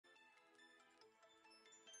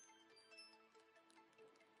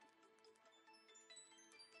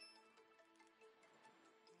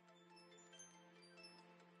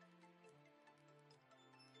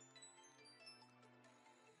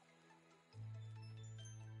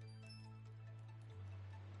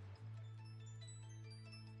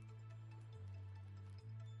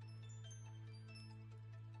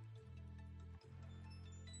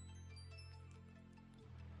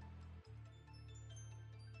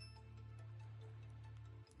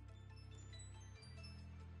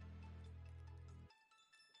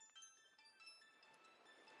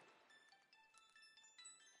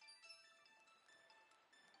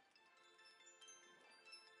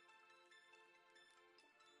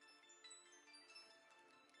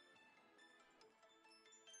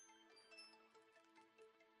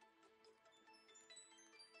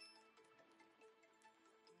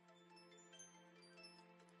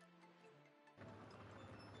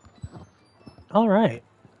All right.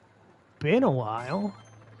 Been a while.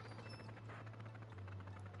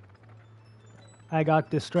 I got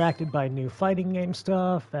distracted by new fighting game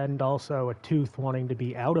stuff and also a tooth wanting to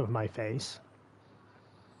be out of my face.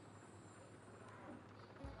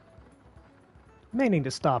 May need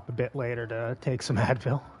to stop a bit later to take some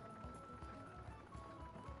Advil.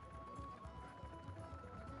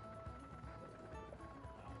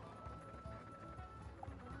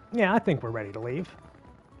 Yeah, I think we're ready to leave.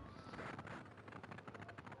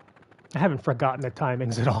 I haven't forgotten the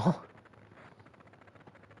timings at all.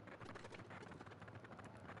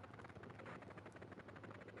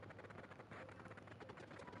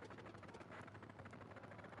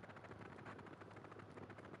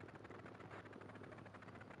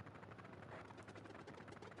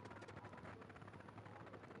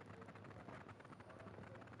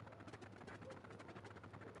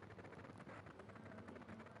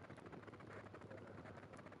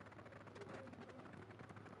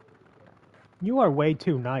 You are way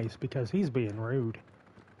too nice because he's being rude.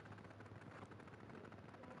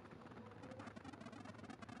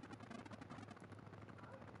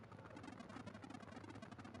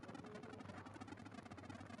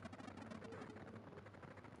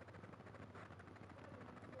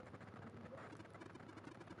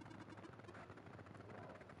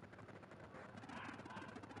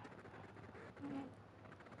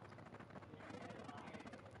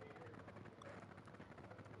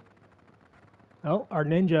 Oh, our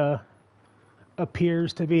ninja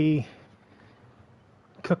appears to be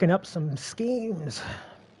cooking up some schemes.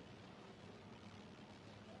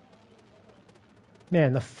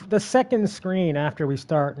 Man, the second screen after we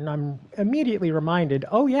start, and I'm immediately reminded,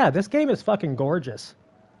 oh yeah, this game is fucking gorgeous.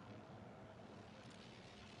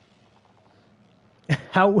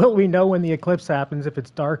 How will we know when the eclipse happens if it's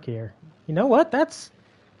dark here? You know what? That's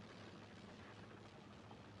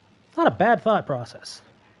not a bad thought process.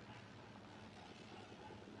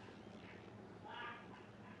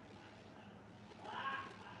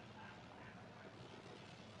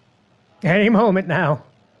 Any moment now.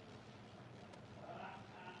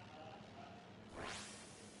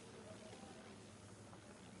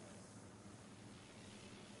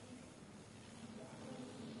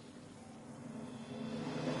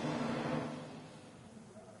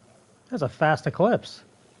 That's a fast eclipse.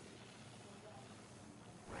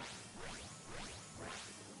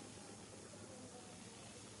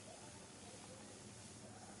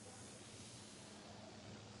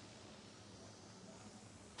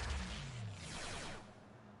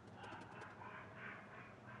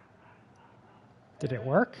 Did it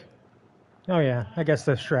work? Oh yeah, I guess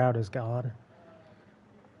the shroud is gone.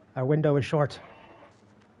 Our window is short.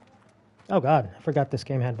 Oh god, I forgot this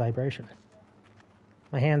game had vibration.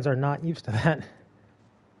 My hands are not used to that.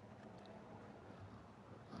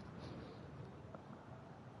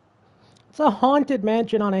 It's a haunted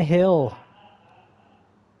mansion on a hill.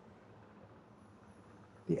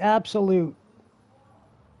 The absolute...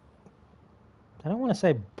 I don't want to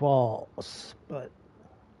say balls, but...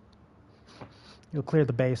 You'll clear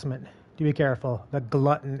the basement. Do be careful. The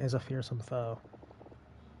glutton is a fearsome foe.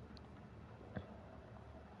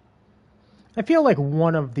 I feel like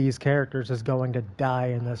one of these characters is going to die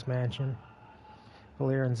in this mansion.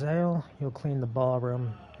 Valir and Zale, you'll clean the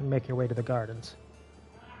ballroom and make your way to the gardens.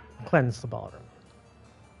 Cleanse the ballroom.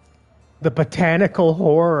 The botanical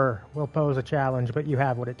horror will pose a challenge, but you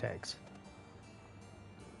have what it takes.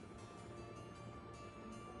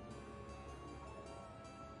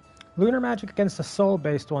 Lunar magic against the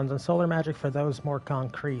soul-based ones, and solar magic for those more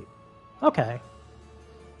concrete. Okay.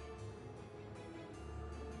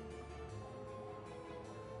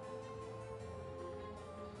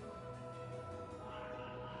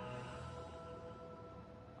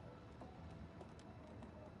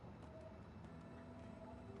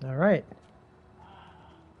 All right.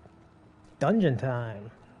 Dungeon time.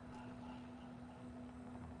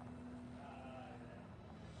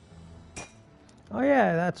 Oh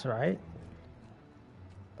yeah, that's right.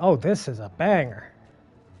 Oh, this is a banger.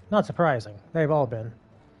 Not surprising. They've all been.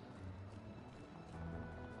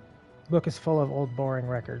 Book is full of old boring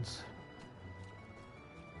records.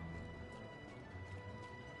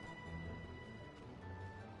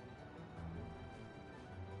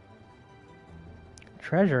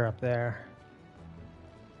 Treasure up there.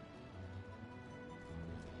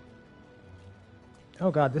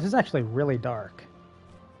 Oh god, this is actually really dark.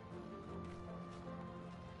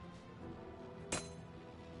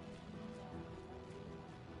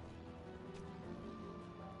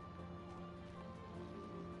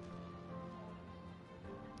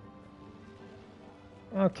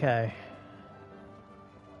 Okay.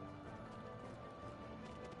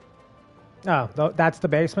 Oh, that's the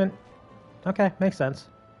basement? Okay, makes sense.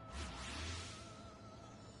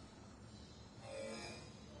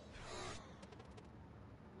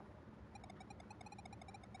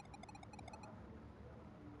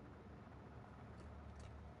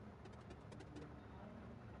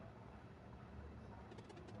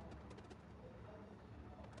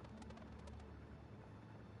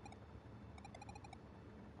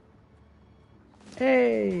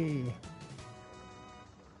 Hey!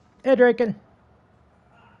 Hey, Draken!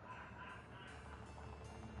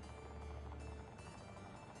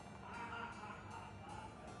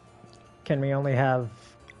 Can we only have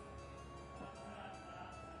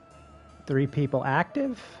 3 people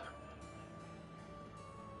active?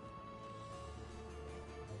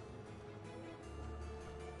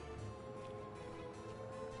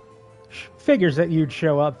 Figures that you'd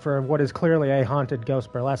show up for what is clearly a haunted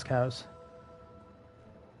ghost burlesque house.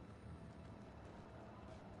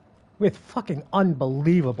 With fucking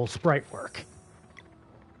unbelievable sprite work.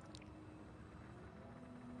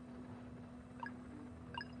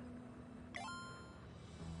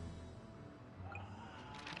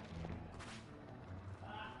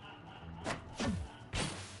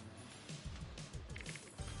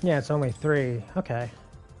 Yeah, it's only 3. Okay.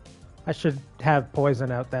 I should have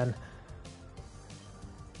poison out then.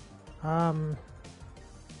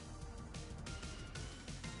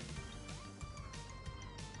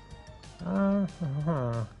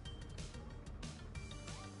 Uh-huh.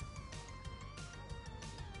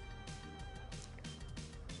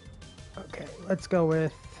 Okay, let's go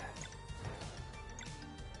with...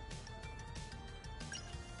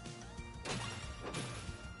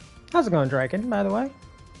 How's it going, Draken, by the way?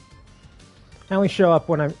 I only show up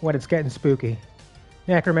when it's getting spooky.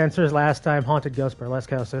 Necromancer's last time, haunted ghost burlesque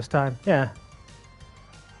house this time. Yeah.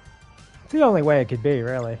 It's the only way it could be,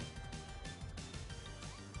 really.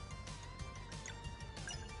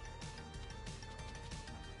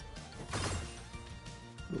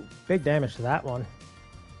 Ooh, big damage to that one.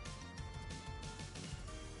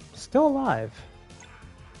 Still alive.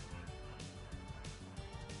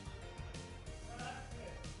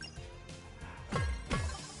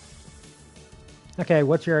 Okay,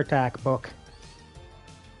 what's your attack, book?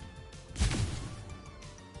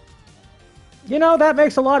 You know, that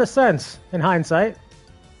makes a lot of sense in hindsight.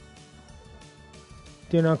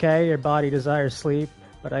 Doing okay, your body desires sleep,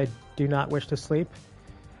 but I do not wish to sleep.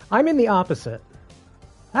 I'm in the opposite.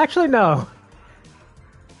 Actually, no.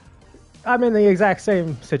 I'm in the exact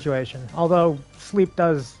same situation. Although sleep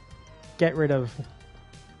does get rid of...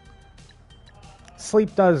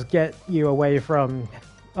 Sleep does get you away from...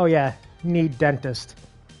 Oh yeah, need dentist.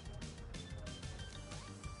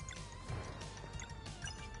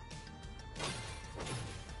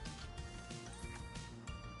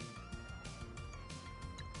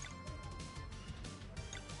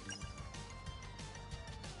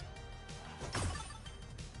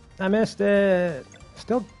 I missed it.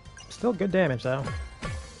 Still good damage though.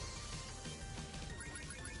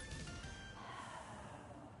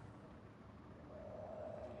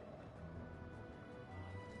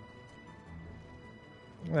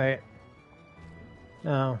 Wait.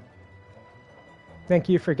 No. Thank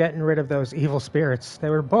you for getting rid of those evil spirits. They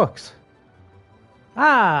were books.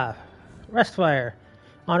 Ah! Restfire.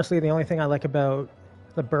 Honestly, the only thing I like about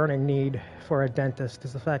the burning need for a dentist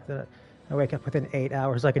is the fact that I wake up within 8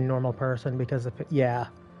 hours like a normal person because of... Yeah.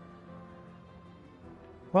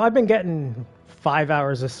 Well, I've been getting 5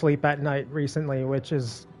 hours of sleep at night recently, which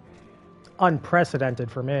is unprecedented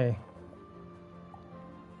for me.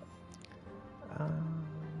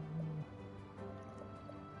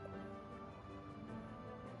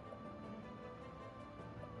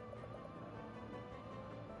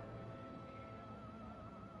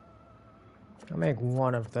 I'll make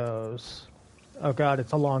one of those. Oh god,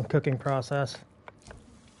 it's a long cooking process.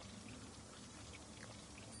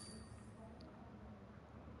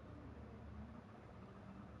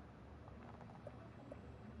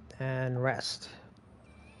 And rest.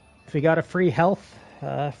 If you got a free health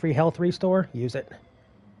restore, use it.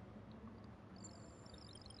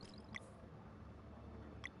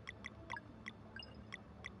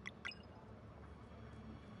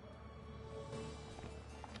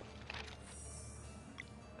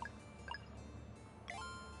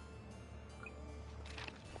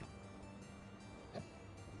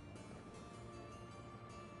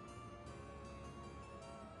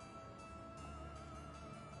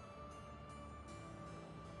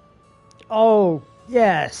 Oh,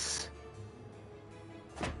 yes.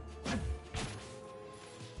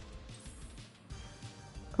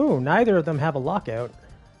 Ooh, neither of them have a lockout.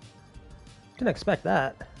 Didn't expect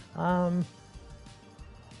that.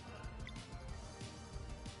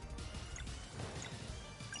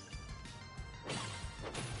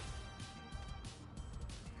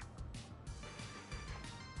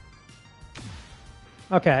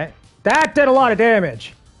 Okay. That did a lot of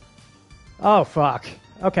damage. Oh, fuck.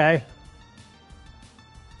 Okay.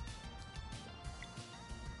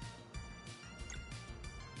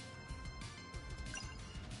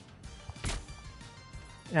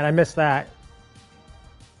 And I missed that.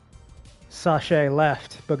 Sachet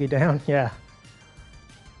left. Boogie down. Yeah.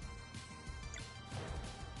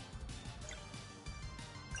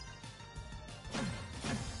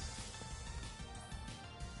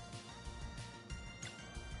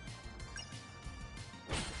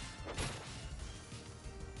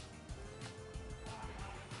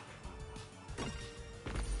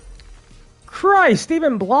 Christ,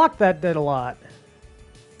 even block that did a lot.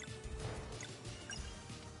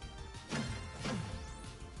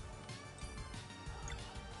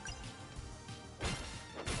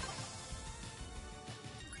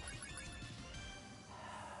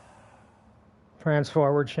 Prance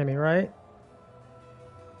forward, shimmy right.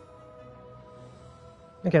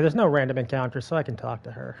 Okay, there's no random encounters, so I can talk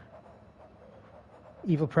to her.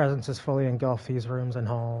 Evil presence has fully engulfed these rooms and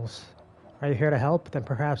halls. Are you here to help? Then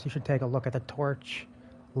perhaps you should take a look at the torch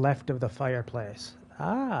left of the fireplace.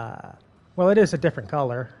 Ah. Well, it is a different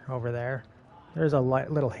color over there. There's a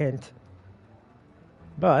little hint.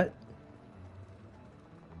 But...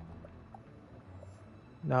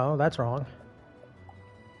 no, that's wrong.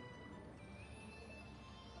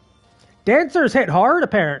 Dancers hit hard,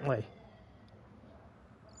 apparently.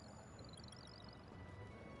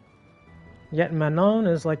 Yet Manon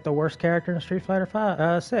is like the worst character in Street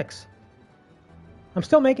Fighter 6. I'm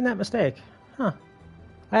still making that mistake. Huh.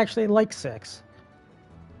 I actually like 6.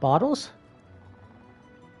 Bottles?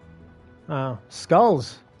 Oh,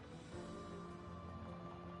 skulls.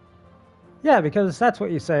 Yeah, because that's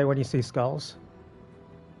what you say when you see skulls.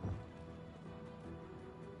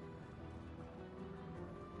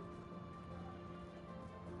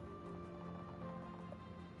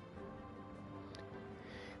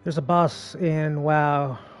 There's a boss in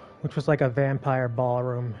WoW, which was like a vampire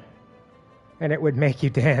ballroom. And it would make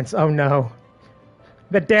you dance. Oh no.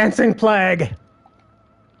 The dancing plague!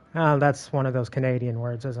 Oh, that's one of those Canadian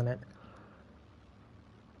words, isn't it?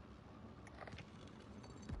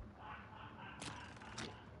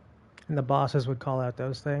 And the bosses would call out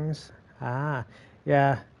those things. Ah,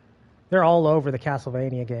 yeah. They're all over the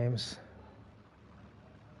Castlevania games.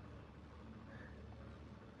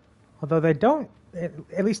 Although they don't,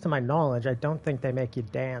 at least to my knowledge, I don't think they make you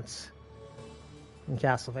dance in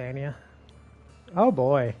Castlevania. Oh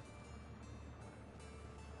boy.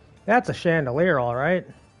 That's a chandelier, all right.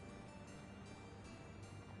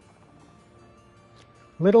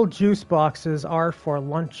 Little juice boxes are for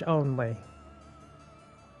lunch only.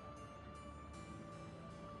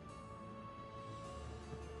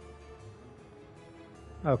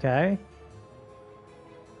 Okay.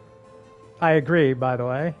 I agree, by the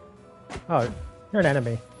way. Oh, you're an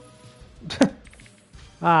enemy.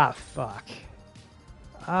 Ah, fuck.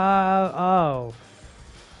 Oh.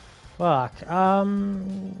 Fuck.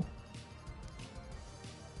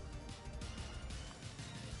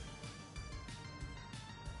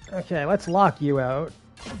 Okay, let's lock you out.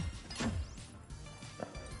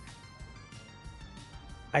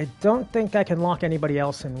 I don't think I can lock anybody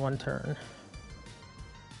else in one turn.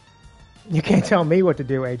 You can't tell me what to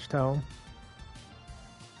do, H-Tome.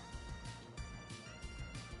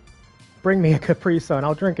 Bring me a Capri Sun.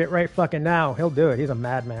 I'll drink it right fucking now. He'll do it. He's a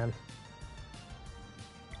madman.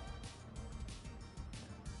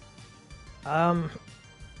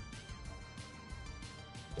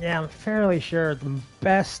 Yeah, I'm fairly sure the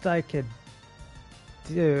best I could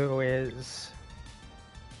do is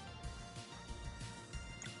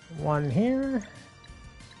one here.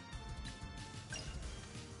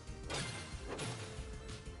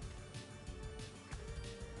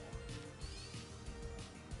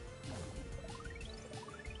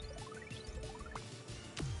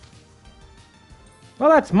 Well,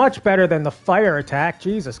 that's much better than the fire attack.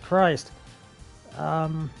 Jesus Christ.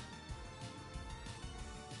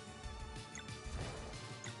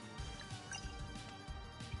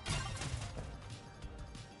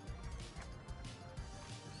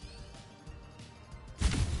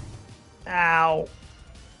 Ow.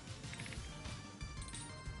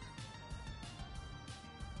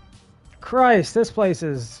 Christ, this place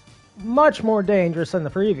is much more dangerous than the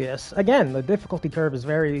previous. Again, the difficulty curve is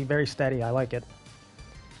very, very steady. I like it.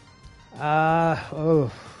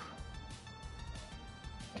 Oh.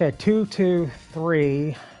 Okay, 2, 2,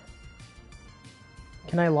 3.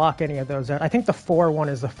 Can I lock any of those out? I think the 4 one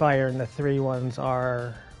is the fire and the 3 ones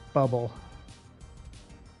are bubble.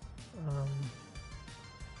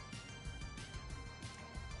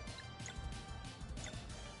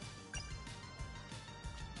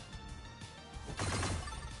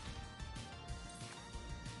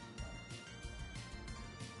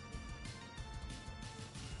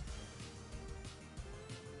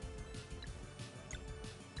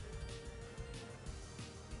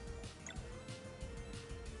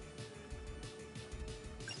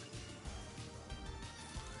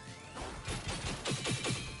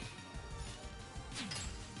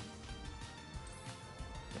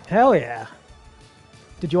 Hell yeah.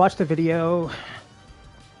 Did you watch the video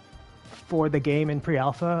for the game in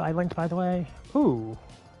pre-alpha I linked, by the way? Ooh.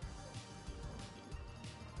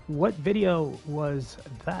 What video was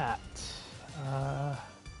that?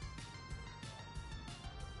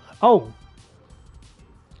 Oh.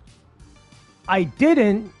 I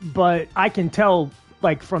didn't, but I can tell,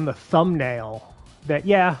 like, from the thumbnail that,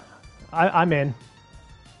 yeah, I'm in.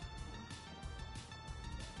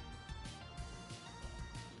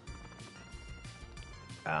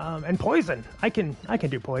 And poison. I can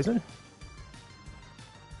do poison.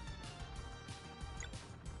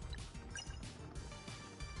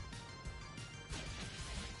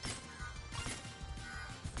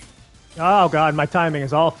 Oh god, my timing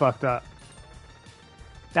is all fucked up.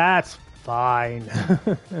 That's fine.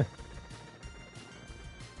 Can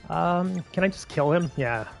I just kill him?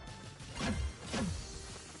 Yeah.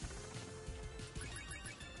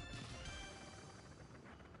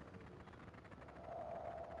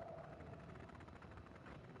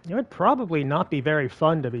 It would probably not be very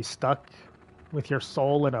fun to be stuck with your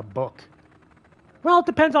soul in a book. Well, it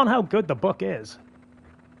depends on how good the book is.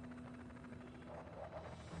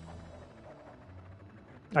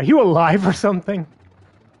 Are you alive or something?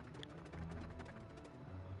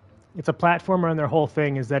 It's a platformer and their whole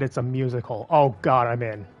thing is that it's a musical. Oh god, I'm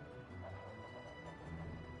in.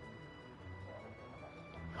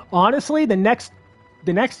 Honestly, the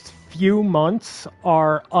next few months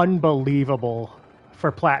are unbelievable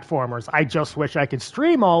for platformers. I just wish I could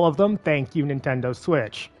stream all of them. Thank you, Nintendo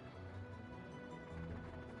Switch.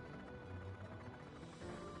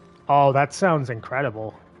 Oh, that sounds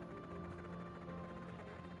incredible.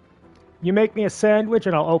 You make me a sandwich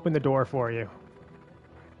and I'll open the door for you.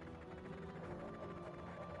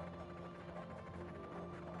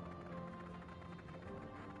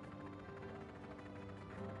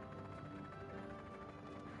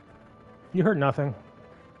 You heard nothing.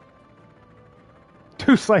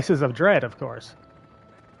 2 slices of dread, of course.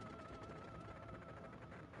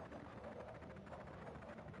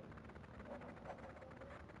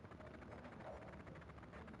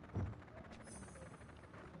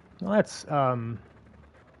 Well, that's,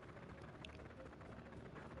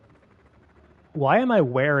 why am I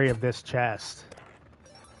wary of this chest?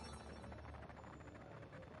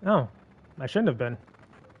 Oh, I shouldn't have been.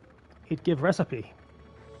 He'd give recipe.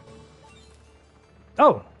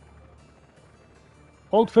 Oh!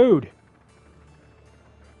 Old food.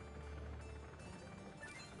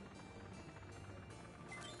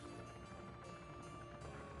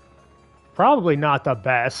 Probably not the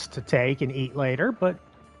best to take and eat later, but...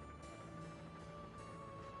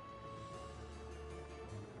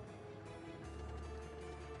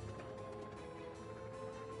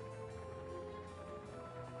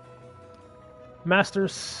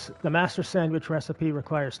 The master sandwich recipe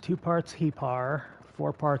requires 2 parts heapar,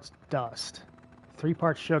 4 parts dust, 3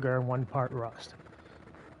 parts sugar, and 1 part rust.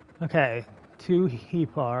 Okay, 2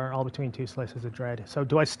 heapar, all between 2 slices of dread. So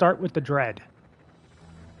do I start with the dread?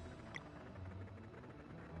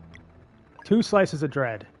 2 slices of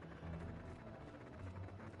dread.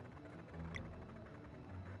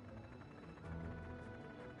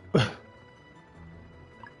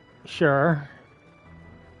 Sure.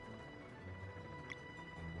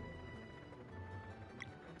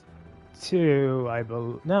 2, I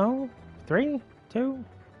believe. No, 3, 2.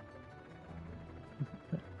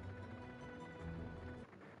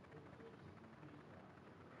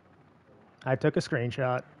 I took a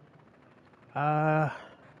screenshot.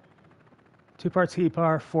 2 parts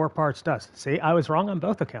heapar, 4 parts dust. See, I was wrong on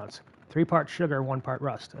both accounts. 3 parts sugar, 1 part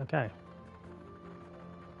rust. Okay.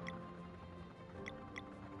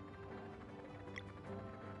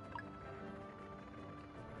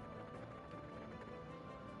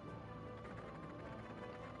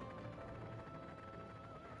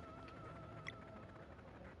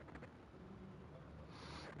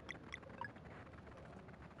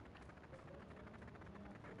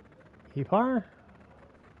 Heapar?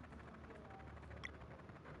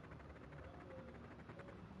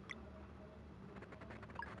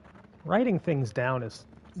 Writing things down is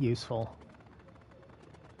useful.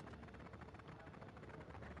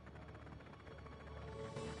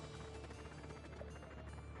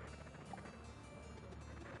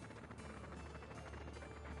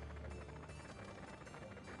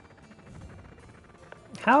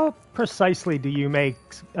 How precisely do you make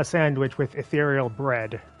a sandwich with ethereal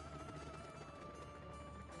bread?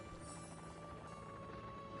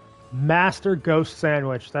 Master Ghost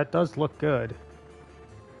Sandwich. That does look good.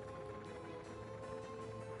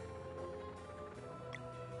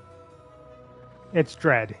 It's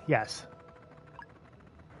dread, yes.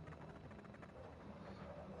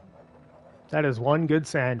 That is one good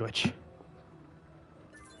sandwich.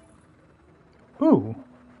 Ooh.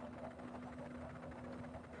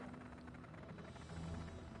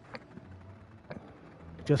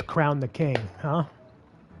 Just crown the king, huh?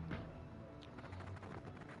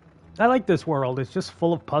 I like this world. It's just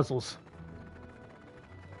full of puzzles.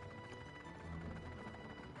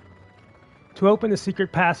 To open the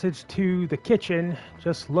secret passage to the kitchen,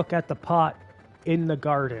 just look at the pot in the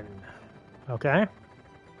garden. Okay?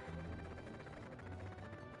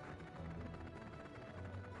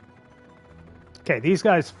 Okay, these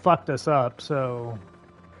guys fucked us up, so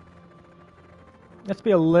let's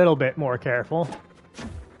be a little bit more careful.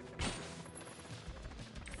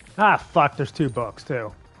 Ah, fuck, there's 2 books,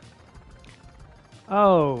 too.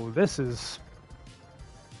 Oh, this is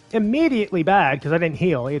immediately bad, because I didn't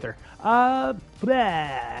heal, either. Okay,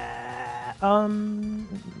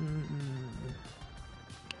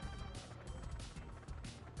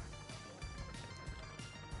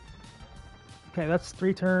 that's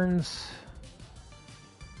 3 turns.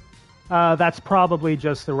 That's probably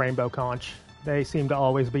just the rainbow conch. They seem to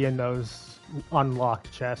always be in those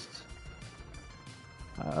unlocked chests.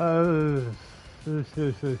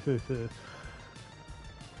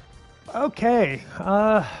 Okay.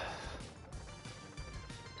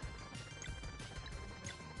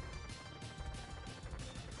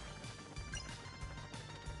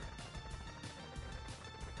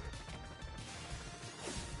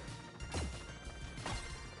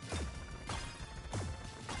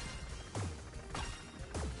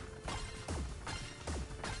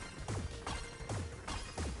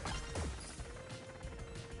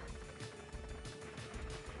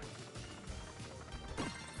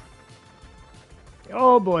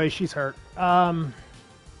 Oh boy, she's hurt. I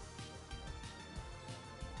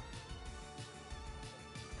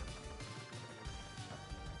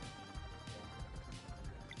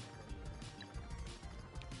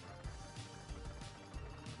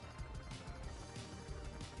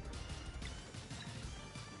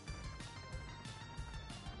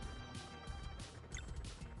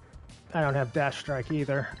don't have dash strike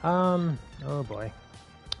either. Oh boy.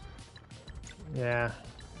 Yeah,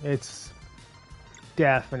 it's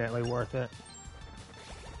definitely worth it.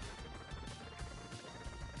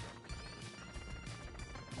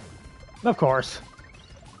 Of course.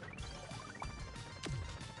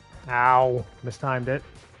 Ow, mistimed it.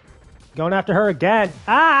 Going after her again.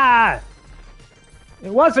 Ah!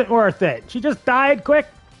 It wasn't worth it. She just died quick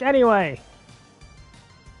anyway.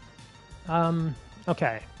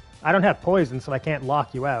 Okay. I don't have poison, so I can't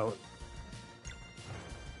lock you out.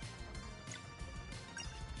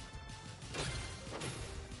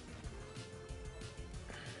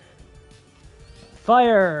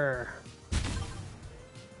 Fire!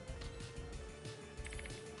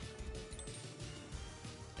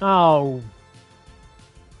 Oh.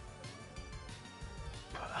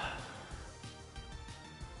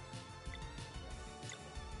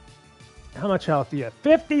 How much health do you have?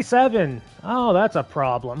 57! Oh, that's a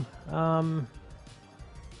problem.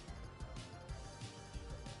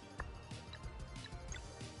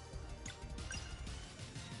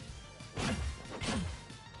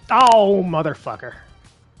 Oh, motherfucker.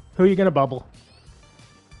 Who are you gonna bubble?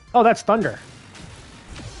 Oh, that's thunder.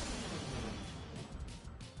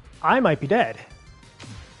 I might be dead.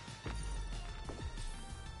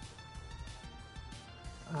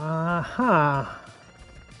 Uh-huh.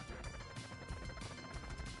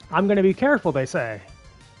 I'm gonna be careful, they say.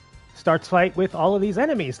 Starts fight with all of these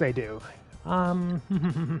enemies they do.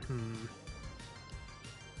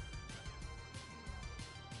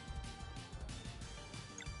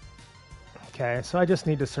 Okay, so I just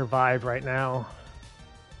need to survive right now.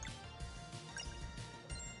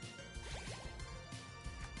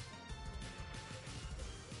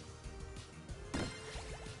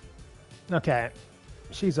 Okay,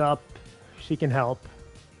 she's up. She can help.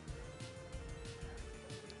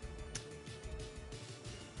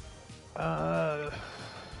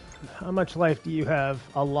 How much life do you have?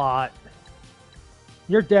 A lot.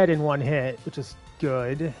 You're dead in 1 hit, which is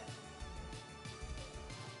good.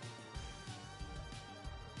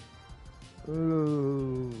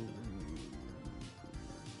 Ooh.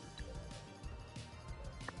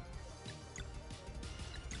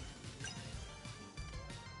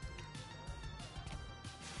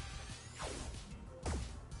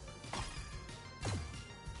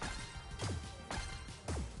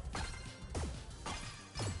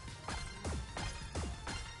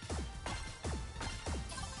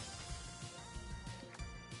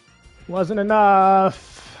 Wasn't enough.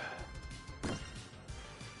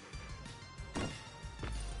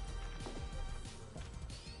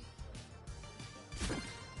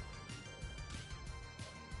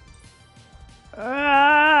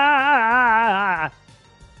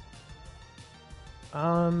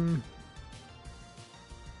 Um.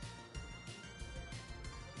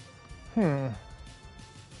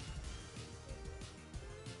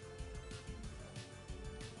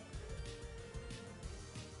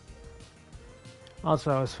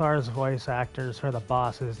 Also, as far as voice actors for the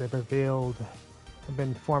bosses, they've revealed have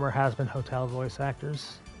been former Has-Been Hotel voice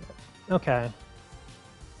actors. Okay.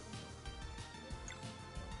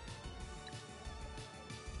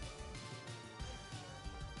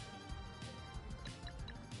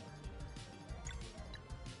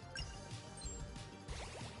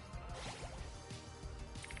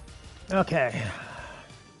 Okay.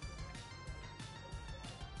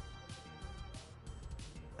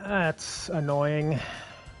 That's annoying.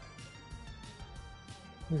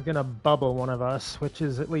 He's gonna bubble one of us, which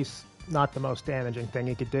is at least not the most damaging thing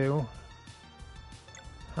he could do.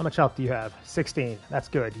 How much health do you have? 16. That's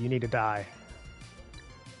good. You need to die.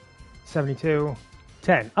 72.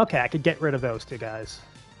 10. Okay, I could get rid of those two guys.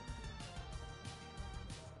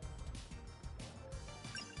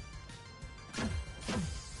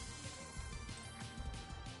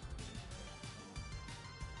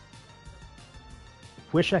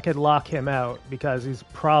 Wish I could lock him out, because he's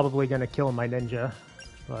probably going to kill my ninja,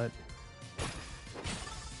 but...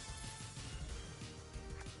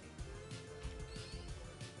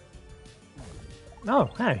 Oh,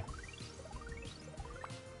 hey.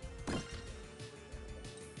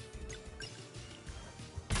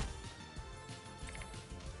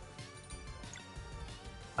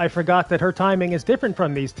 I forgot that her timing is different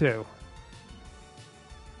from these two.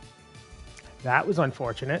 That was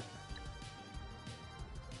unfortunate.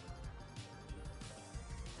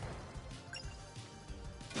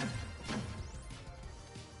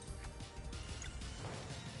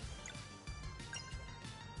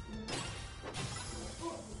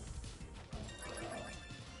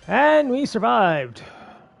 And we survived.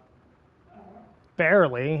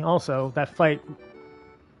 Barely. Also, that fight...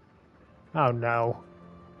 Oh no.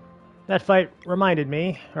 That fight reminded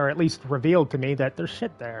me, or at least revealed to me, that there's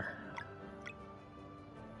shit there.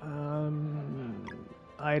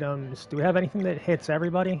 Items. Do we have anything that hits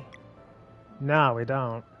everybody? No, we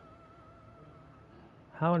don't.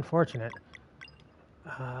 How unfortunate.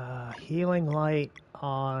 Healing light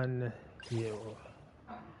on you.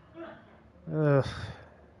 Ugh.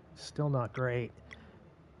 Still not great.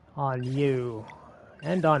 On you.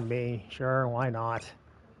 And on me. Sure, why not?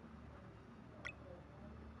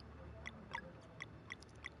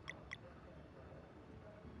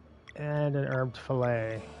 And an herbed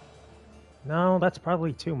fillet. No, that's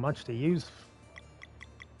probably too much to use.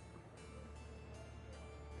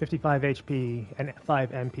 55 HP and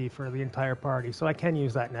 5 MP for the entire party, so I can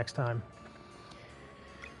use that next time.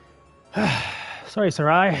 Sorry,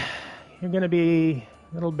 Sarai. You're going to be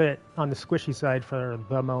a little bit on the squishy side for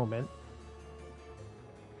the moment.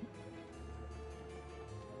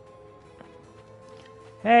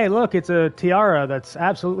 Hey, look, it's a tiara that's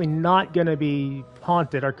absolutely not going to be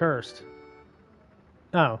haunted or cursed.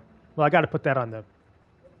 Oh, well, I got to put that on the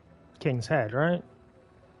king's head, right?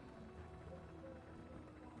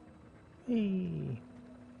 Hey.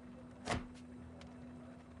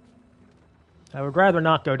 I would rather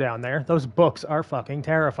not go down there. Those books are fucking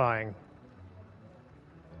terrifying.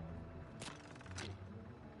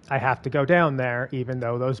 I have to go down there, even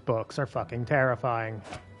though those books are fucking terrifying.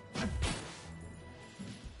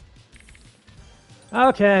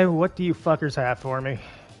 Okay, what do you fuckers have for me?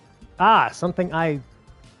 Ah, something I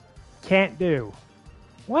can't do.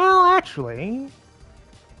 Well, actually...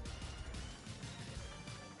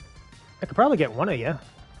 I could probably get one of you.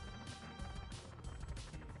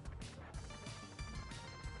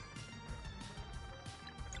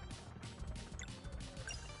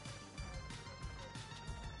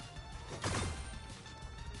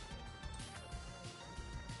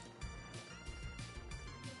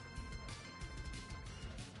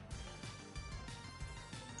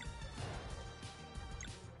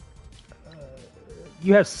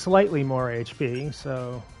 You have slightly more HP,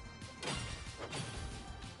 so...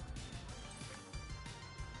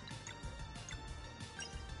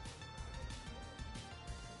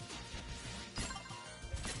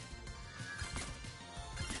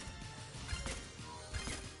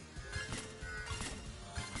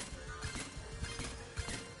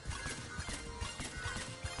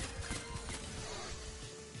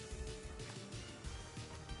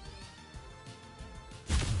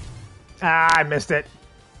 Ah, I missed it.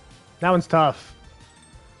 That one's tough.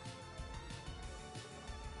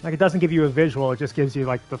 Like, it doesn't give you a visual, it just gives you,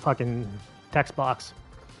 like, the fucking text box.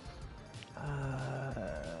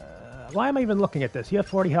 Why am I even looking at this? You have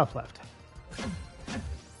 40 health left.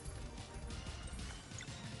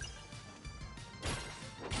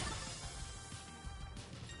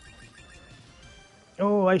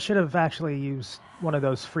 Oh, I should have actually used one of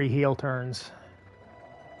those free heal turns.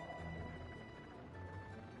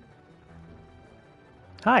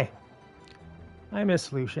 Hi. I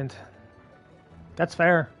miss Lucient. That's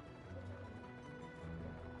fair.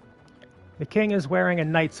 The king is wearing a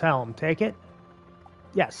knight's helm. Take it?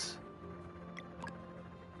 Yes.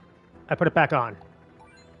 I put it back on.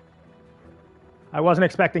 I wasn't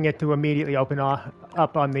expecting it to immediately open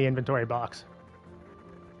up on the inventory box.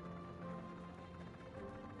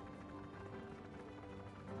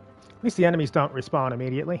 At least the enemies don't respawn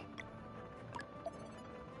immediately.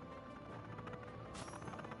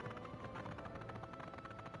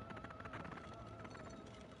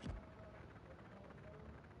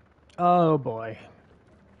 Oh boy.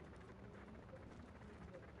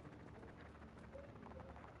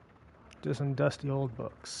 Just some dusty old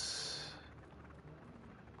books.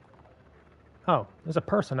 Oh, there's a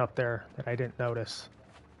person up there that I didn't notice.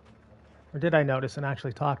 Or did I notice and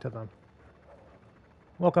actually talk to them?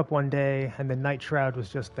 Woke up one day and the night shroud was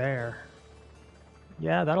just there.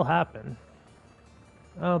 Yeah, that'll happen.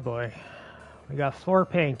 Oh boy. We got 4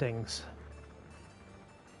 paintings.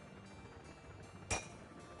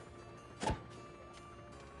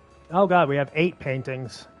 Oh god, we have 8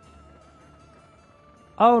 paintings.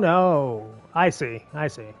 Oh no! I see, I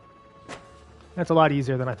see. That's a lot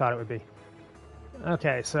easier than I thought it would be.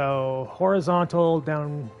 Okay, so horizontal,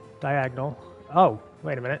 down diagonal. Oh,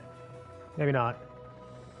 wait a minute. Maybe not.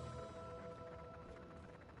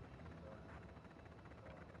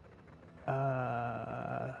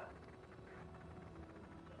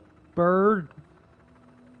 Bird,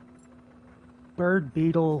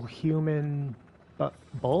 beetle, human,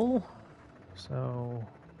 bull? So...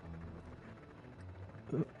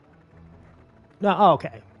 No, oh,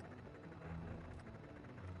 okay.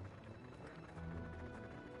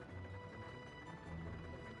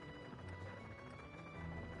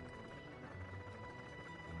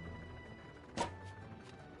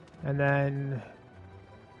 And then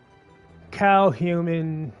cow,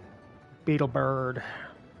 human, beetle, bird.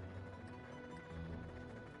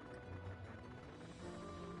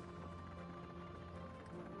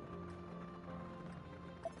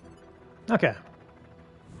 Okay.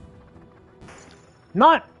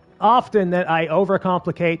 Not often that I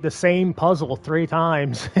overcomplicate the same puzzle 3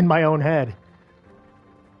 times in my own head.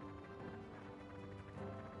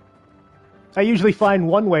 I usually find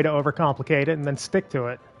one way to overcomplicate it and then stick to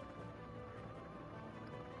it.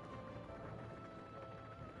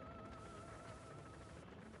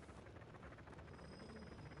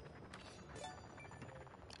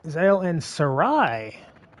 Zale and Sarai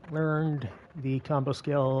learned the combo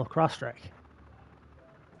skill Cross Strike.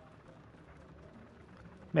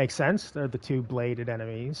 Makes sense. They're the 2 bladed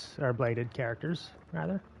enemies, or bladed characters,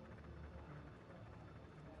 rather.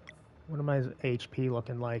 What am my HP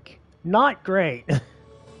looking like? Not great.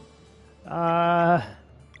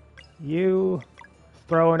 You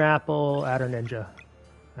throw an apple at a ninja.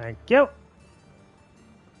 Thank you.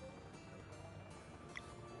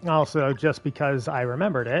 Also, just because I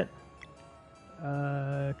remembered it,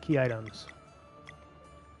 key items.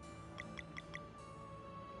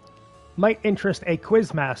 Might interest a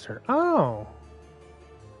quizmaster. Oh.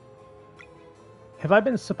 Have I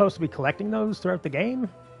been supposed to be collecting those throughout the game?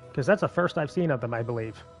 Because that's the first I've seen of them, I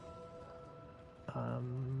believe.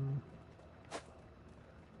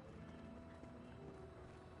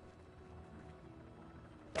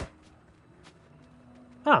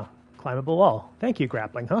 Oh, climbable wall. Thank you,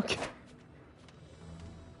 grappling hook.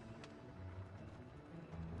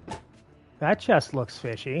 That chest looks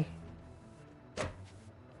fishy.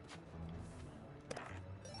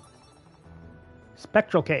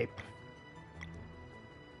 Spectral cape.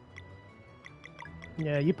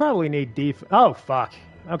 Yeah, you probably need oh, fuck.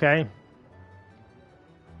 Okay.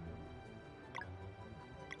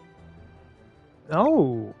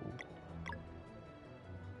 Oh.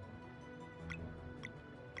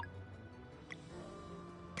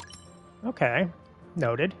 Okay.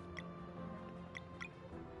 Noted.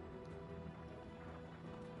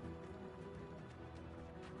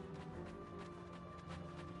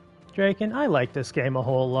 Draken, I like this game a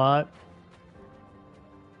whole lot.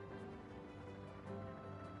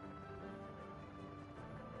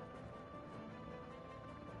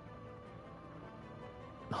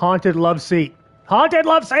 Haunted love seat. Haunted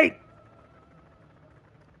love seat!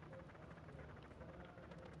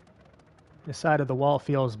 This side of the wall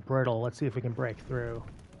feels brittle. Let's see if we can break through.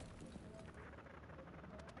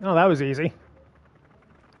 Oh, that was easy.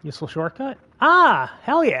 Useful shortcut? Ah,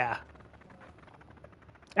 hell yeah.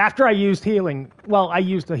 After I used healing, well, I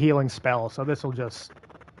used a healing spell, so this will just...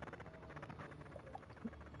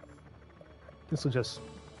 This will just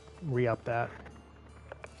re-up that.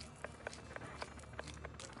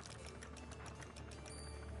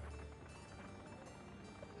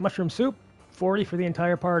 Mushroom soup, 40 for the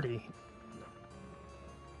entire party.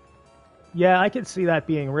 Yeah, I could see that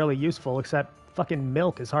being really useful, except fucking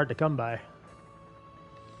milk is hard to come by.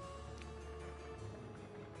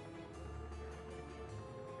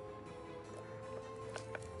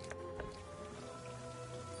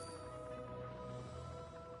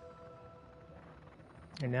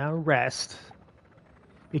 And now rest.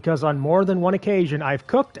 Because on more than one occasion, I've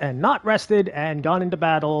cooked and not rested and gone into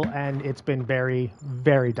battle, and it's been very,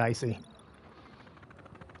 very dicey.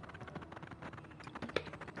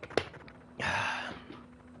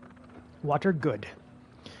 Water good.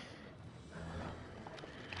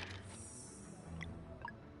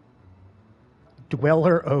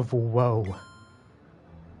 Dweller of Woe.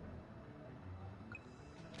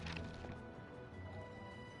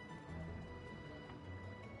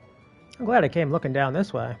 I'm glad I came looking down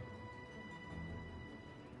this way.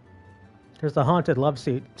 Because the haunted love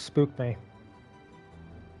seat spooked me.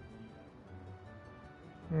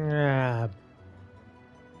 Yeah.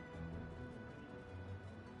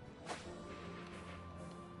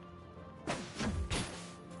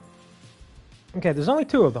 Okay, there's only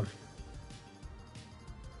 2 of them.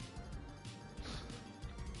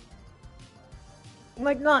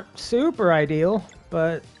 Like, not super ideal,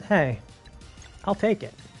 but hey, I'll take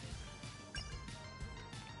it.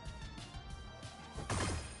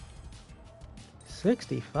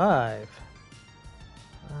 $65.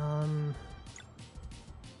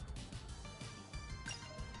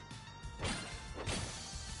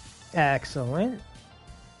 Excellent.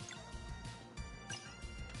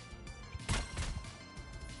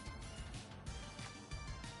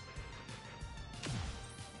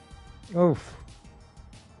 Oof.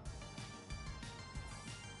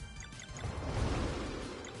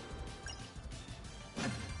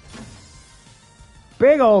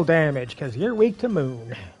 Big old damage, because you're weak to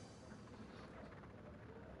moon.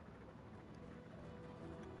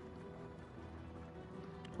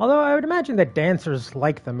 Although I would imagine that dancers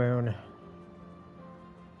like the moon.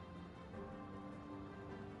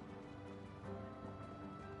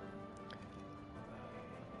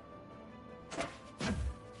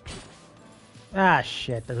 Ah,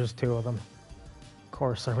 shit, there was 2 of them. Of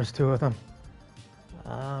course there was 2 of them.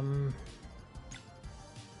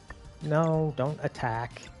 No, don't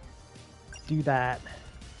attack. Do that.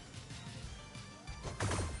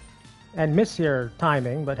 And miss your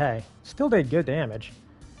timing, but hey, still did good damage.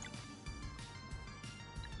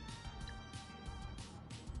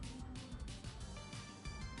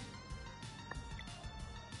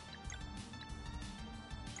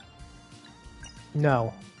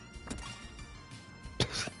 No.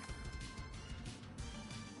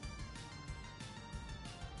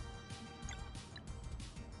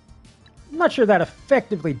 I'm not sure that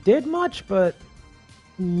effectively did much, but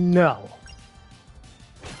no.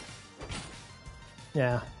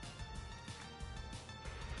 Yeah.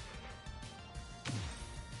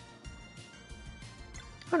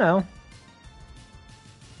 I know.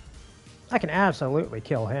 I can absolutely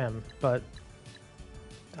kill him, but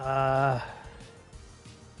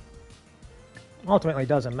ultimately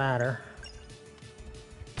doesn't matter.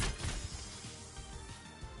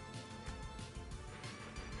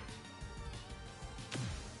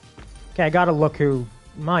 Okay, I gotta look who...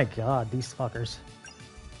 My god, these fuckers.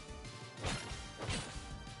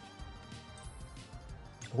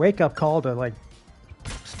 Wake up call to, like,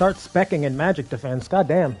 start speccing in magic defense. God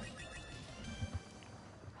damn.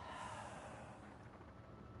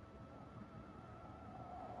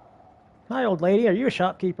 Hi, old lady. Are you a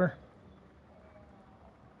shopkeeper?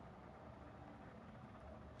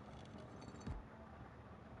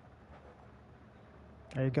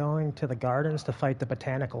 Are you going to the gardens to fight the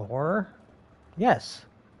botanical horror? Yes.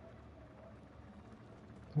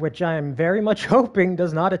 Which I am very much hoping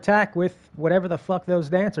does not attack with whatever the fuck those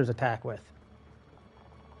dancers attack with.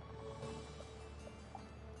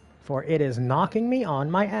 For it is knocking me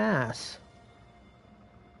on my ass.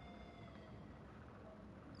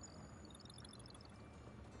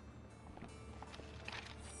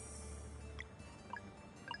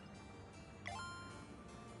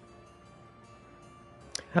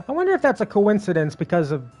 I wonder if that's a coincidence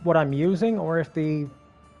because of what I'm using, or if the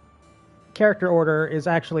character order is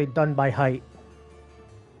actually done by height.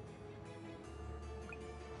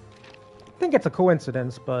 I think it's a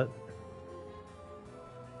coincidence, but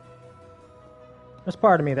there's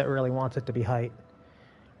part of me that really wants it to be height.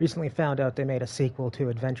 Recently found out they made a sequel to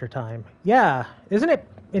Adventure Time. Yeah, isn't it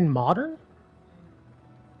in modern?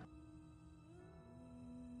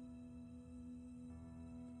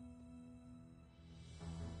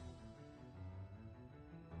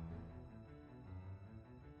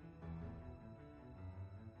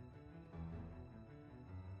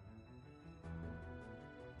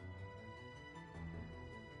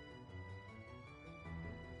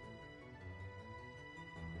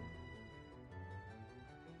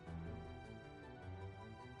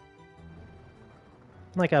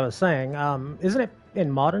 Like I was saying, isn't it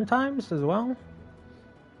in modern times as well?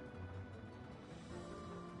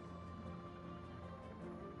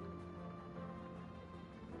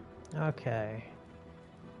 Okay.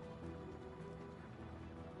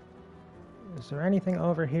 Is there anything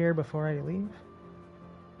over here before I leave?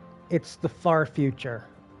 It's the far future.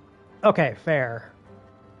 Okay, fair.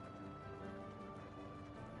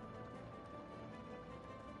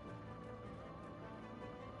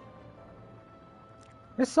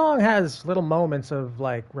 This song has little moments of,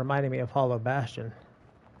 like, reminding me of Hollow Bastion.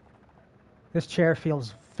 This chair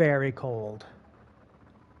feels very cold.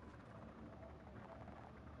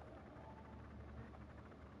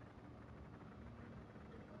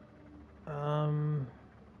 Um...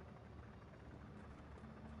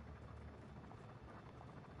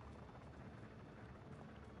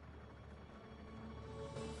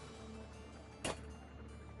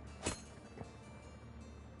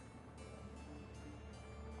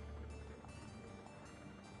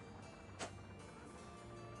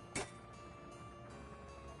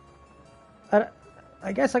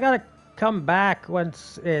 I guess I gotta come back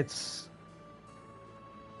once the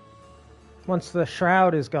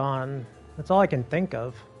shroud is gone. That's all I can think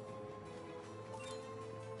of.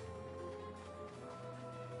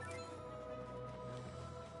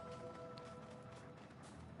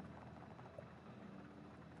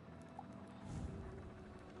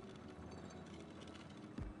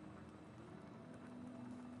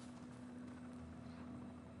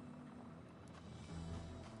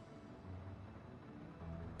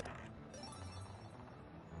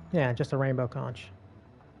 Yeah, just a rainbow conch.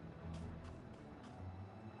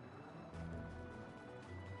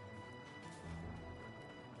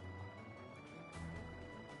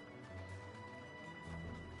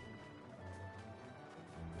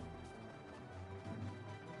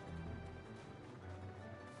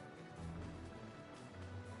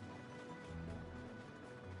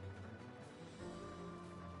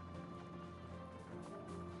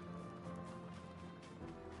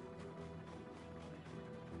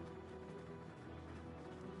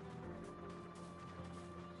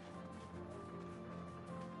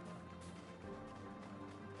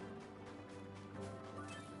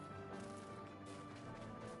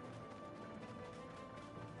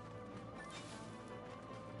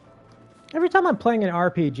 Every time I'm playing an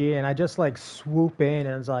RPG and I just like swoop in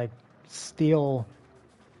and it's like steal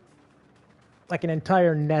like an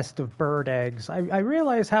entire nest of bird eggs, I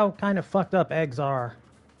realize how kind of fucked up eggs are.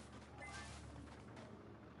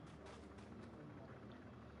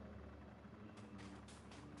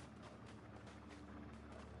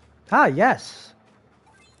 Ah, yes.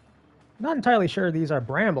 Not entirely sure these are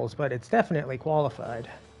brambles, but it's definitely qualified.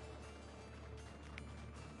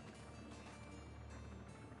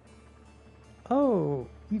 Oh,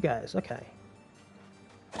 you guys, okay.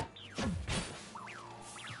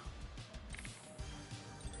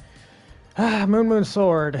 Ah, Moon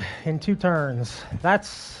Sword in 2 turns.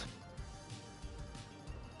 That's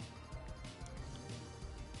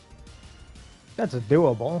a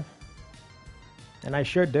doable. And I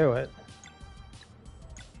should do it.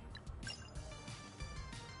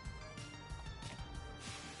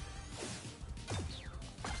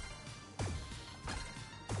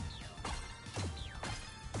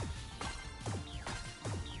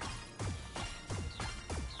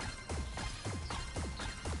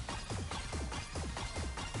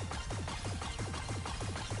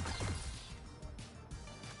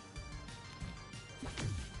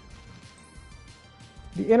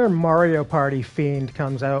 The inner Mario Party fiend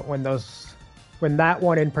comes out when that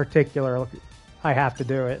one in particular, I have to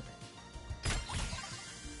do it.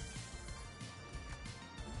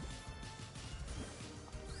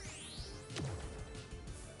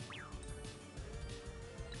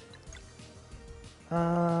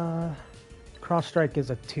 Cross Strike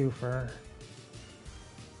is a twofer.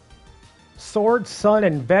 Sword, Sun,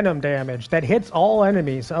 and Venom damage that hits all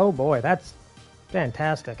enemies. Oh boy, that's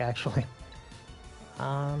fantastic, actually.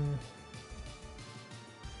 I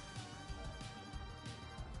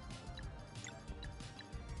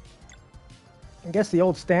guess the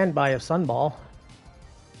old standby of Sunball.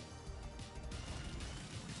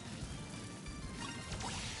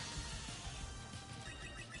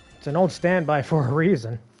 It's an old standby for a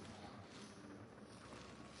reason.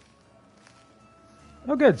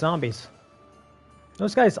 Oh good, zombies.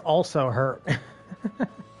 Those guys also hurt.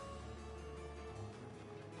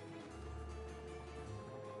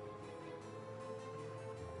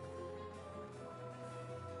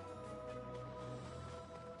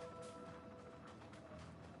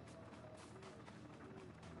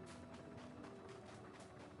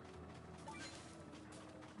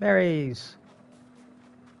 Berries.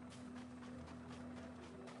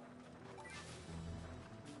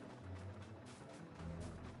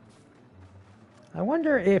 I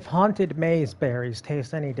wonder if haunted maze berries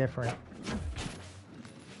taste any different.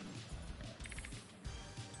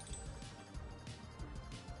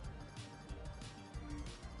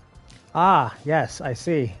 Ah, yes, I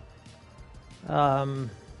see.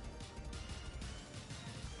 That'll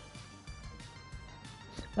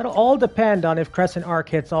all depend on if Crescent Arc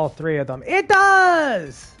hits all three of them. It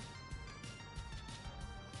does!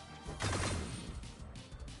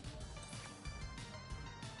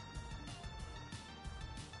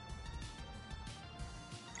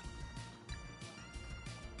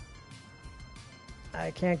 I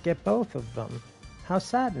can't get both of them. How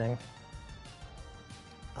saddening.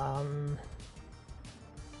 Nom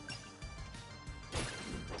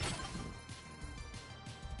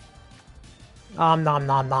nom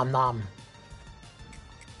nom nom.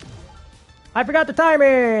 I forgot the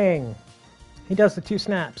timing! He does the 2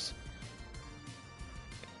 snaps.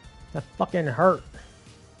 That fucking hurt.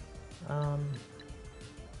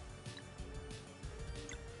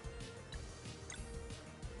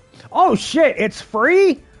 Oh shit, it's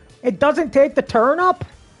free? It doesn't take the turn up?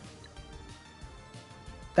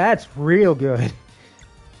 That's real good.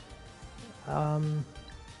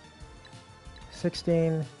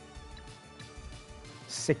 16.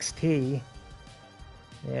 6T.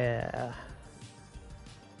 Yeah.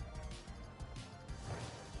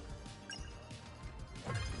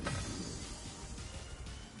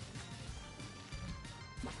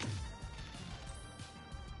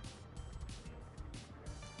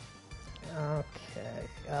 Okay.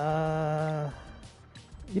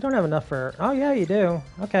 You don't have enough for... Oh, yeah, you do.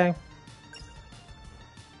 Okay.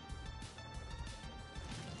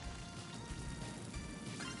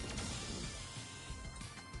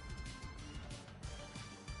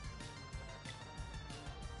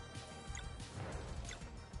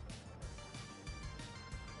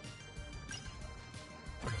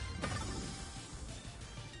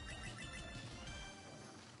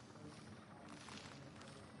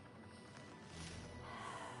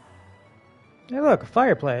 Hey, look, a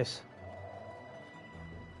fireplace.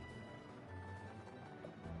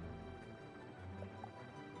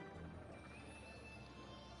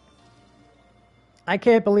 I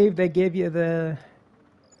can't believe they give you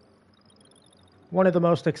one of the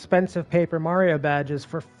most expensive Paper Mario badges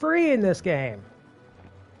for free in this game.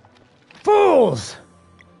 Fools!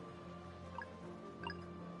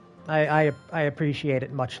 I appreciate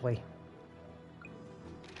it muchly.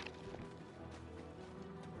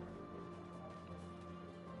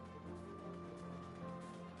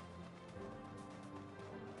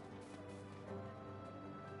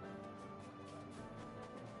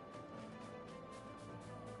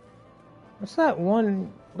 What's that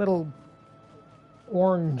one little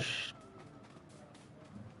orange?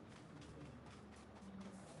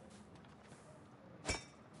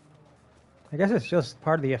 I guess it's just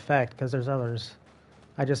part of the effect because there's others.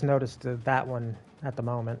 I just noticed that one at the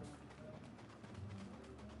moment.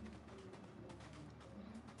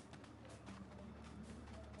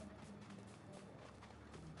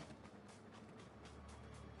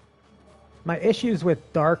 My issues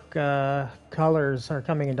with dark colors are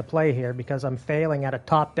coming into play here because I'm failing at a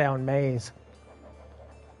top-down maze.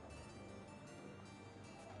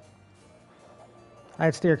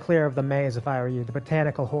 I'd steer clear of the maze if I were you. The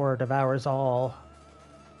botanical horror devours all.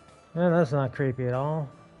 That's not creepy at all.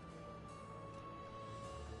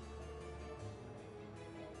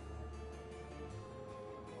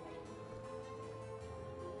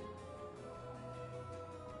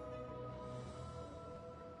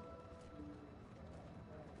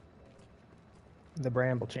 The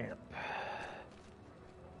Bramble Champ.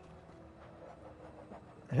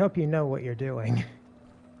 I hope you know what you're doing.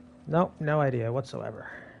 Nope, no idea whatsoever.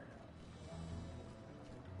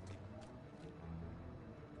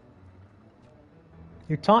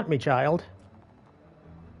 You taunt me, child.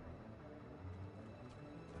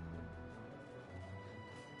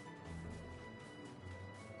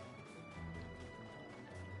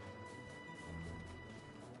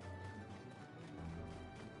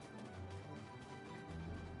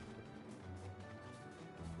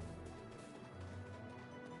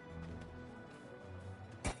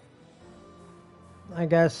 I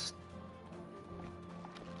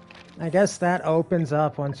guess that opens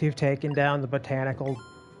up once you've taken down the botanical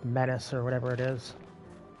menace or whatever it is.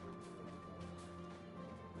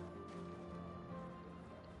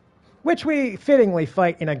 Which we fittingly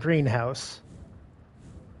fight in a greenhouse.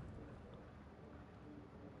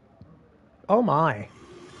 Oh my.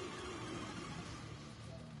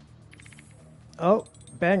 Oh,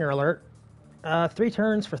 banger alert. 3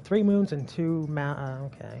 turns for 3 moons and 2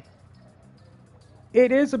 okay.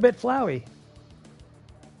 It is a bit flowy.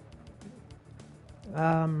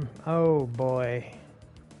 Oh boy.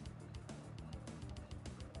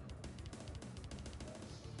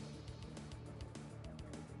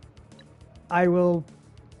 I will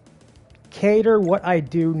cater what I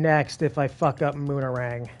do next if I fuck up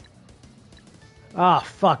Moonerang. Ah,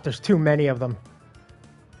 fuck, there's too many of them.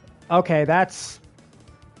 Okay, that's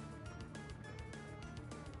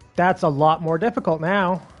a lot more difficult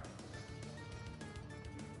now.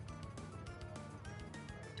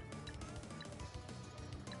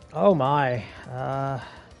 Oh my. I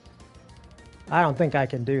don't think I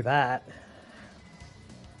can do that.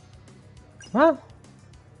 Well.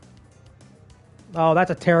 Oh,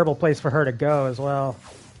 that's a terrible place for her to go as well.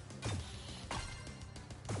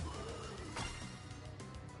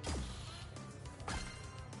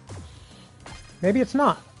 Maybe it's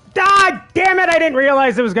not. Ah, damn it! I didn't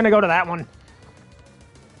realize it was going to go to that one.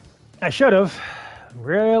 I should have.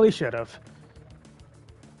 Really should have.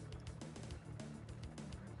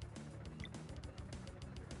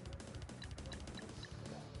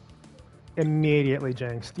 Immediately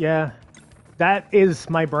jinxed. Yeah. That is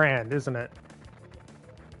my brand, isn't it?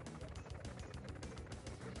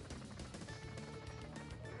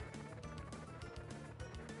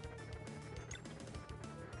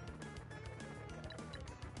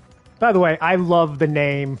 By the way, I love the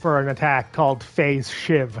name for an attack called Phase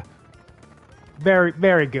Shiv. Very,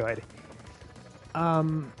 very good.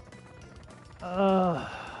 I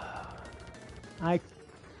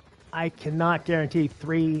cannot guarantee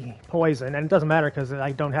 3 poison, and it doesn't matter because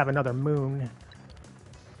I don't have another moon.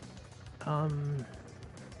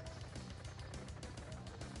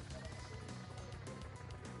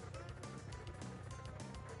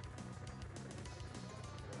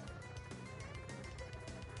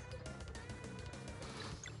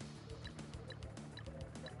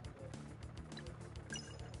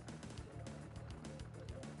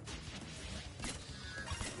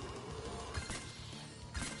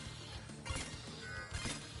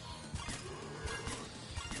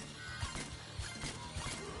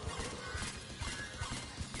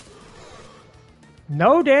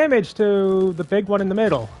 No damage to the big one in the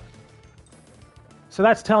middle. So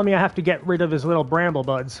that's telling me I have to get rid of his little bramble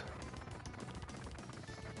buds.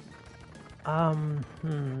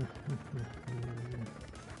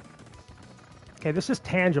 Okay, this is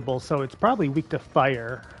tangible, so it's probably weak to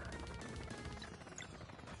fire.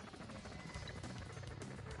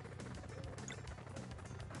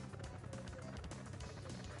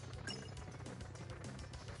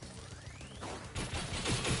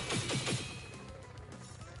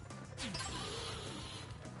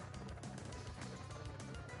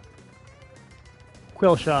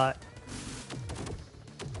 Quill shot.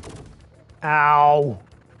 Ow.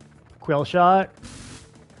 Quill shot.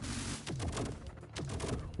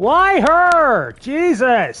 Why her?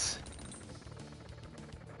 Jesus.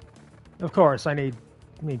 Of course, I need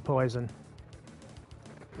poison.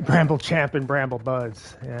 Bramble champ and bramble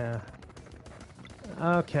buds. Yeah.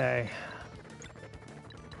 Okay.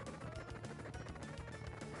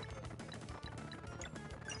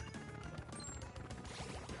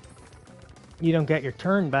 You don't get your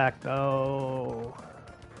turn back, though.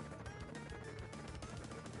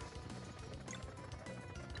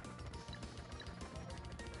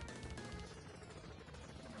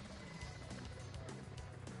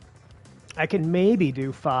 I can maybe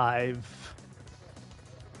do 5.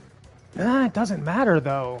 It doesn't matter,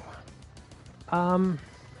 though.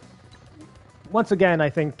 Once again,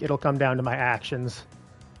 I think it'll come down to my actions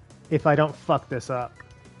if I don't fuck this up.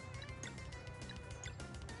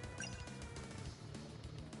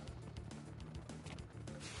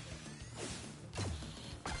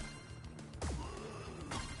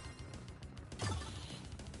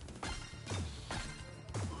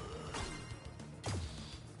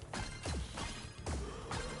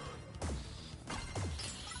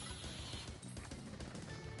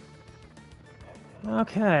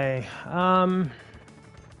 Okay,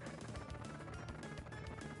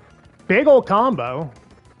 big old combo.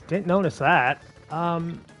 Didn't notice that.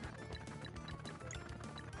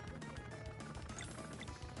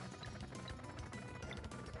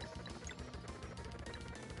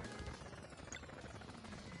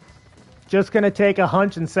 Just gonna take a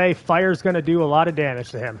hunch and say fire's gonna do a lot of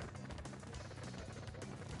damage to him.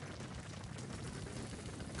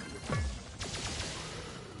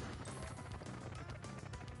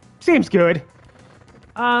 Seems good.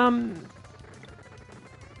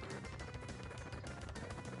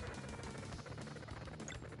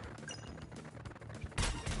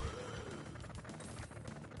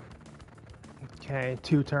 Okay,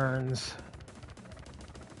 2 turns.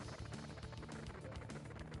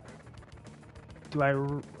 Do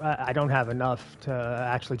I don't have enough to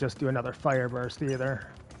actually just do another fire burst either.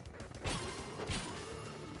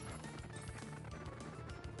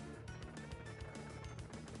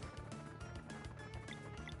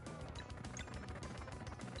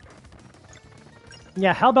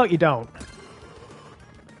 Yeah, how about you don't?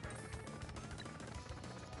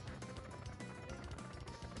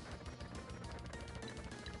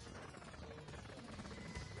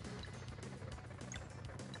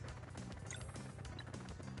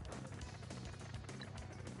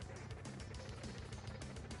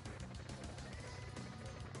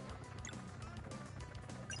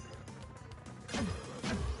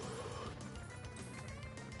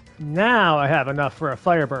 Now I have enough for a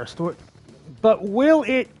fire burst. But will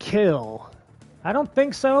it kill? I don't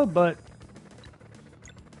think so, but...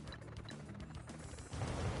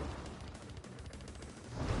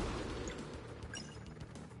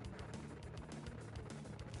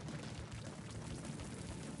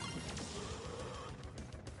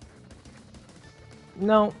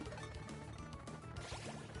 No.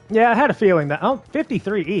 Yeah, I had a feeling that... Oh,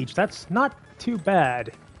 53 each. That's not too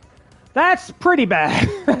bad. That's pretty bad.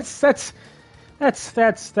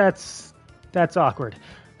 That's awkward.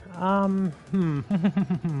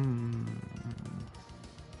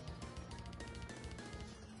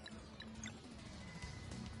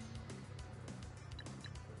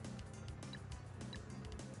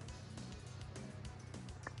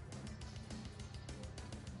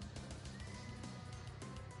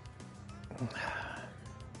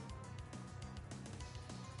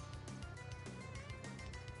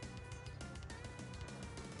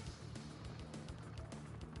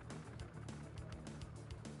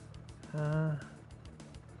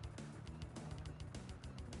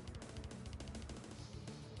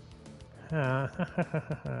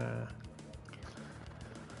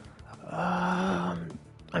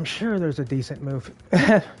 I'm sure there's a decent move.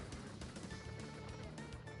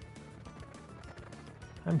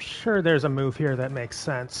 I'm sure there's a move here that makes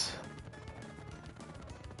sense.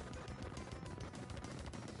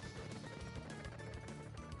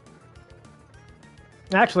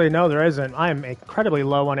 Actually, no, there isn't. I am incredibly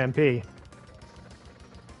low on MP.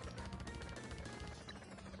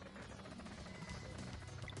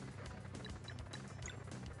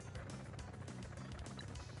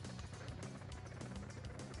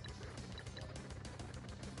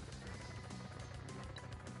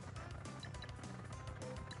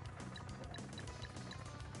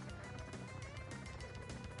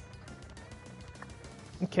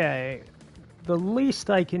 Okay, the least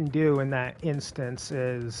I can do in that instance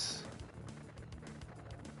is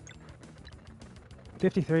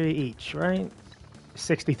 53 each, right?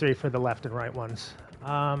 63 for the left and right ones.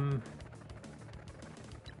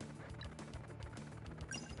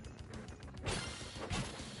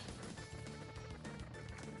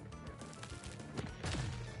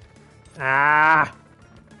 Ah!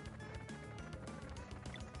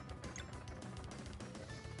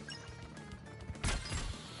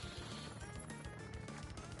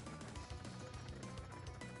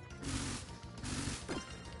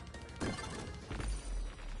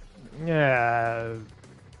 Yeah.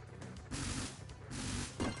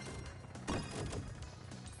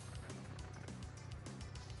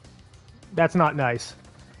 That's not nice.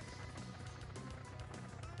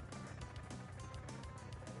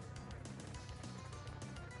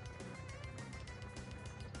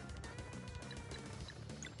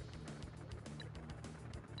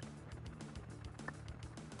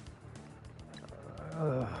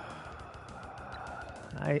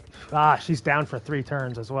 She's down for 3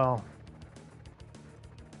 turns as well.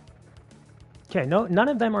 Okay, no, none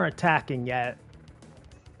of them are attacking yet.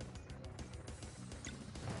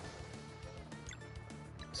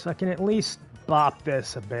 So I can at least bop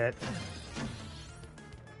this a bit.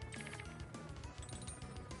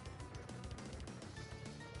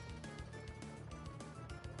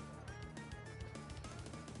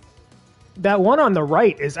 That one on the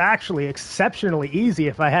right is actually exceptionally easy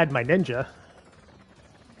if I had my ninja.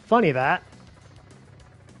 Funny that.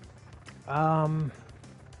 And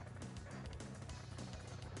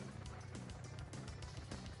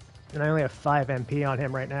I only have 5 MP on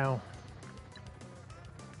him right now.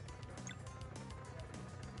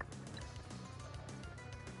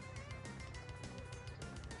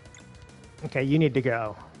 Okay, you need to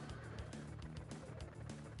go.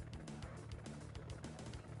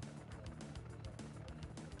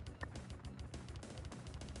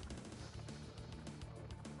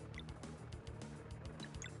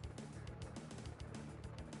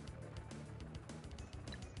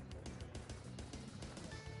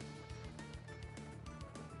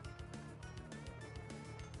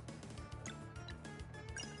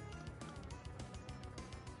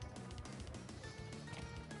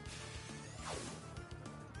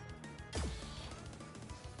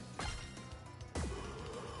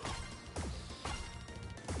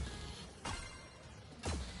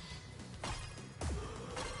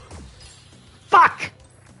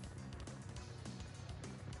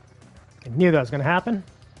 Knew that was going to happen.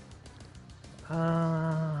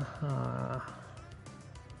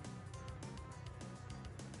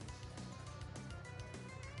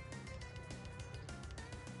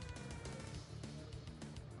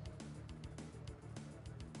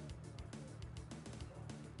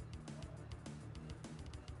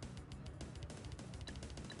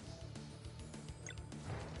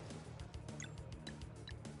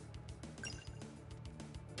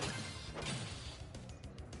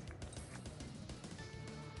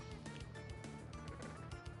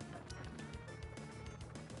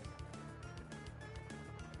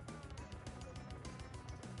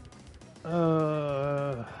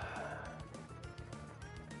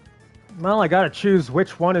 Well, I gotta choose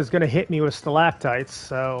which one is gonna hit me with stalactites,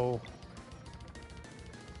 so...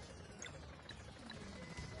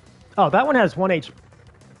 Oh, that one has 1 HP.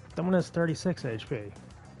 That one has 36 HP.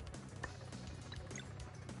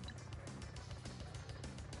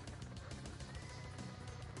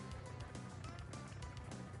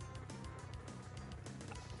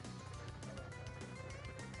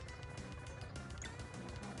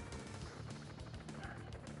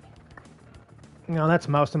 No, that's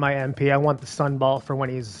most of my MP. I want the Sunball for when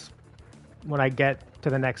I get to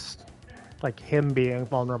the next, like, him being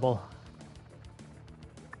vulnerable.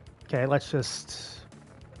 Okay, let's just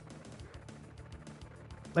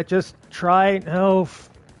try, no.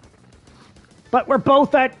 But we're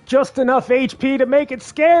both at just enough HP to make it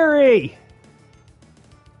scary!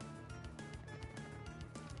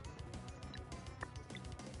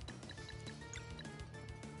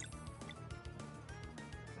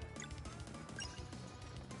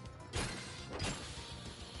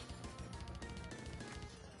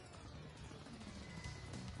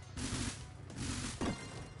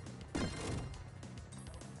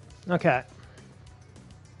 Okay.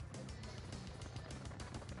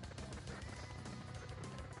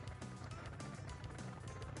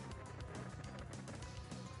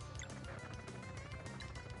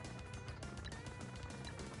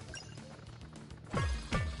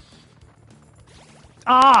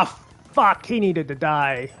 Ah, fuck, he needed to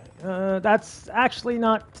die. That's actually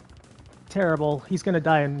not terrible. He's gonna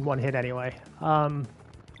die in one hit anyway.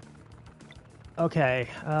 Okay,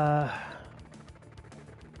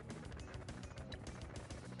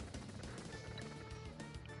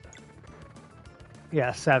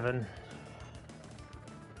 yeah, 7.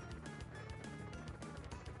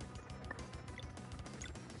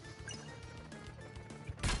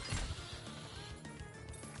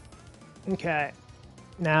 Okay,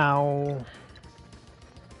 now...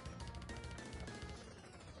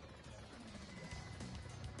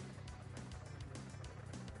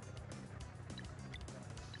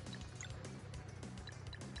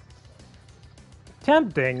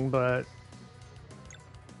 Tempting, but...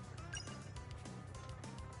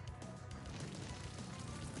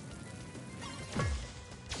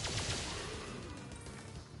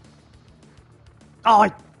 Oh,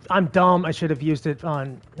 I'm dumb. I should have used it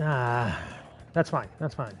on... that's fine.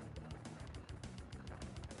 That's fine.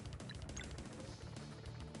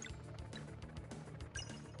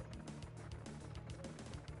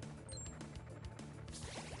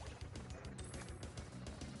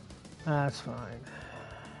 That's fine.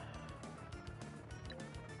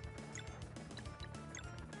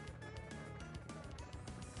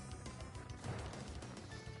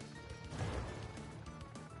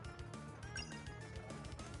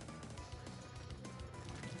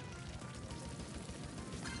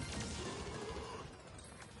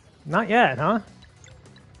 Not yet, huh?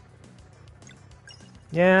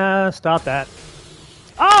 Yeah, stop that.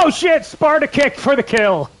 Oh shit! Sparta kick for the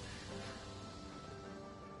kill!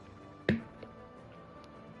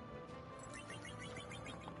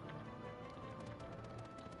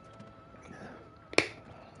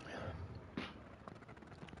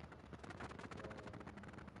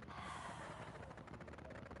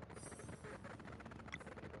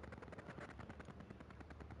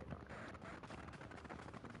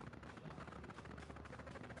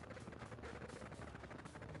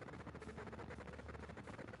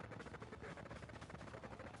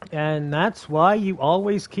 And that's why you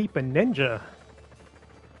always keep a ninja.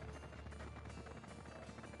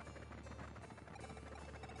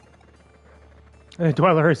 The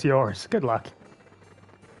Dweller is yours. Good luck.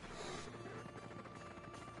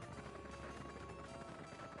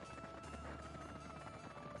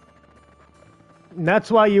 And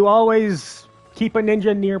that's why you always keep a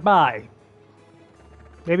ninja nearby.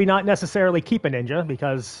 Maybe not necessarily keep a ninja,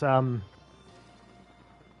 because,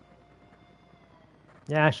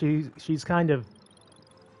 yeah, she's kind of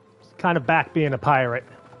back being a pirate.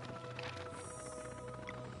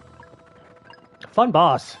 Fun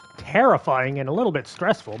boss. terrifying and a little bit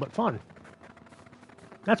stressful, but fun.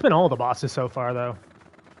 That's been all the bosses so far, though.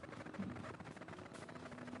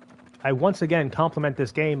 I once again compliment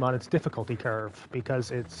this game on its difficulty curve,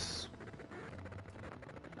 because it's...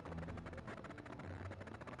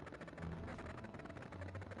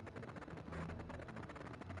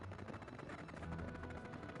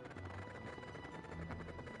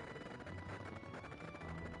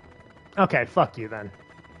 Okay, fuck you then.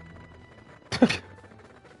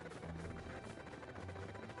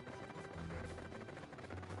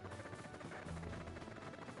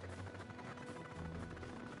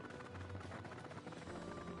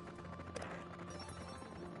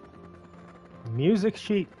 Music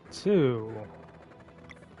sheet 2.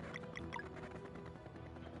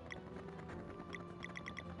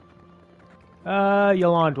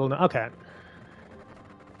 Yolande will know. Okay.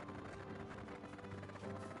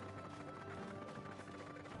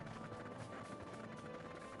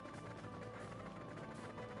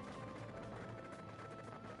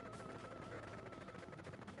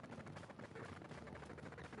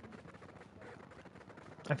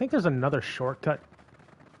 I think there's another shortcut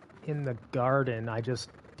in the garden. I just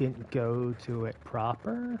didn't go to it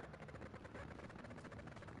proper.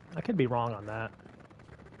 I could be wrong on that.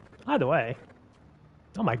 Either way.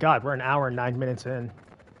 Oh my god, we're an hour and 9 minutes in.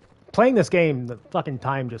 Playing this game, the fucking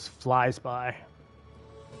time just flies by.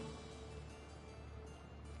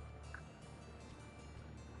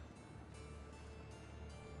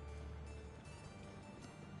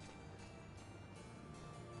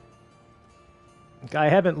 I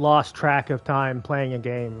haven't lost track of time playing a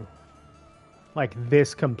game like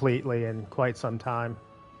this completely in quite some time.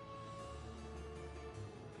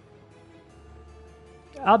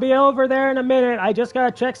 I'll be over there in a minute. I just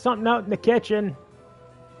gotta check something out in the kitchen.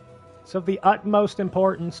 It's of the utmost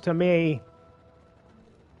importance to me.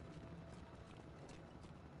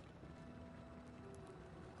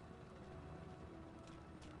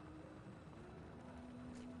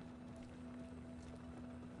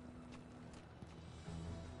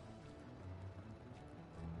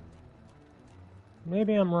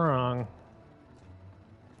 Maybe I'm wrong.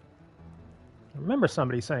 I remember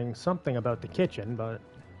somebody saying something about the kitchen, but...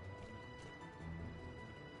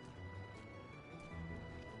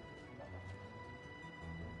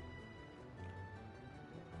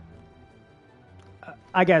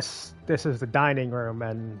 I guess this is the dining room,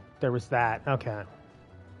 and there was that. Okay.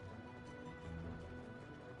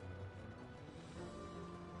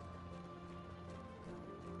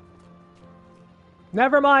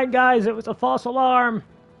 Never mind, guys. It was a false alarm.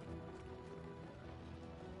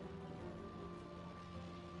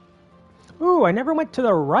 Ooh, I never went to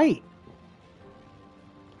the right.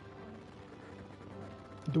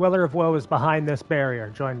 Dweller of Woe is behind this barrier.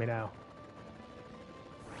 Join me now.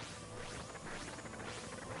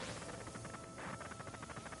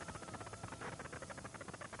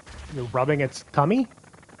 You're rubbing its tummy?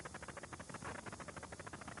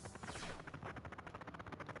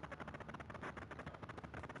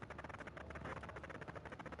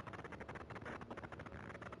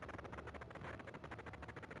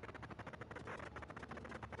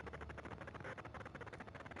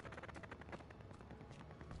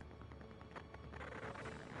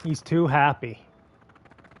 He's too happy.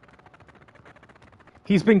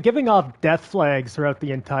 He's been giving off death flags throughout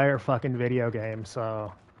the entire fucking video game,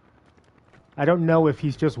 so... I don't know if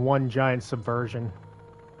he's just one giant subversion.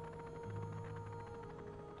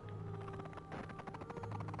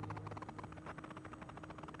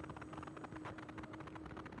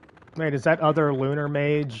 Wait, is that other lunar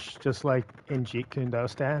mage just like in Jeet Kune Do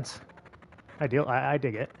stance? I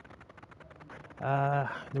dig it.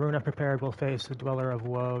 The rune unprepared will face the Dweller of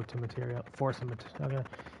Woe to material force him. Okay.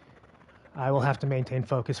 I will have to maintain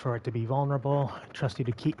focus for it to be vulnerable. I trust you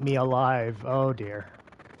to keep me alive. Oh dear.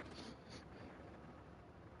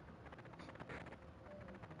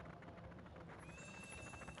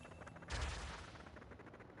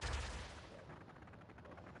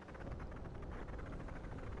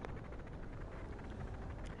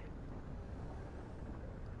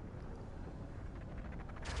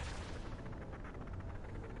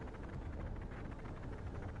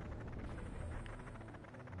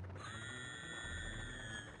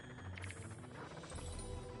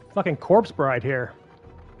 Fucking corpse bride here.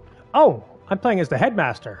 Oh, I'm playing as the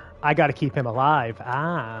headmaster. I gotta keep him alive.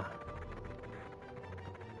 Ah.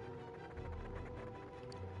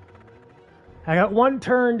 I got one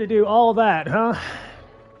turn to do all that, huh?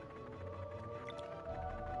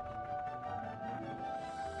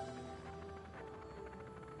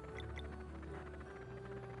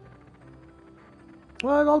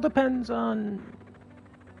 Well, it all depends on...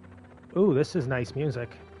 Ooh, this is nice music.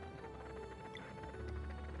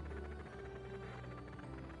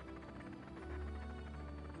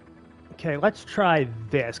 Okay, let's try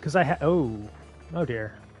this, because oh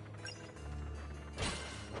dear.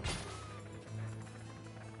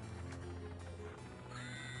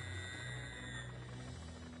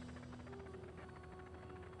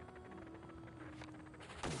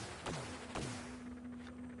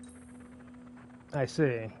 I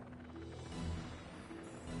see.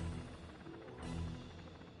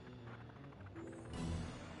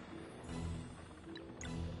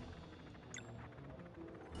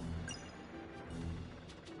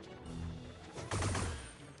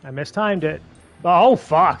 I mistimed it. Oh,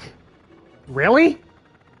 fuck. Really?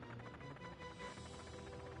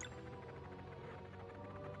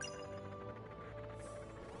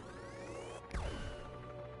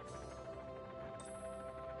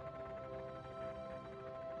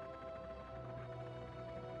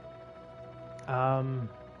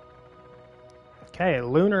 Okay,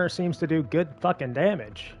 Lunar seems to do good fucking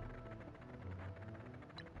damage.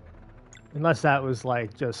 Unless that was,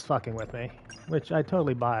 like, just fucking with me. Which I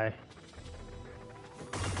totally buy.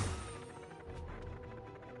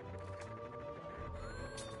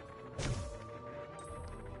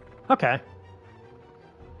 Okay.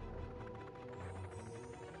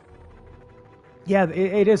 Yeah,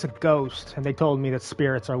 it is a ghost, and they told me that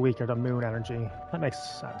spirits are weaker to moon energy. That makes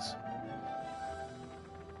sense.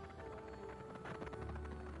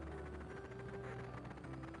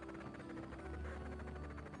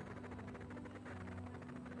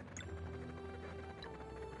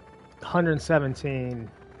 $117,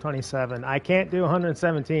 27. I can't do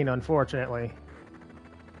 117, unfortunately.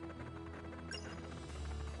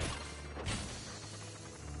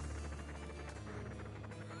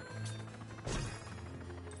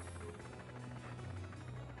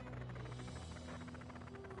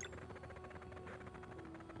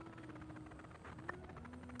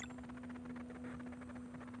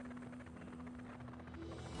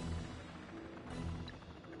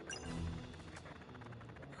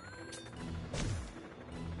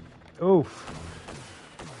 Oof.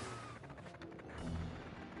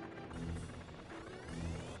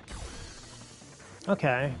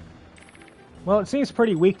 Okay. Well, it seems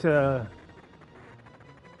pretty weak to...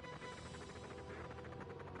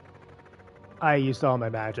 I used all my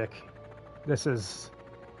magic. This is...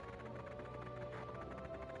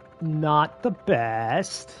 not the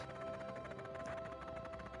best.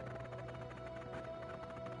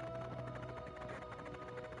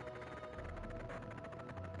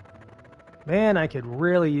 Man, I could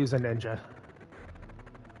really use a ninja.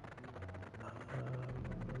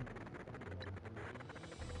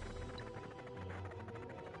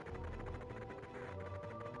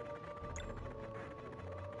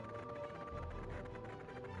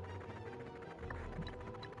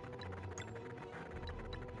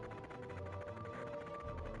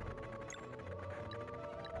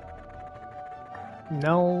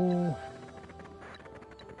 No.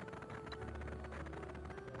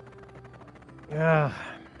 Yeah.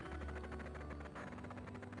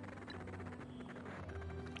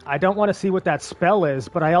 I don't want to see what that spell is,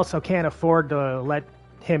 but I also can't afford to let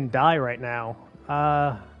him die right now.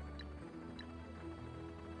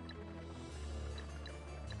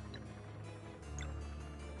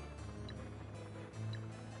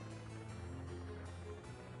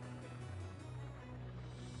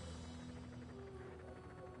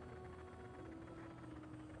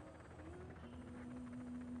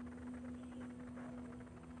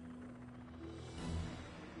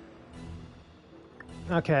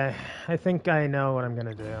 Okay, I think I know what I'm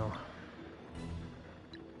gonna do.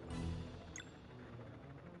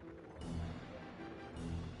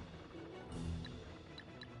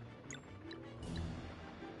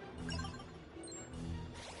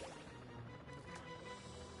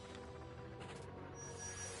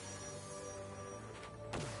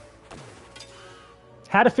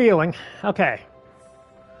 Had a feeling. Okay.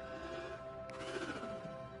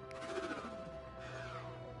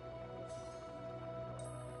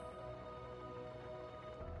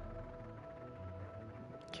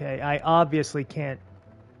 Okay, I obviously can't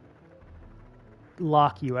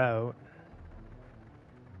lock you out.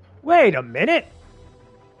 Wait a minute!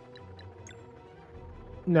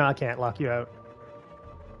 No, I can't lock you out.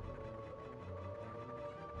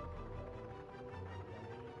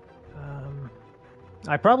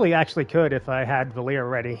 I probably actually could if I had Valir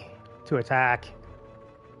ready to attack.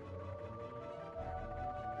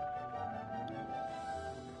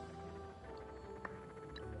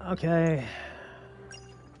 Okay.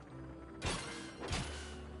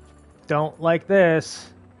 Don't like this.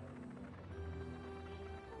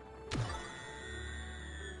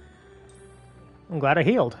 I'm glad I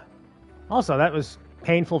healed. Also, that was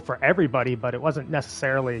painful for everybody, but it wasn't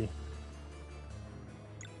necessarily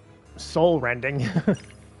soul-rending.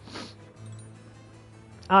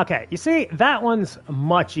 Okay, you see, that one's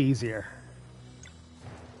much easier.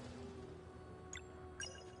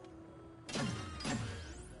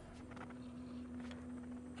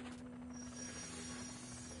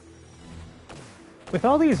 With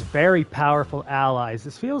all these very powerful allies,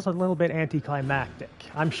 this feels a little bit anticlimactic.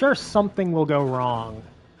 I'm sure something will go wrong.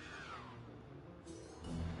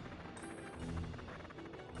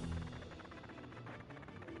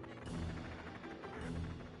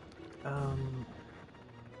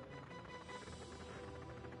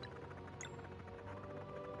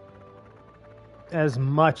 As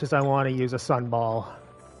much as I want to use a sunball.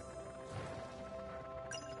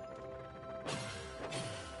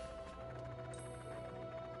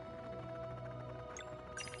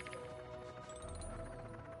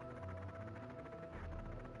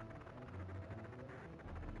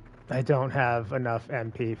 I don't have enough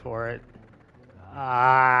MP for it.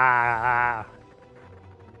 Ah.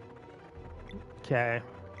 Okay.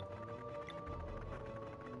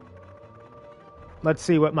 Let's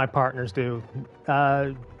see what my partners do.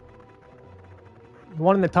 The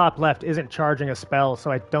one in the top left isn't charging a spell,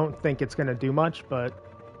 so I don't think it's going to do much, but...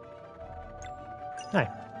 Hi.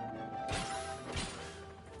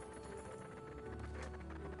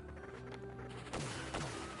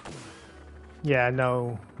 Yeah,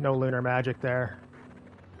 no lunar magic there.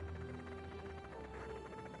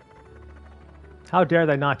 How dare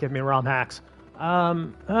they not give me ROM hacks?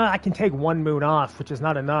 I can take one moon off, which is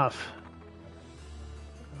not enough.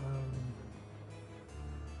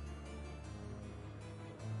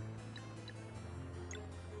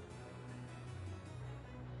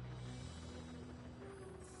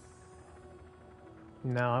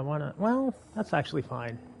 No, I want to... Well, that's actually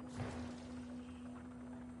fine.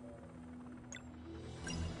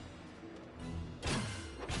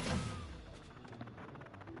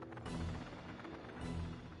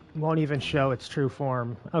 Won't even show its true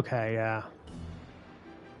form. Okay, yeah.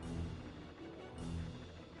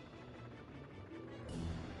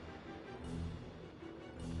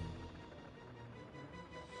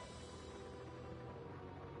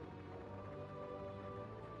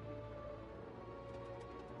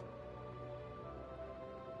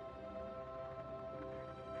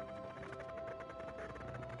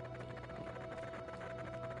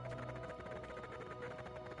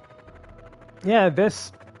 Yeah,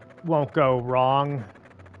 this won't go wrong.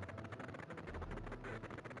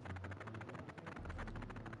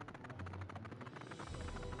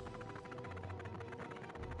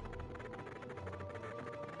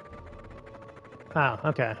 Oh,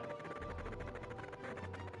 okay.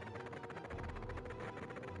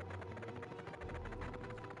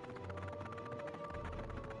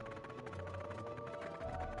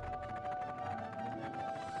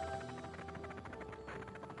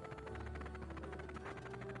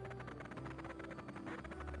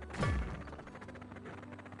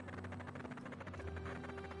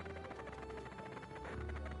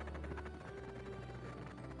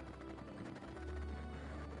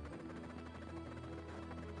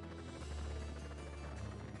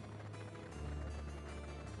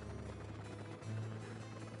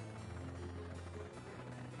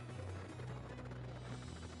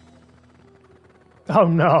 Oh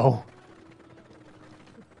no.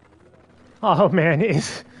 Oh man,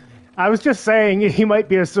 I was just saying he might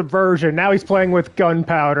be a subversion. Now he's playing with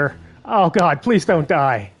gunpowder. Oh god, please don't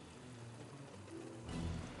die.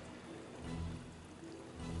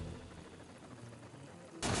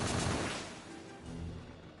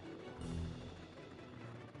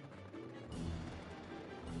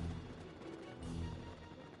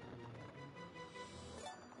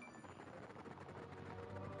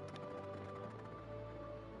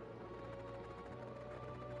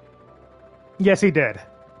 Yes, he did.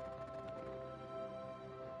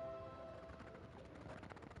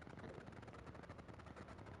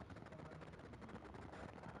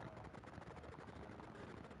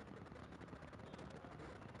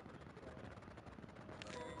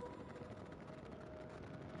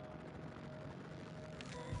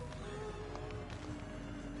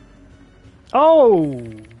 Oh!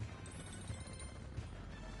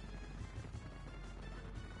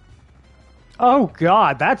 Oh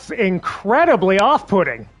god, that's incredibly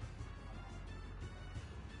off-putting.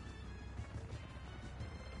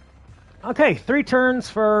 Okay, 3 turns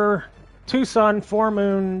for 2 sun, 4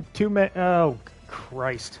 moon, 2 oh,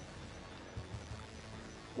 Christ.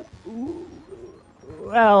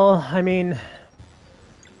 Well, I mean...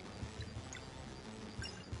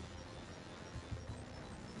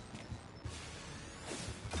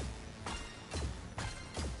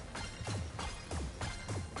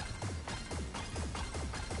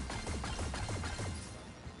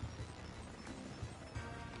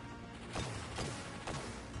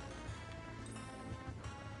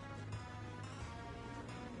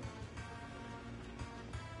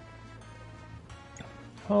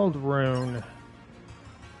 Hold rune.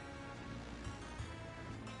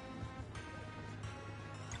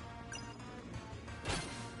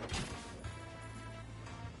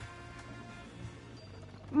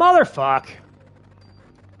 Motherfuck!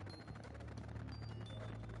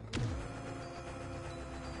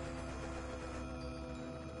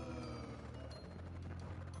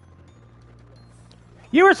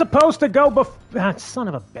 You were supposed to go before. Son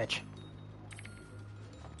of a bitch.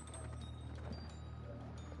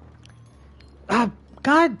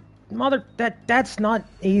 God, mother, that's not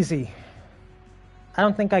easy. I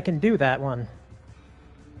don't think I can do that one.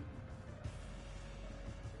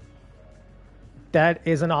 That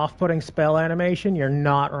is an off-putting spell animation. You're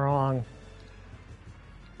not wrong.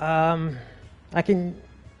 I can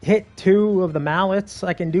hit 2 of the mallets.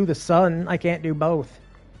 I can do the sun. I can't do both.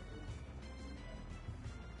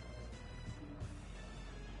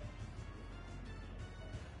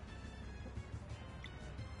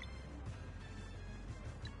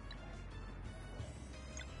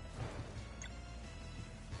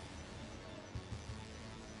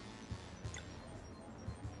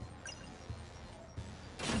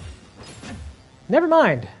 Never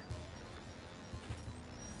mind.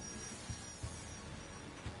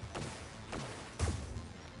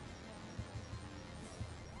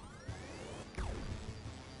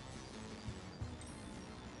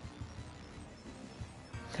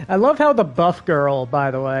 I love how the buff girl,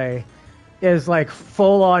 by the way, is like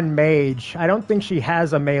full-on mage. I don't think she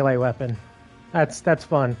has a melee weapon. That's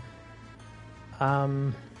fun.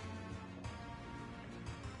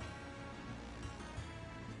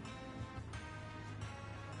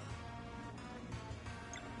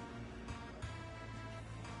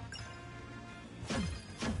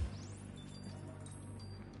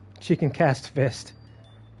 She can cast Fist.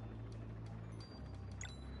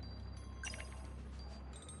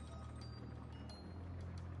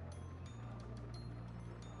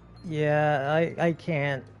 Yeah, I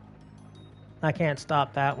can't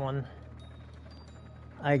stop that one.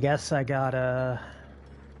 I guess I gotta...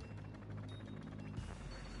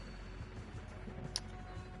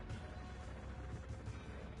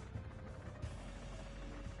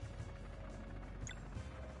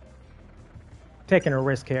 Taking a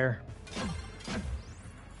risk here.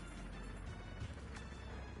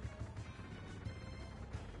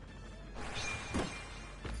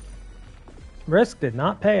 Risk did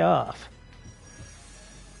not pay off.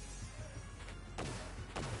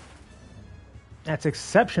 That's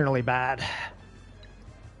exceptionally bad.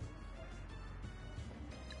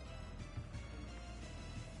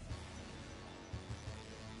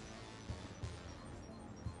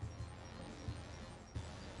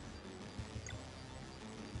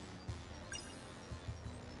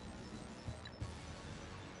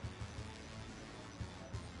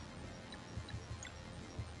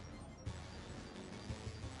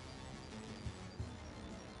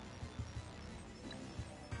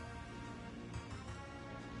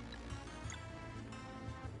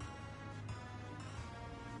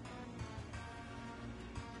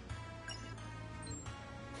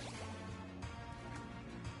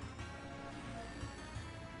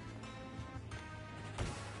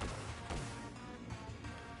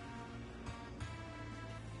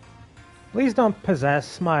 Please don't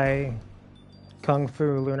possess my Kung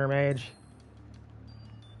Fu Lunar Mage.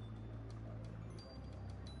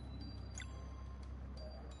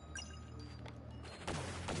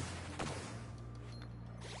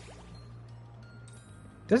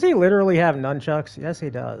 Does he literally have nunchucks? Yes, he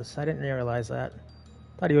does. I didn't realize that.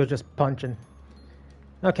 Thought he was just punching.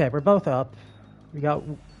 Okay, we're both up. We got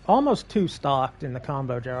almost 2 stocked in the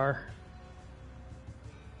combo jar.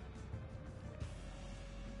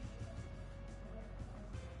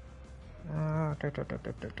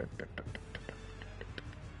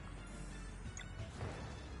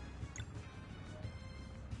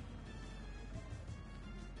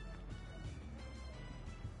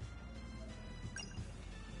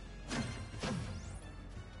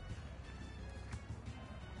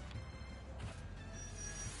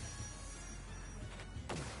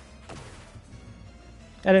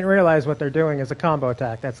 I didn't realize what they're doing is a combo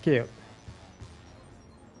attack. That's cute.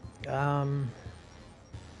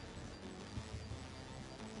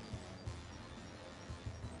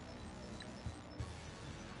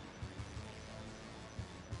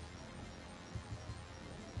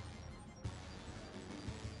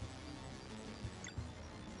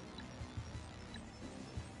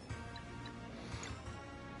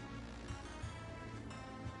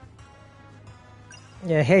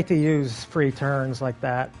 Yeah, I hate to use free turns like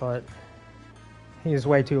that, but he's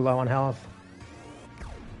way too low on health.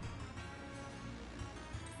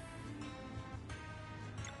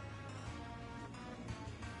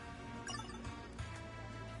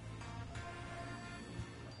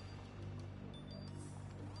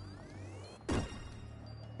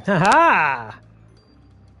 Haha!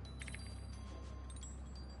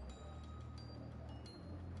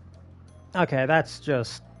 Okay, that's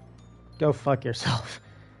just... Go fuck yourself.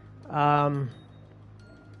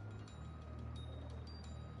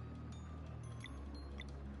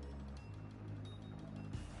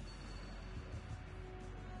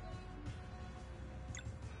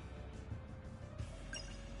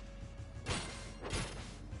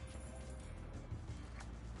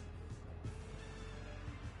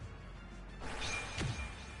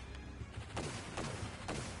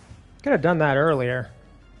 Could have done that earlier.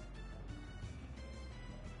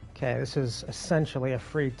 Okay, this is essentially a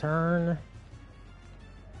free turn.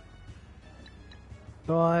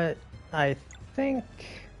 But I think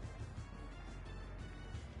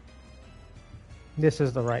this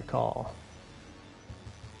is the right call.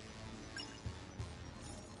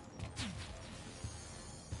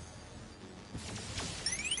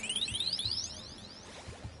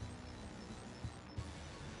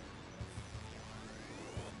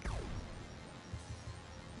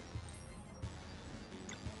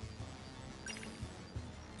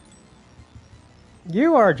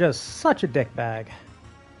 You are just such a dickbag.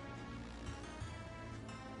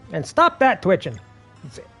 And stop that twitching.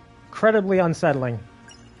 It's incredibly unsettling.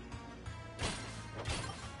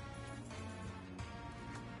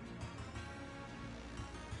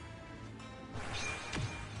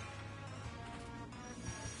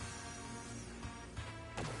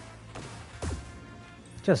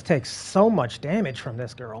 Just takes so much damage from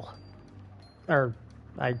this girl. Well,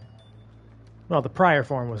 the prior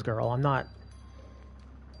form was girl. I'm not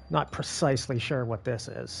precisely sure what this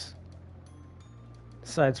is.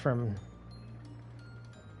 Aside from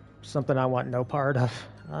something I want no part of.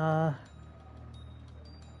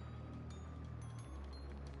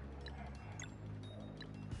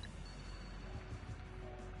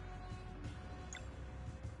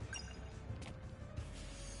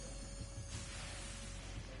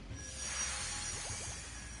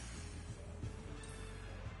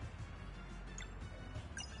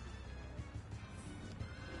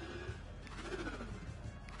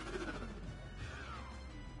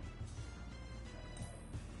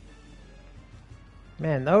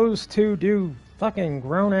 Man, those two do fucking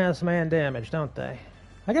grown-ass man damage, don't they?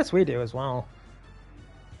 I guess we do as well.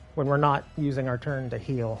 When we're not using our turn to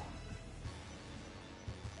heal.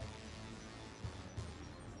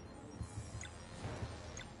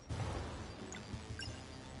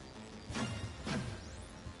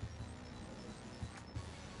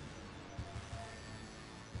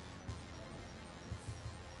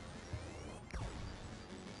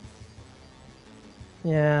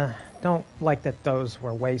 Yeah, don't like that those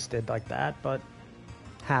were wasted like that, but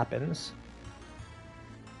happens.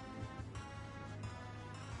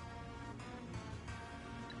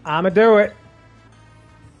 I'ma do it.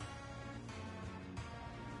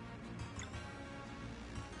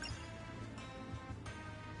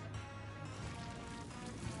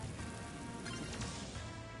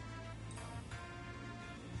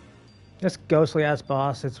 This ghostly ass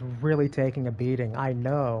boss, it's really taking a beating. I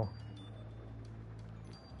know.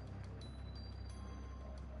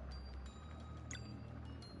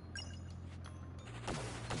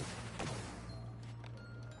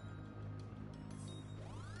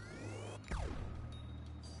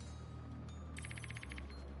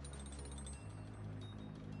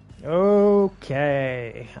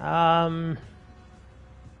 Okay.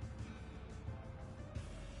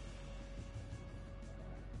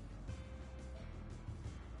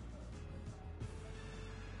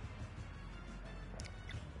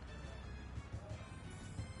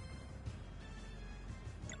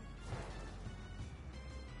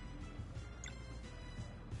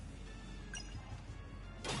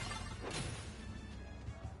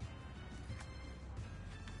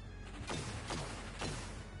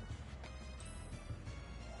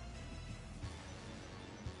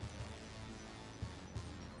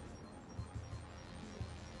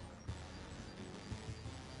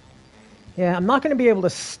 Yeah, I'm not going to be able to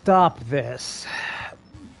stop this.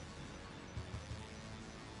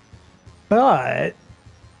 But...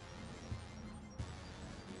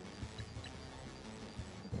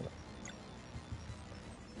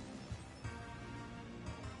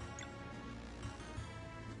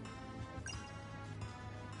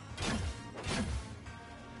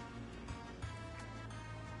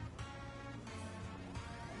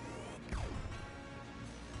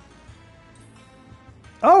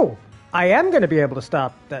 Oh! I am going to be able to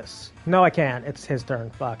stop this. No, I can't. It's his turn.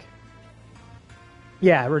 Fuck.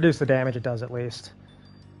 Yeah, reduce the damage it does at least.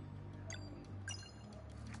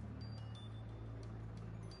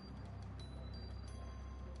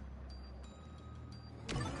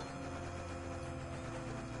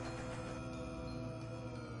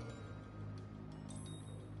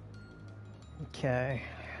 Okay.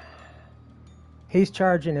 He's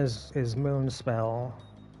charging his moon spell.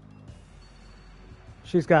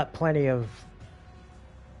 She's got plenty of...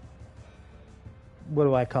 What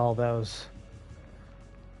do I call those?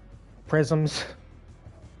 Prisms?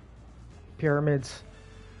 Pyramids?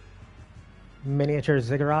 Miniature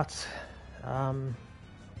ziggurats?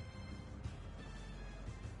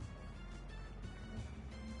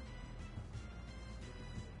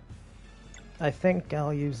 I think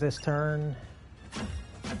I'll use this turn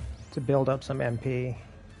to build up some MP.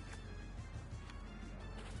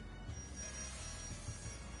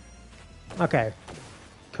 Okay.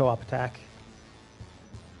 Co-op attack.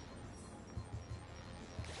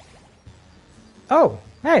 Oh,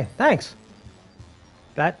 hey, thanks.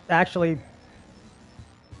 That actually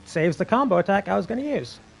saves the combo attack I was going to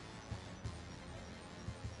use.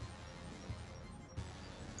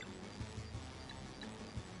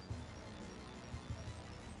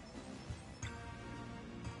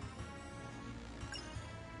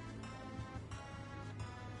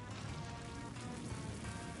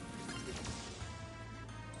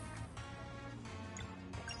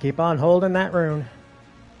 Keep on holding that rune.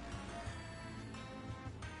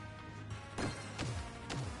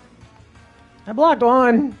 I blocked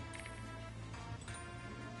one.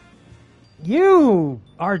 You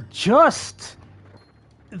are just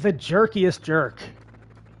the jerkiest jerk.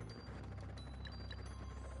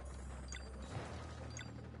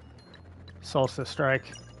 Solstice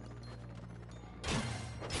strike.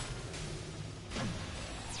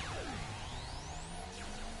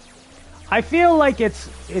 I feel like it's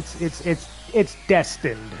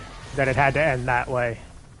destined that it had to end that way.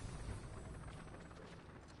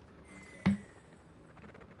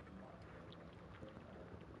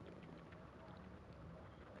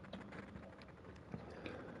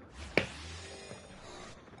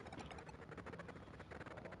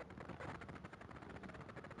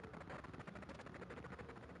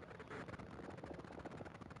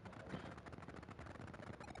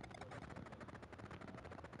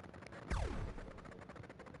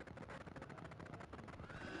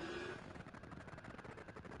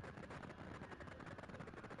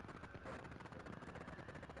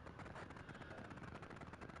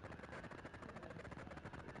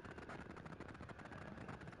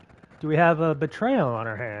 Do we have a betrayal on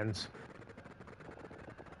our hands?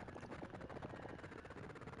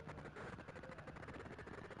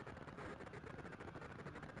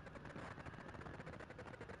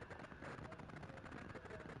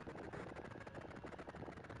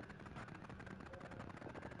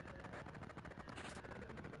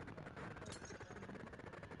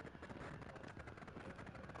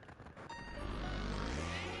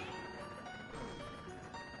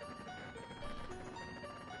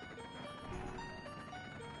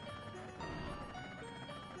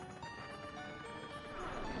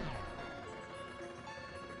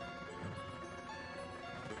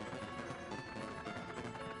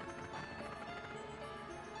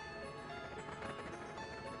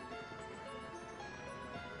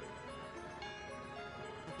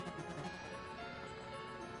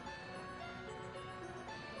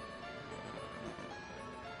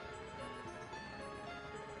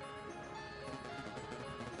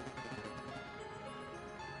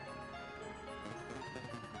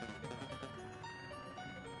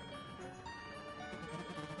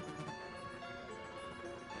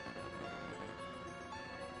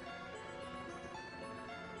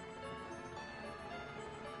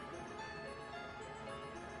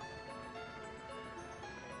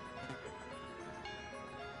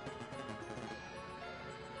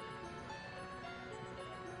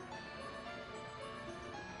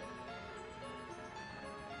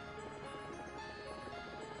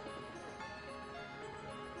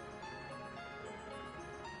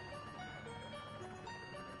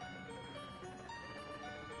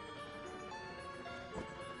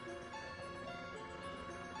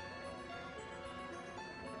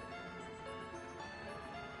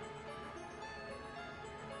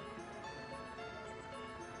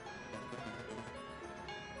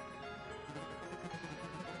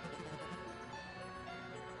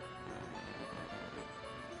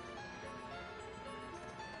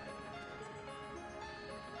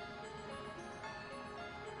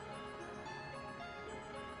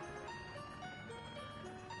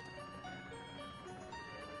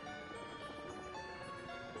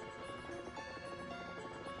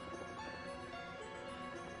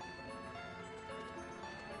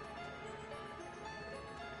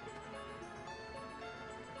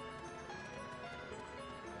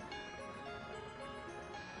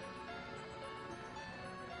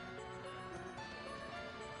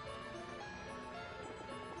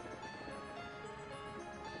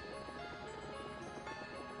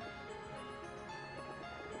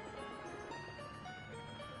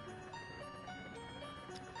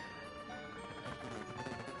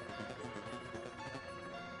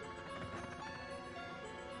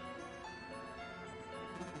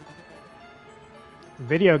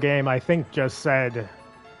 Video game, I think, just said,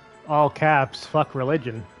 all caps, fuck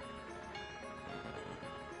religion.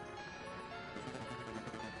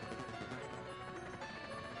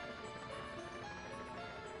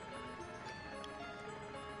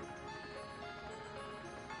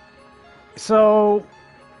 So,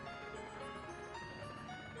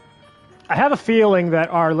 I have a feeling that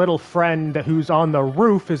our little friend who's on the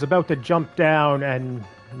roof is about to jump down and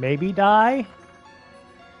maybe die.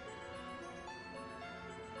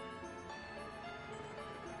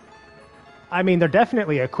 I mean, they're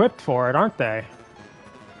definitely equipped for it, aren't they?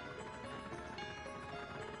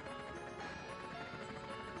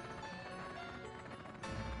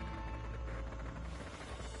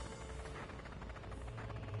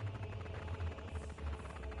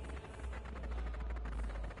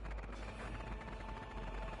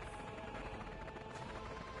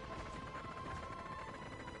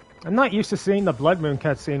 I'm not used to seeing the Blood Moon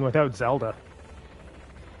cutscene without Zelda.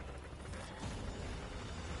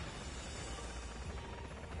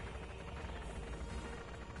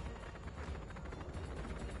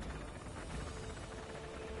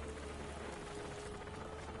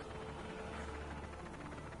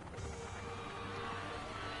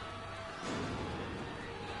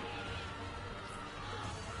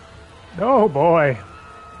 Oh boy.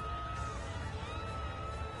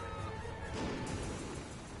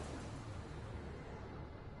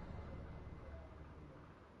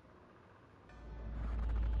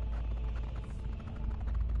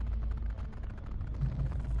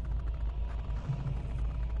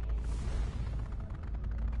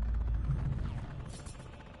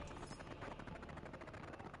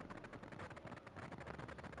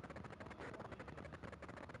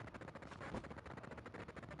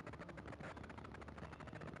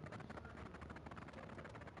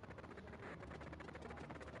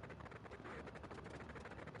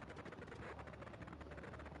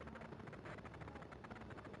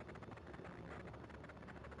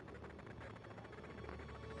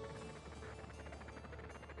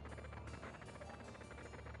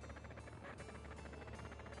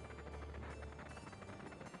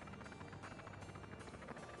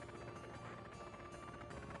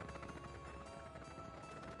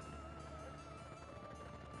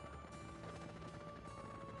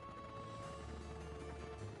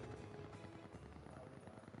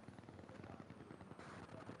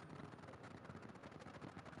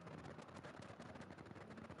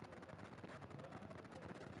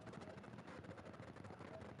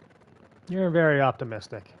 You're very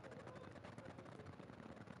optimistic.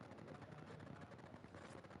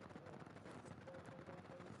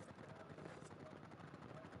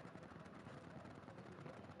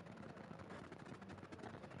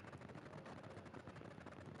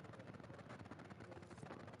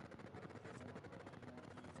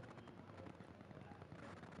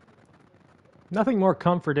 Nothing more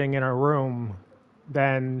comforting in a room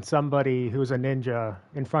than somebody who's a ninja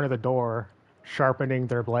in front of the door sharpening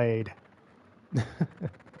their blade.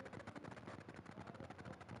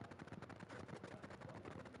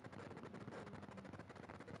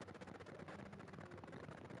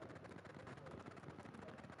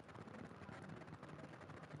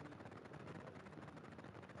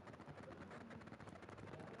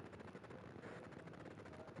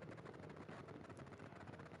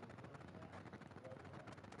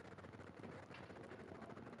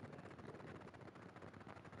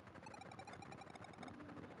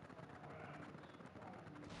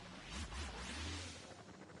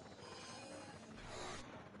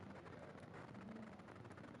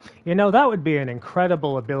 You know, that would be an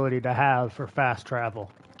incredible ability to have for fast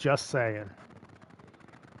travel. Just saying.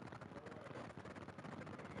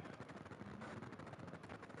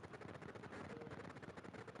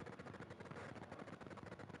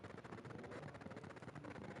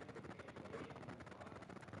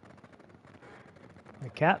 The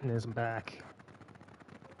captain isn't back.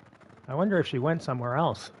 I wonder if she went somewhere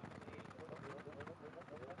else.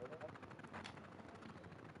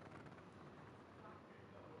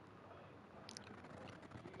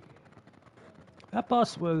 That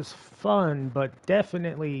boss was fun, but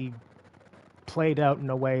definitely played out in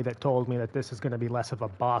a way that told me that this is going to be less of a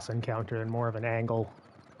boss encounter and more of an angle.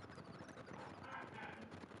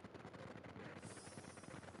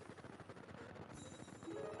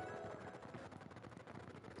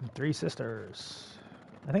 Three sisters.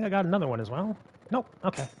 I think I got another one as well. Nope.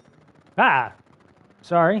 Okay. Ah!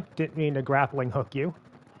 Sorry. Didn't mean to grappling hook you.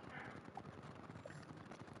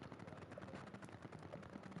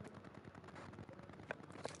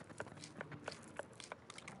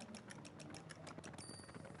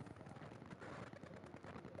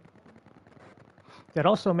 That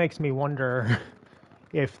also makes me wonder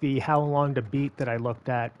if the how long to beat that I looked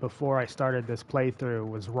at before I started this playthrough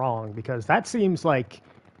was wrong, because that seems like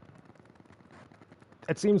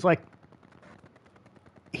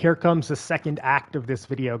here comes the second act of this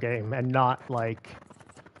video game, and not like,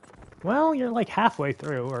 well, you're like halfway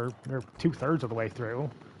through or 2/3 of the way through.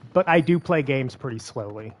 But I do play games pretty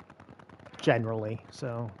slowly, generally,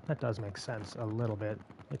 so that does make sense a little bit.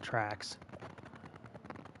 It tracks.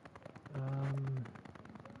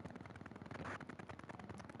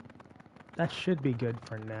 That should be good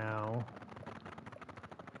for now.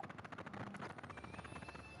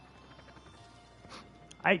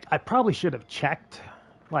 I probably should have checked.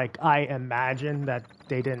 Like, I imagine that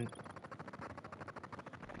they didn't...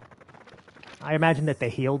 I imagine that they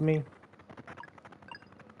healed me.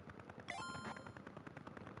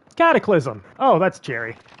 Cataclysm! Oh, that's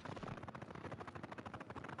Jerry.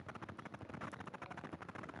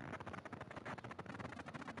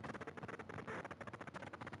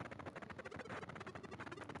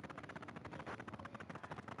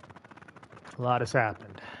 A lot has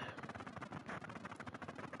happened.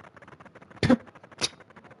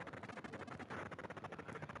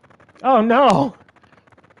 Oh no!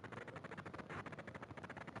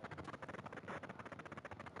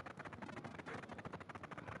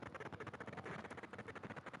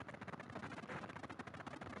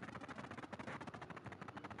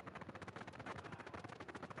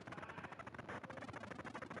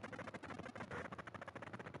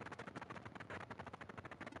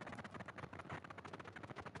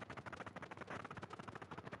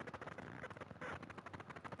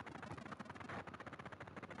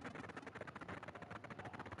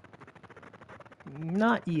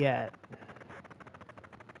 Not yet.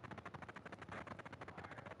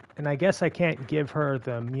 And I guess I can't give her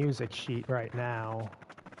the music sheet right now,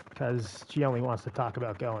 because she only wants to talk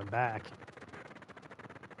about going back.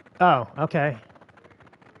 Oh, okay.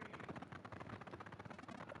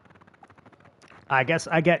 I guess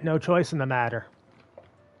I get no choice in the matter.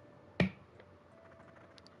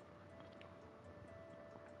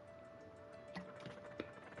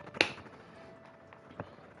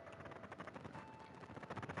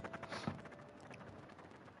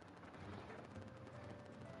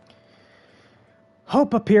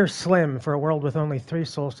 Hope appears slim for a world with only 3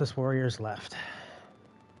 Solstice warriors left.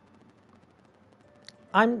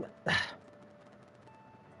 I'm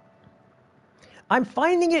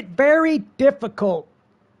finding it very difficult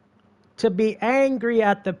to be angry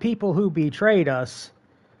at the people who betrayed us.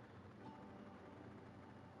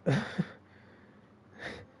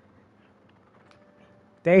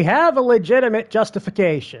 They have a legitimate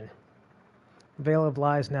justification. The veil of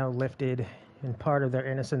lies now lifted, and part of their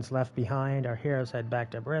innocence left behind. Our heroes head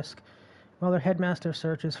back to Brisk, while their headmaster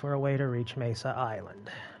searches for a way to reach Mesa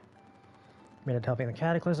Island. Committed to helping the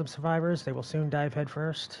Cataclysm survivors, they will soon dive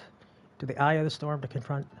headfirst to the eye of the storm to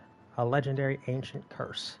confront a legendary ancient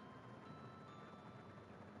curse.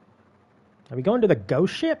 Are we going to the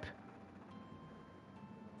ghost ship?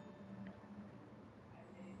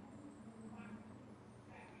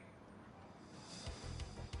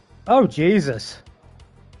 Oh, Jesus.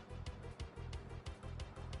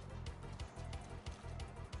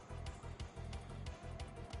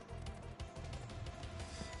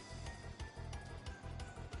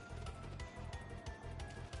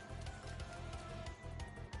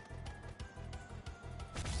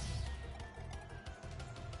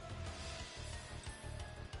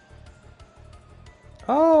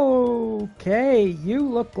 Okay, you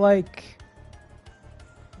look like...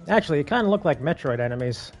 Actually, you kind of look like Metroid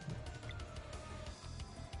enemies.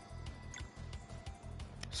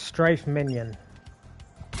 Strife Minion.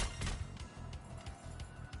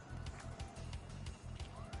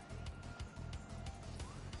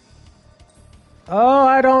 Oh,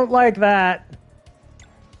 I don't like that.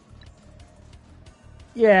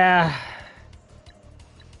 Yeah.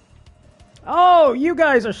 Oh, you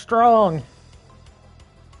guys are strong.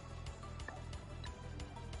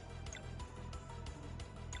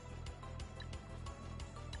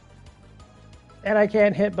 And I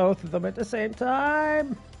can't hit both of them at the same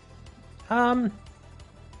time.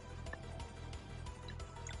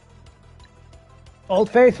 Old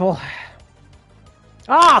Faithful.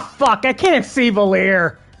 Ah, fuck, I can't see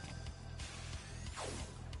Valir.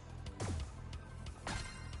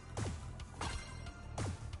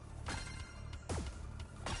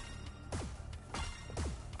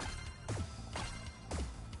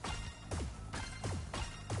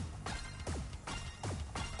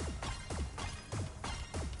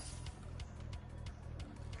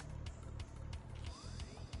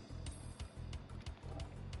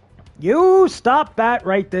 You stop that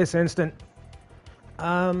right this instant.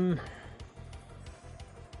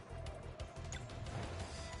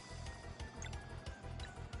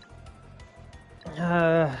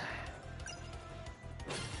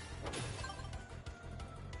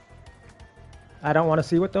 I don't want to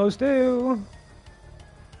see what those do.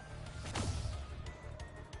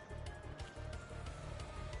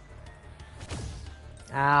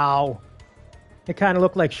 Ow. It kind of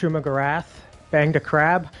looked like Shumagarath banged a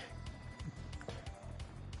crab.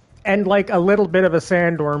 And like a little bit of a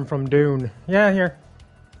sandworm from Dune. Yeah, here.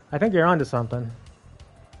 I think you're onto something.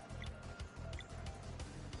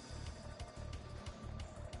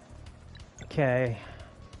 Okay.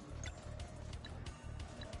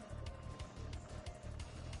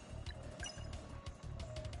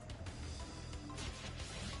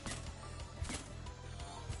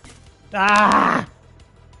 Ah!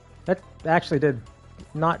 That actually did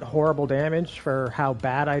not horrible damage for how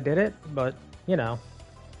bad I did it, but, you know.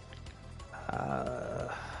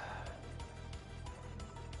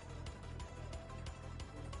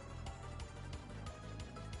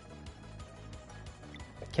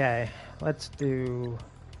 Okay, let's do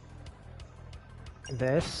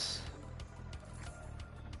this.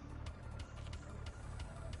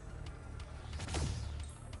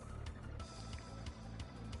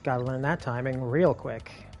 Gotta learn that timing real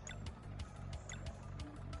quick.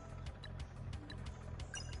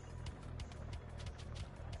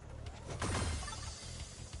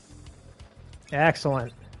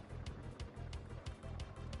 Excellent.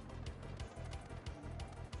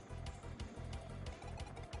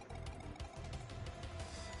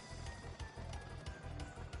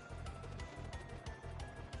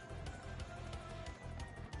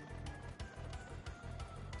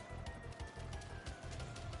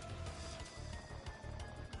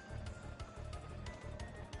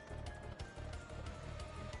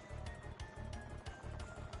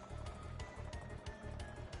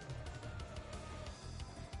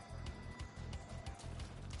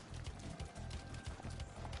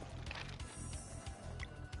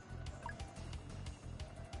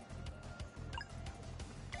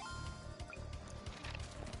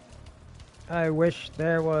 I wish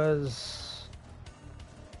there was...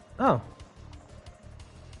 Oh.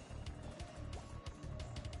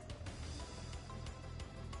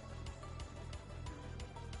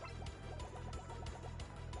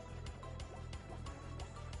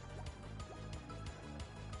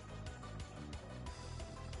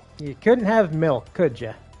 You couldn't have milk, could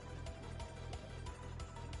you?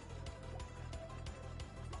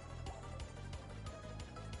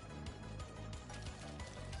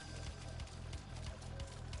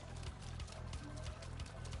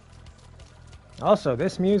 Also,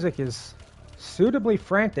 this music is suitably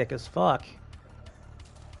frantic as fuck.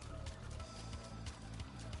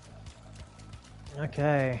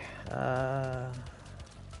 Okay,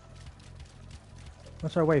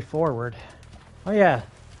 what's our way forward? Oh yeah,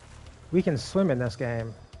 we can swim in this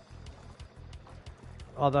game.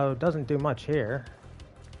 Although, it doesn't do much here.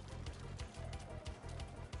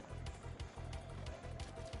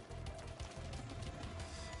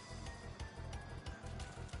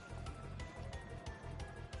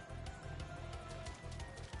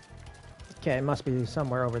 Okay, it must be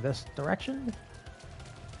somewhere over this direction.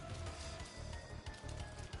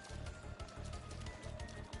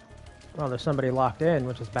 Well, there's somebody locked in,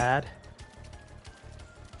 which is bad.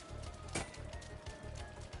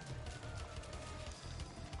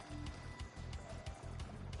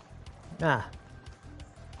 Ah.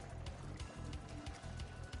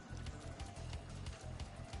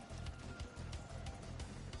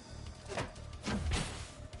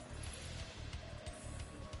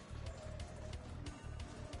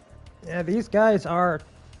 Yeah, these guys are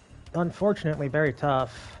unfortunately very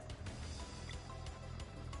tough.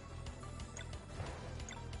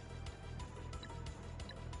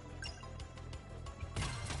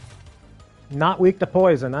 Not weak to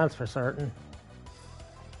poison, that's for certain.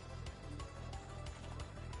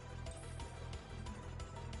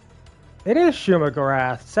 It is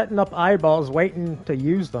Shumagarath, setting up eyeballs, waiting to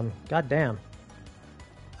use them. God damn.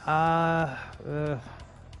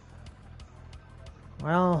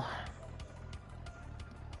 Well...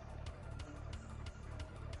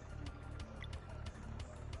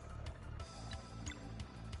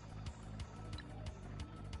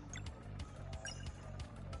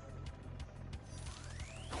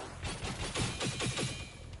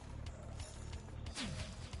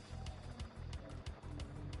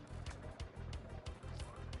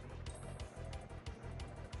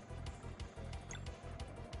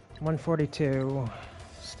 $142.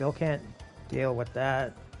 Still can't deal with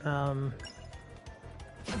that.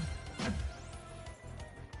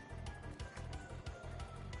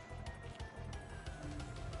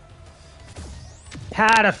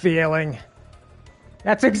 Had a feeling.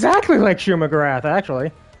 That's exactly like Shumagarath,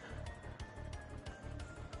 actually.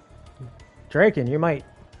 Draken, you might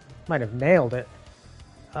have nailed it.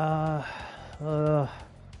 Uh, uh,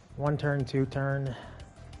 1 turn, 2 turn.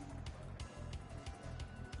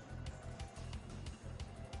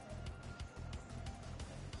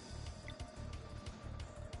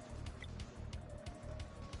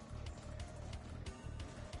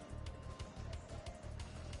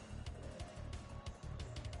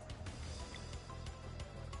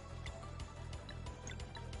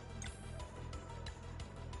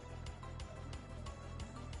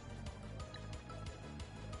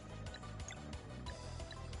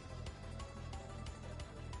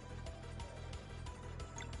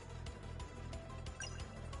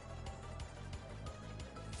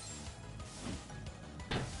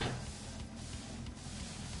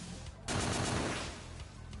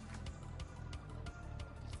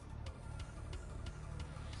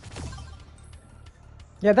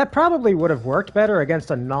 Yeah, that probably would have worked better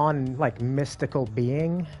against a non, mystical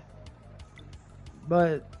being.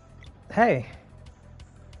 But, hey.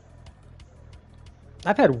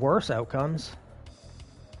 I've had worse outcomes.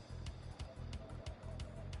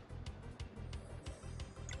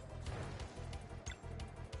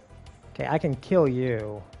 Okay, I can kill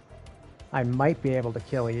you. I might be able to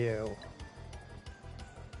kill you.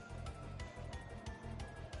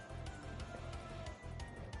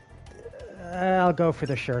 I'll go for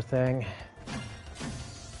the sure thing.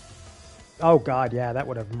 Oh god, yeah, that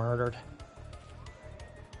would have murdered.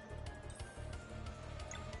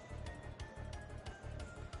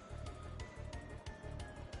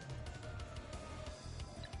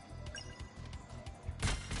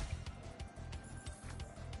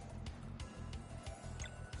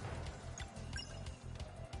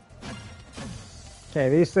 Okay,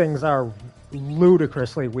 these things are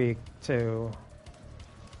ludicrously weak to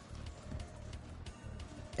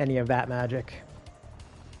any of that magic.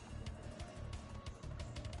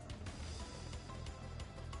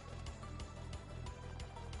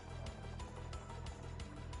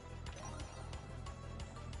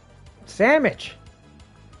 Sandwich!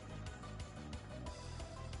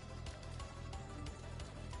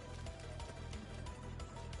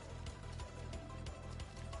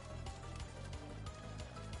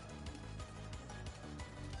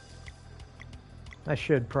 I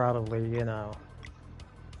should probably, you know...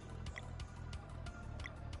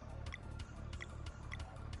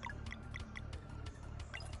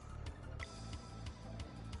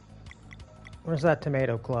 Where's that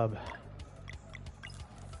tomato club?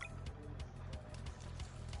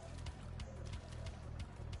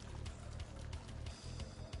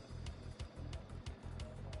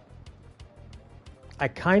 I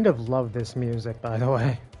kind of love this music, by the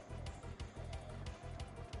way.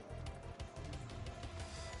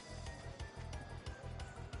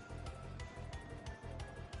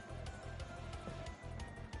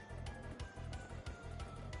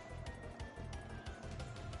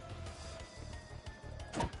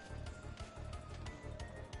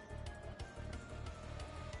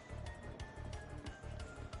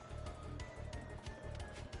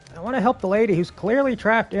 I want to help the lady who's clearly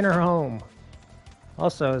trapped in her home.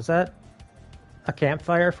 Also, is that a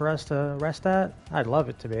campfire for us to rest at? I'd love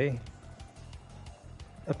it to be.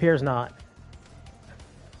 Appears not.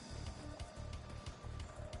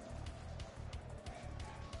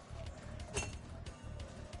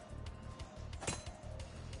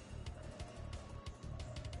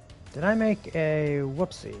 Did I make a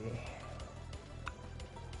whoopsie?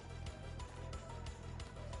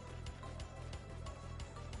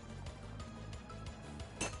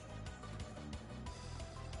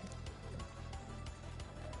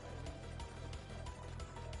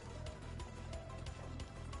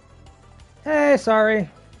 Hey, sorry.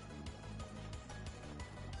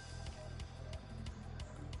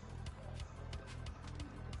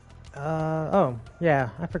 Oh, yeah,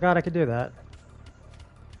 I forgot I could do that.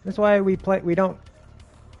 That's why we don't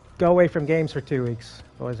go away from games for 2 weeks,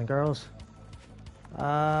 boys and girls.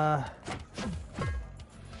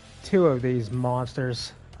 2 of these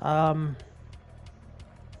monsters. Hope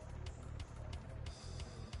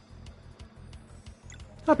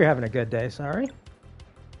you're having a good day, sorry.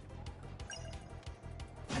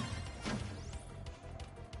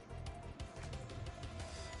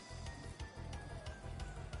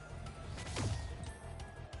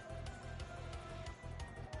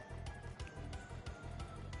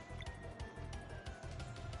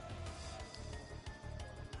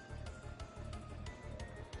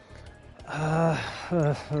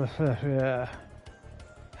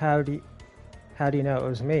 How do you know it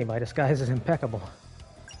was me? My disguise is impeccable.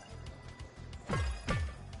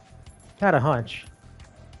 Had a hunch.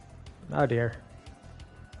 Oh dear.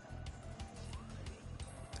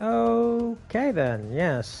 Okay then,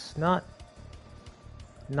 yes. Not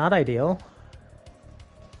Not ideal.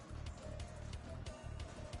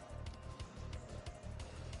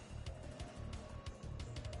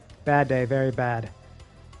 Bad day, very bad.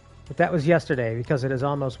 But that was yesterday because it is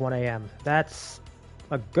almost 1 a.m. That's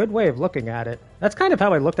a good way of looking at it. That's kind of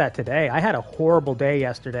how I looked at today. I had a horrible day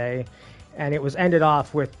yesterday, and it was ended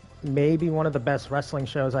off with maybe one of the best wrestling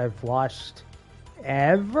shows I've watched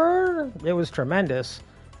ever. It was tremendous.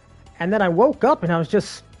 And then I woke up and I was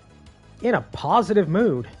just in a positive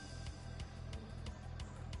mood,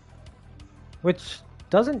 which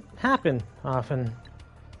doesn't happen often.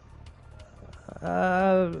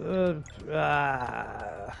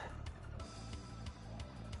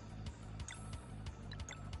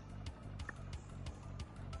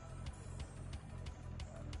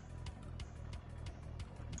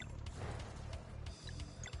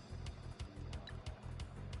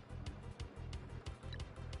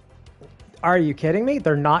 Are you kidding me?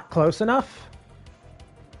 They're not close enough?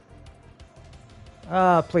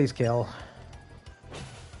 Please kill.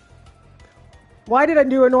 Why did I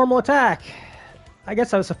do a normal attack? I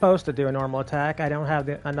guess I was supposed to do a normal attack. I don't have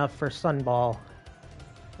enough for Sunball.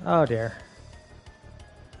 Oh dear.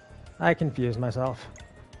 I confused myself.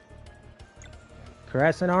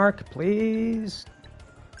 Crescent Arc, please.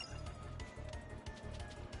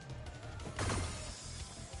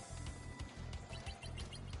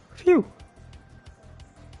 Phew.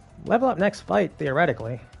 Level up next fight,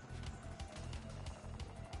 theoretically.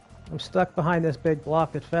 I'm stuck behind this big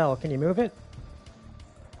block that fell. Can you move it?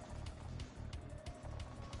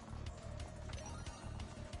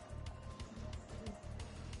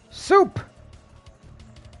 Soup!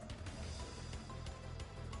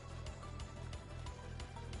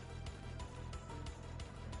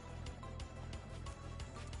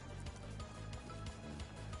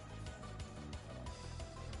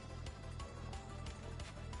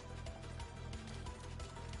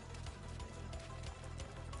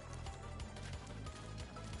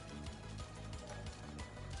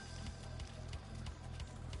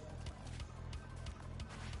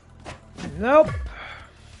 Nope.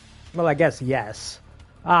 Well, I guess yes.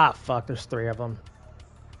 Ah, fuck, there's 3 of them.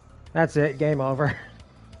 That's it, game over.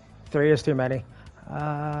 3 is too many.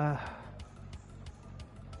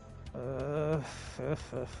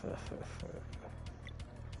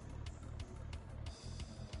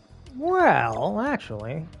 Well,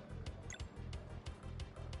 actually...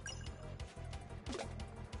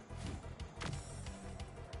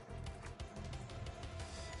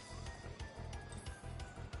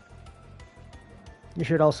 You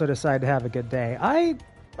should also decide to have a good day.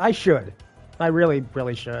 I should. I really,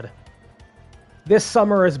 really should. This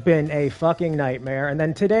summer has been a fucking nightmare, and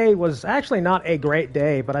then today was actually not a great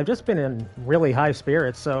day, but I've just been in really high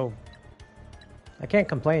spirits, so I can't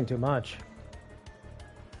complain too much.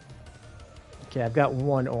 Okay, I've got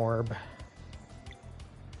 1 orb.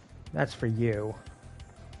 That's for you.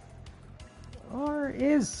 Or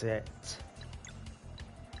is it?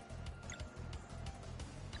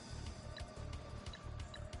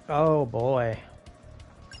 Oh boy.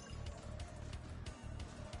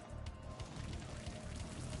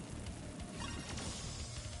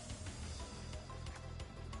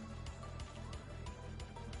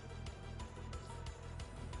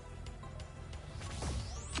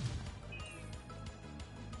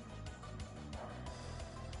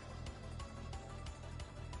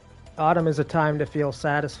 Autumn is a time to feel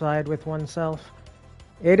satisfied with oneself.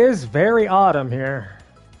 It is very autumn here.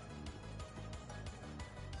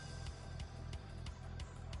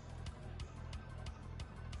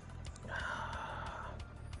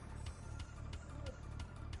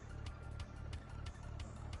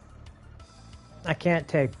 I can't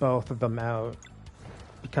take both of them out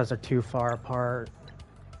because they're too far apart.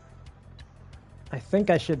 I think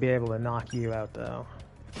I should be able to knock you out, though.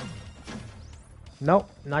 Nope,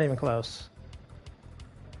 not even close.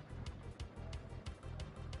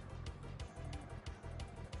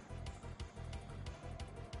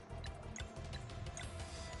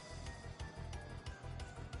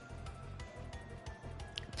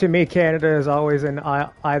 To me, Canada is always in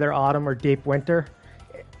either autumn or deep winter.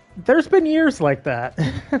 There's been years like that.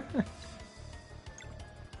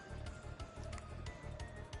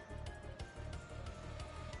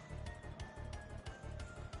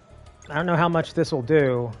 I don't know how much this will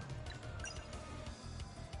do.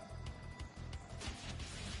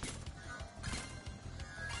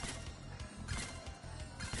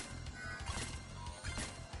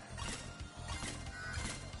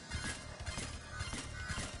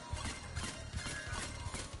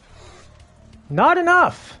 Not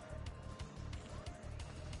enough!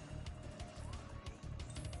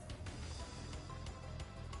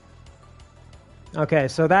 Okay,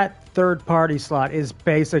 so that third party slot is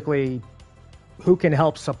basically who can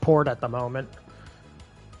help support at the moment.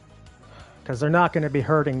 Because they're not going to be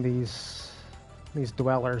hurting these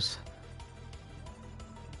dwellers.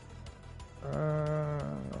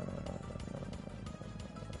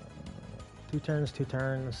 Two turns, 2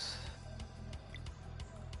 turns.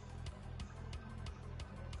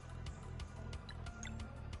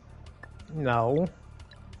 No.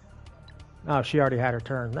 Oh, she already had her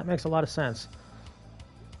turn. That makes a lot of sense.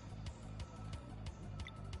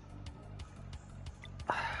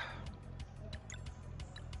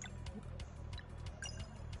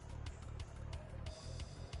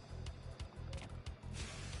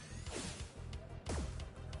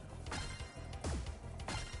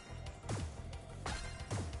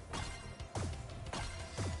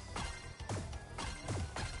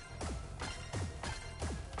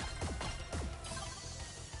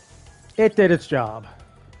 It did its job.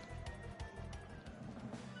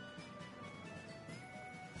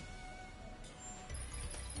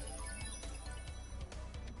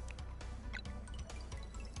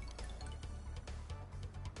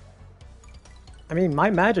 I mean,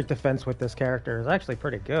 my magic defense with this character is actually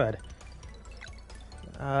pretty good.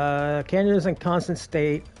 Canyon is in constant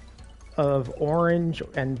state of orange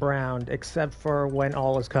and brown, except for when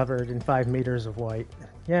all is covered in 5 meters of white.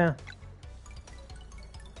 Yeah.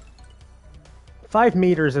 5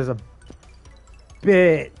 meters is a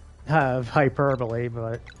bit of hyperbole,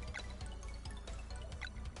 but...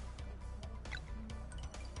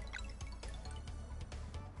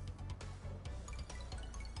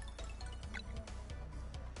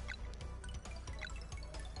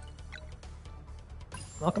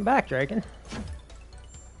 Welcome back, Draken.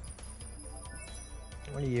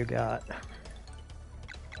 What do you got?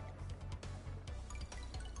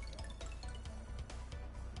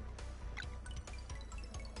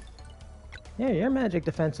 Yeah, your magic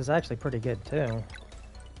defense is actually pretty good, too.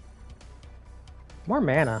 More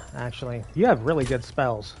mana, actually. You have really good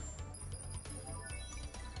spells.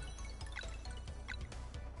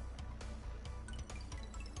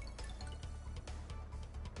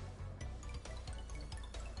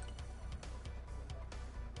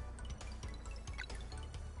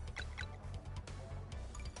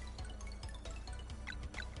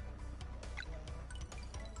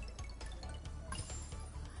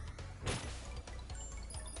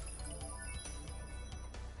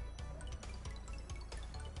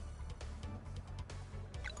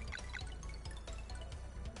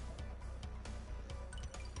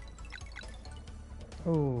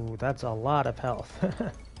 Ooh, that's a lot of health.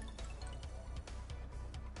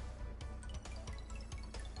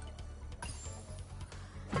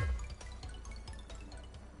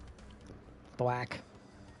 Black.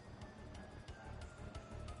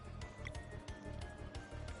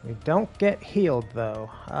 We don't get healed, though.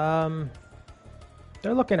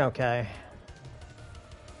 They're looking okay.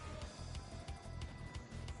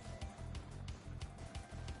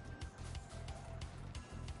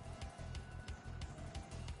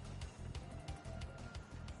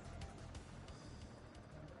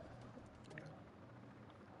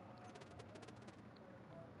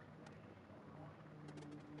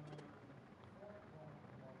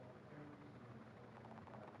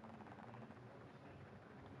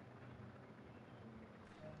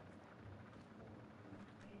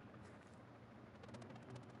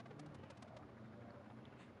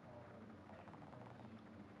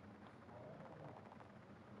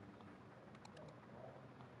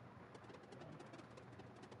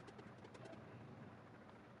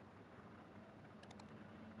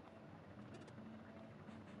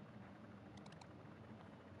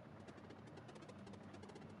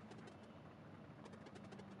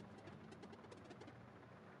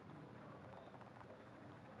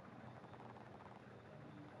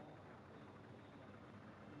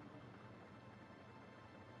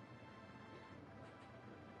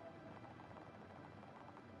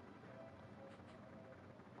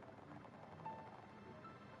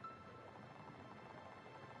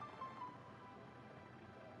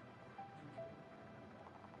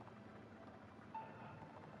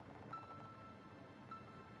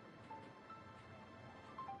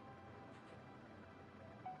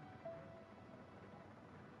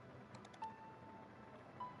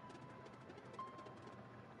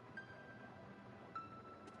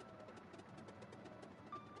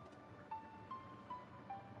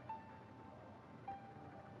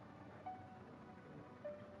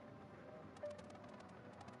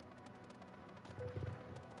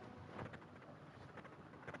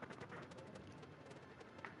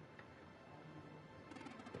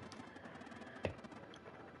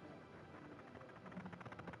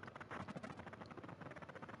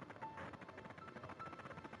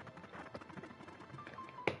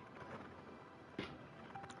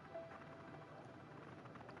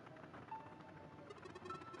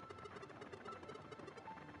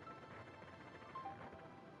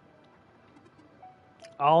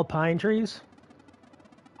 All pine trees?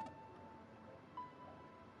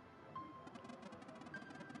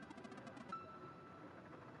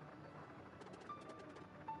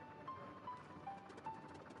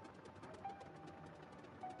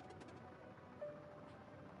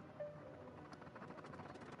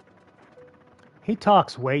 He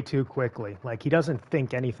talks way too quickly. Like, he doesn't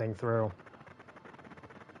think anything through.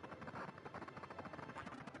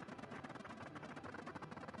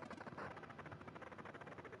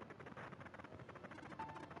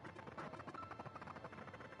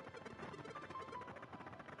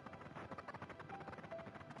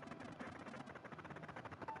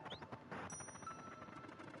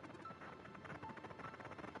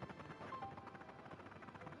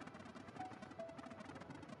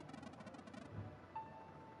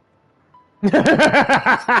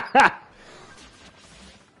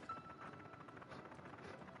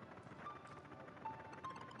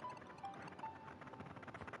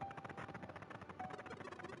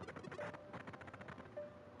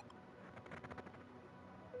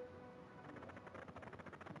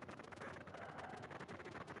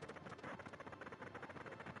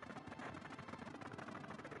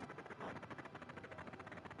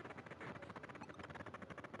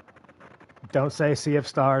 Don't say Sea of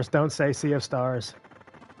Stars. Don't say Sea of Stars.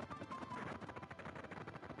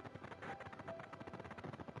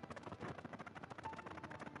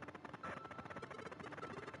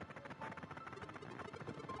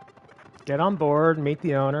 Get on board, meet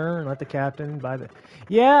the owner, and let the captain buy the...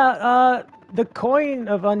 Yeah, the coin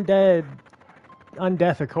of Undeath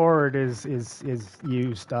Accord is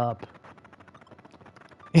used up.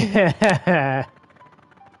 Yeah.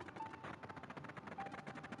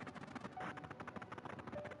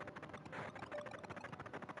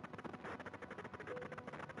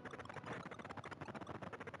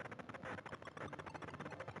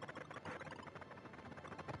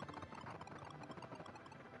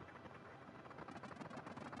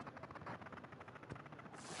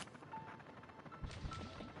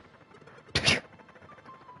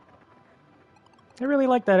 I really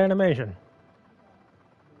like that animation.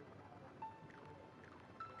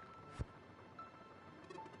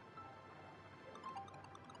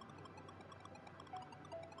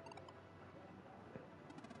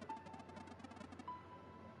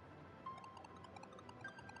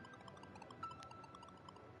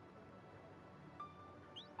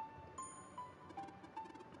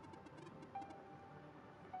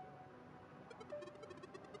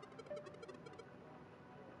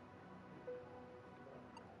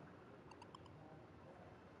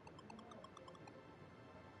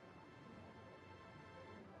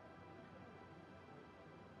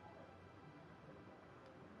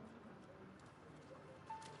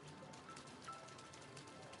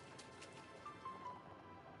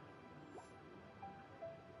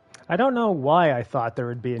 I don't know why I thought there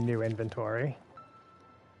would be a new inventory.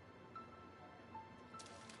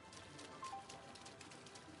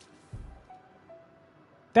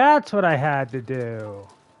 That's what I had to do.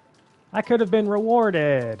 I could have been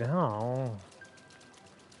rewarded. Oh.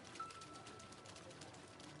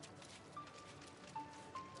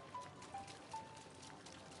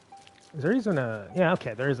 Is there even a... Yeah,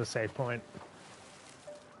 okay, there is a save point.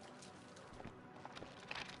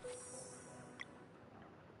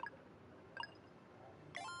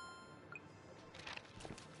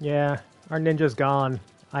 Yeah, our ninja's gone.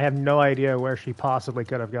 I have no idea where she possibly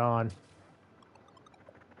could have gone.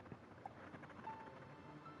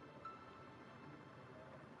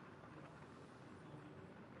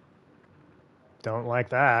 Don't like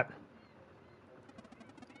that.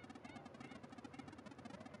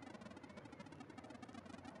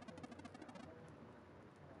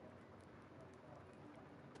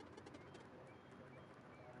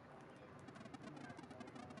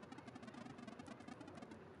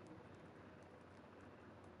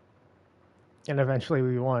 And eventually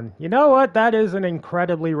we won. You know what? That is an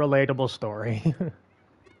incredibly relatable story.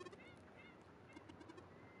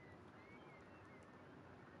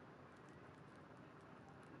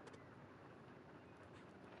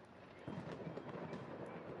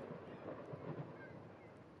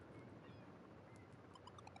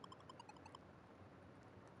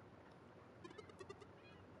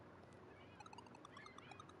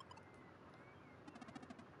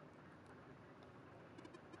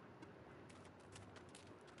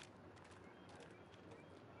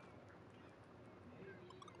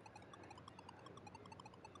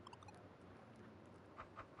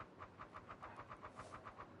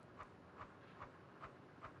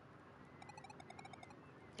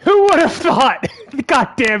 Who would have thought? God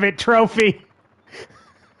damn it, trophy.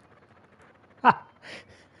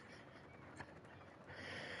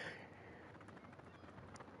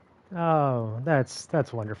 Oh,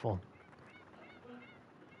 that's wonderful.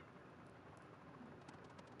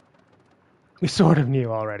 We sort of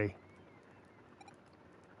knew already.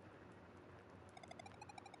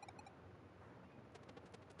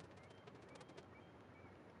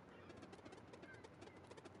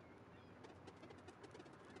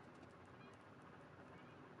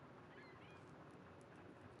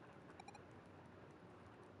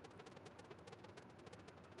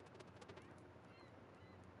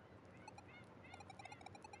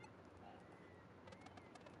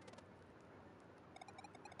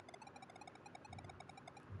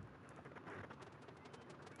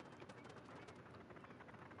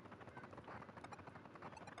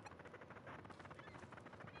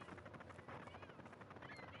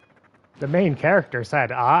 The main characters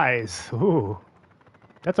had eyes. Ooh,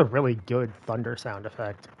 that's a really good thunder sound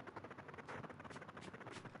effect.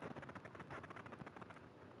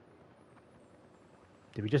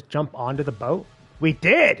 Did we just jump onto the boat? We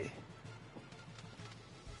did!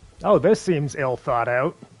 Oh, this seems ill thought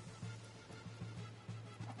out.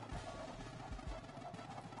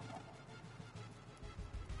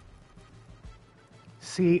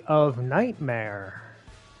 Sea of Nightmare.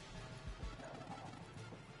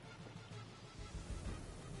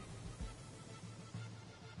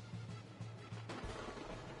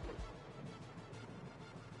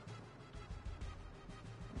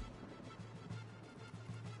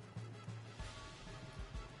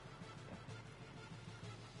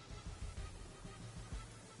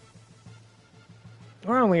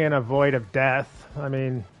 We're only in a void of death. I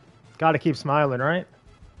mean, gotta keep smiling, right?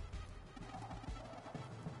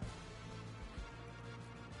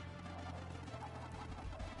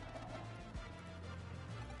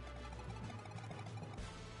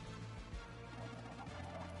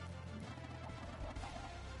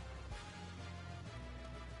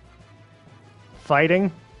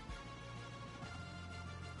 Fighting.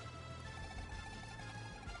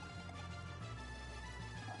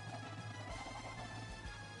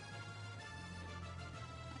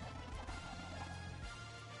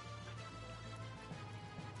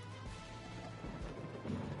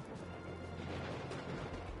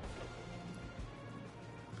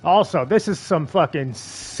 Also, this is some fucking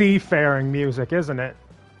seafaring music, isn't it?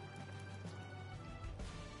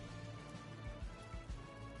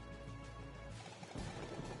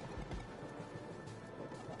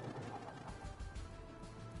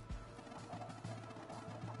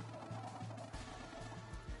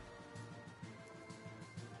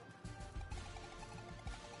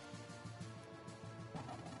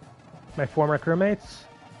 My former crewmates?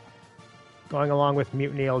 Going along with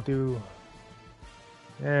mutiny, I'll do...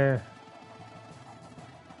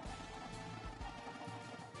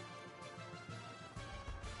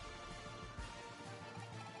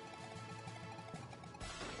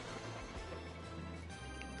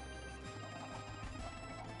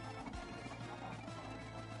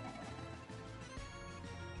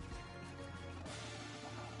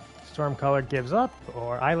 Stormcaller gives up,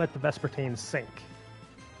 or I let the Vespertine sink.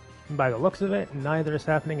 And by the looks of it, neither is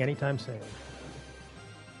happening anytime soon.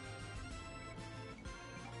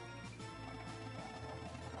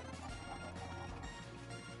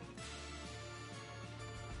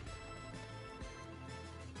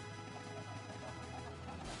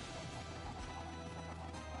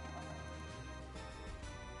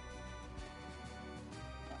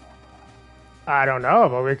 I don't know,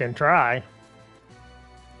 but we can try.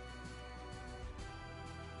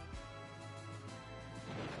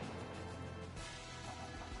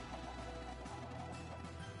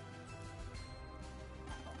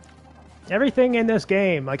 Everything in this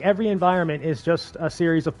game, like every environment, is just a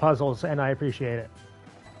series of puzzles, and I appreciate it.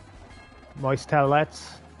 Moist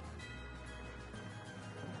towelettes.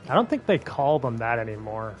 I don't think they call them that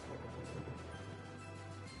anymore.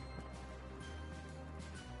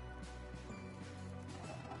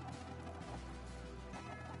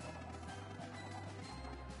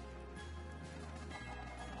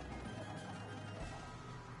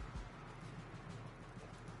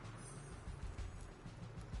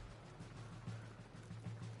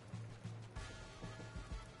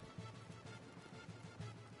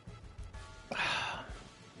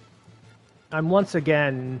 I'm once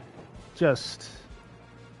again just...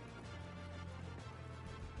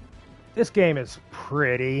 This game is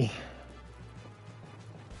pretty.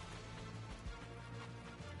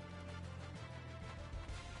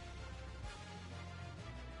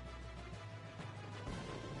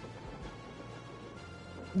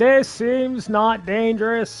 This seems not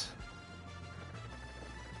dangerous.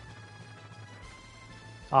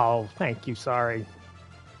 Oh, thank you, sorry.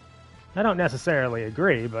 I don't necessarily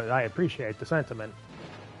agree, but I appreciate the sentiment.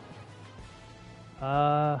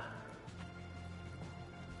 I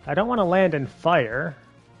don't want to land in fire.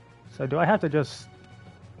 So do I have to just...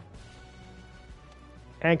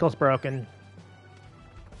 Ankle's broken.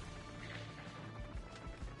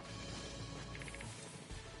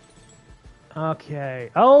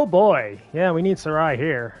 Okay. Oh boy. Yeah, we need Sarai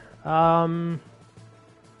here.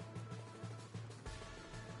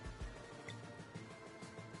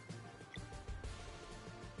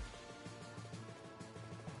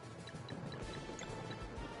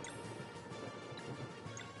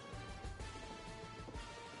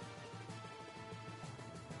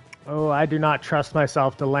 Oh, I do not trust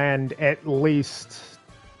myself to land at least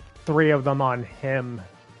 3 of them on him.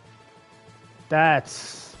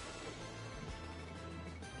 That's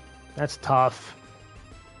tough.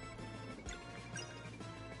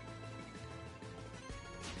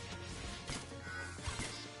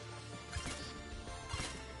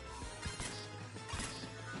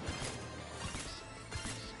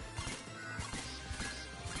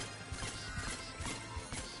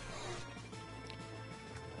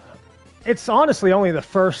 It's honestly only the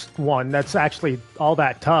first one that's actually all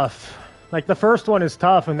that tough. Like, the first one is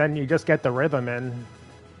tough, and then you just get the rhythm in.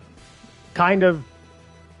 Kind of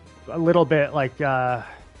a little bit like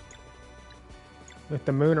with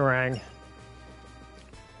the Moonerang.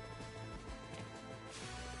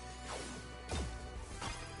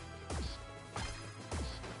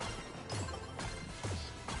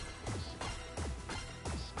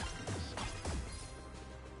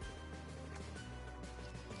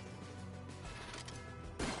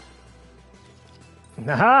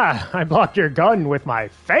 Aha! I blocked your gun with my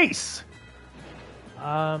face!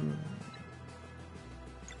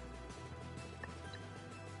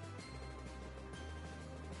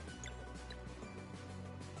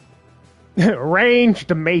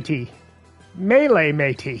 Ranged matey. Melee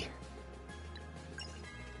matey.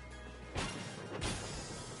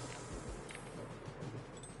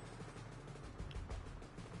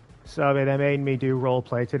 So they made me do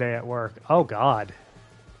roleplay today at work. Oh god.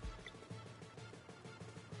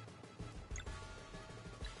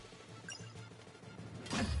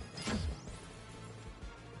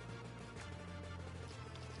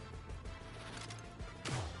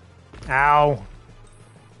 Ow.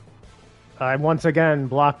 I once again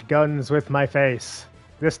blocked guns with my face.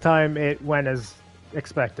 This time it went as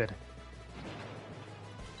expected.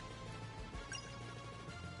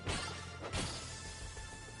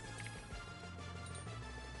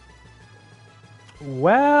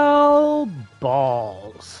 Well,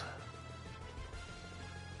 balls.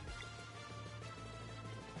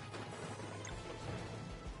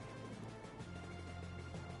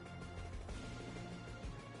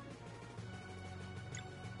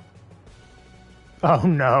 Oh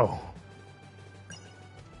no.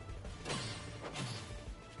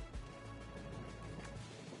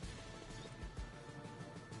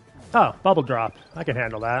 Oh, bubble drop. I can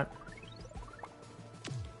handle that.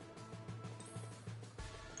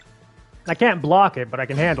 I can't block it, but I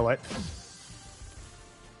can handle it.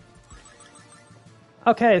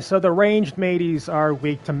 Okay, so the ranged mateys are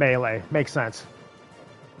weak to melee. Makes sense.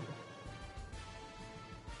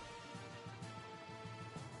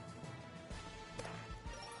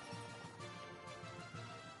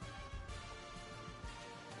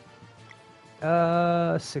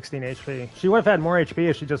 Uh, 16 HP. She would have had more HP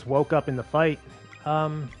if she just woke up in the fight.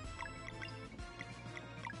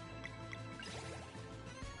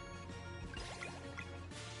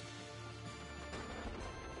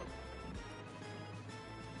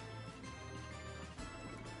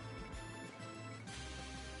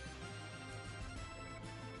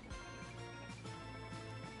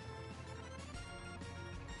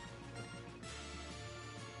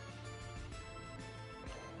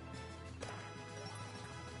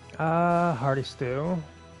 Hearty stew.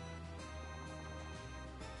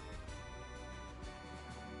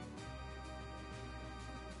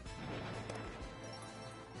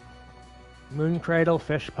 Moon cradle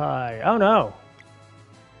fish pie. Oh no!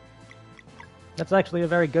 That's actually a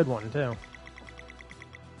very good one, too.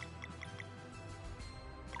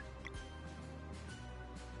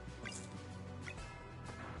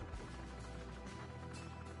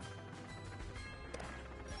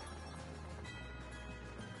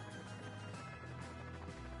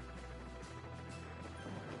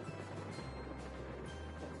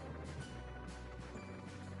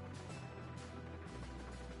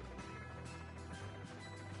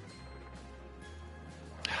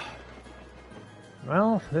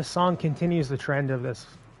 Well, this song continues the trend of this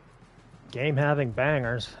game having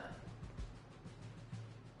bangers.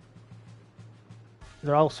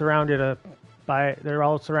 They're all surrounding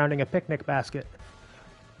a picnic basket.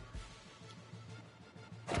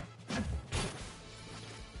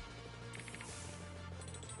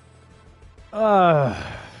 Fuck.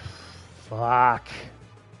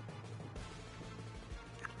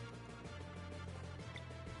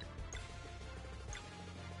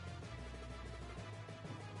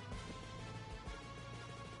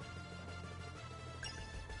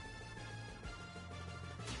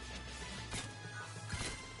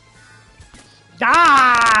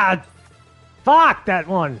 Ah! Fuck that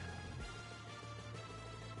one.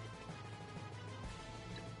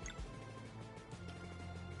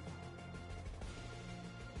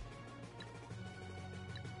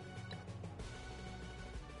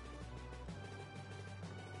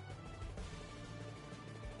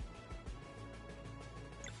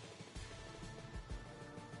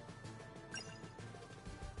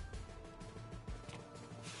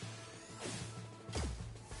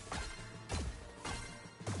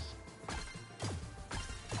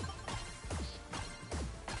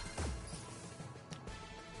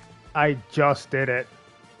 I just did it.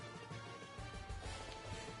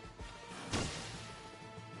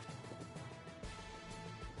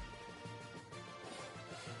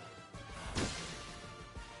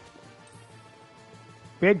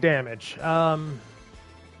 Big damage.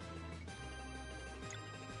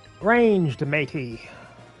 Ranged, matey.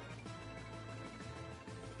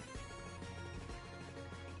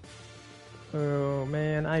 Oh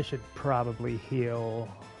man, I should probably heal.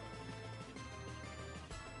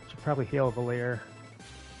 Probably heal Valir.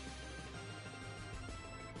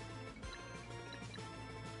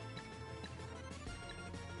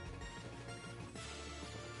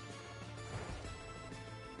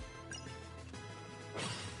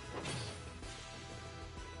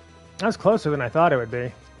 That was closer than I thought it would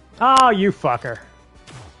be. Oh, you fucker.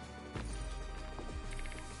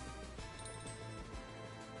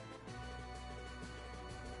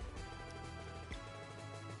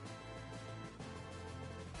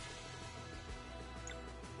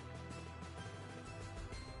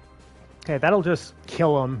 Okay, that'll just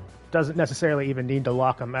kill him. Doesn't necessarily even need to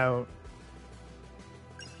lock him out.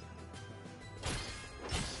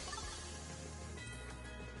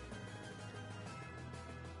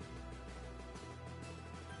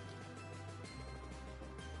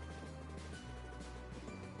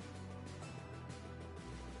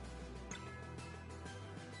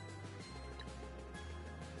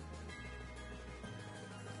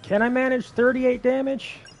 Can I manage 38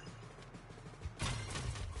 damage?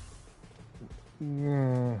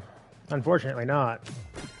 Unfortunately not.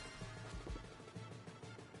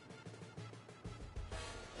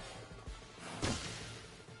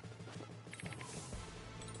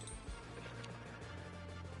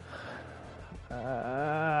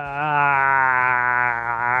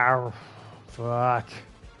 Fuck.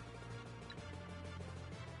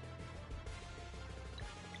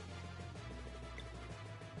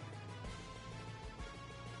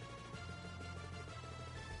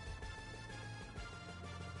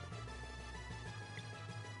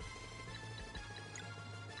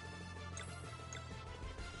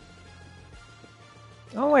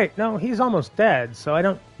 Oh wait, no, he's almost dead, so I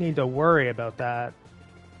don't need to worry about that.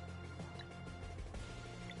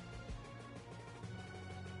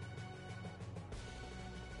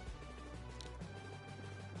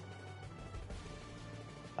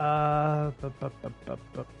 Bu- bu- bu- bu-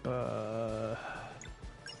 bu- bu-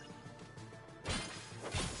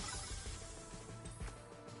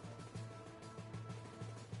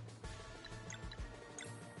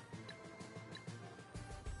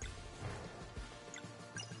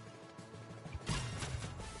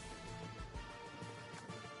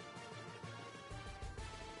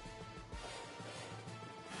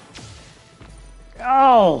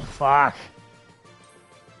 Oh, fuck.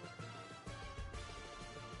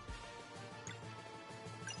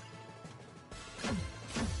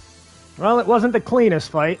 Well, it wasn't the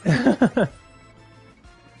cleanest fight.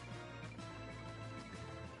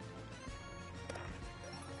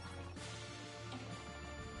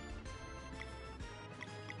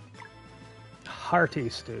 Hearty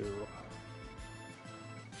stew.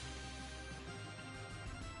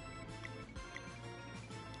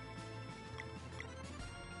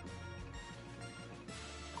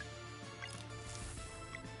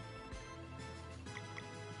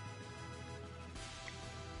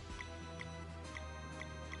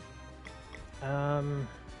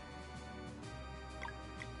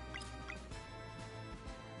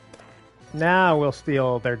 Now we'll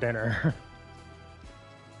steal their dinner.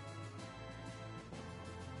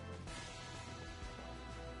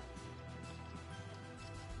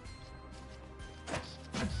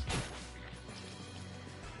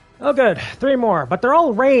 Oh good, 3 more, but they're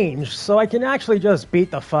all ranged, so I can actually just beat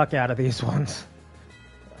the fuck out of these ones.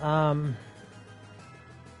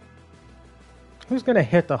 Who's gonna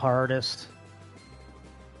hit the hardest?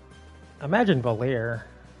 Imagine Valir.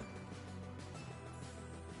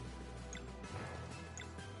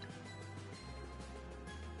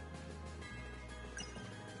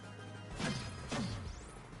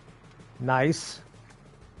 Nice.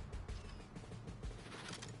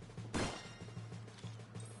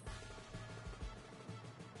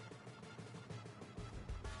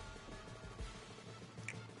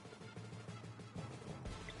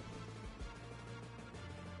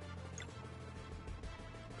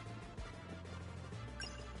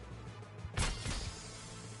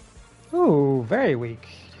 Ooh, very weak.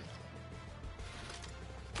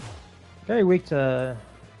 Very weak to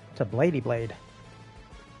Bladey Blade.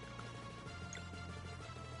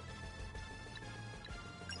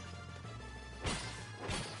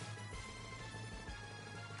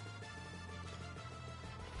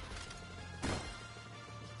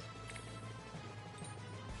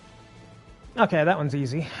 Okay, that one's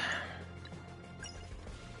easy.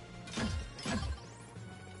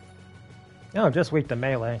 Oh, just weak to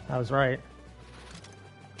melee. I was right.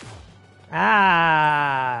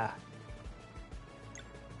 Ah!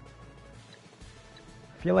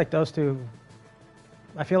 I feel like those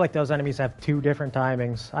enemies have two different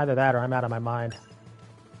timings. Either that or I'm out of my mind.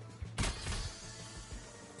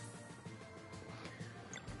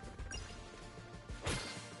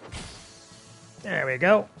 There we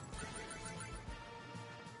go.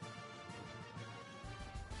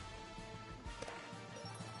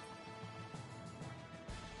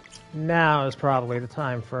 Now is probably the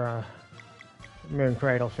time for a Moon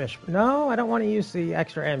Cradle Fish. No, I don't want to use the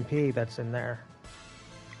extra MP that's in there.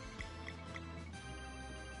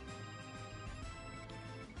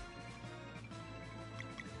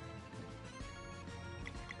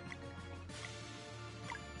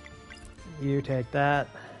 You take that.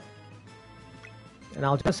 And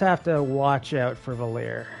I'll just have to watch out for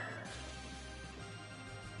Valir.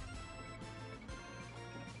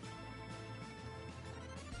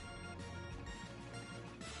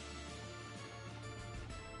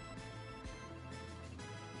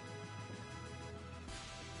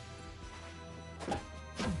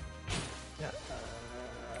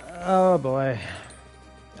 Oh boy.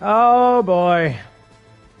 Oh boy.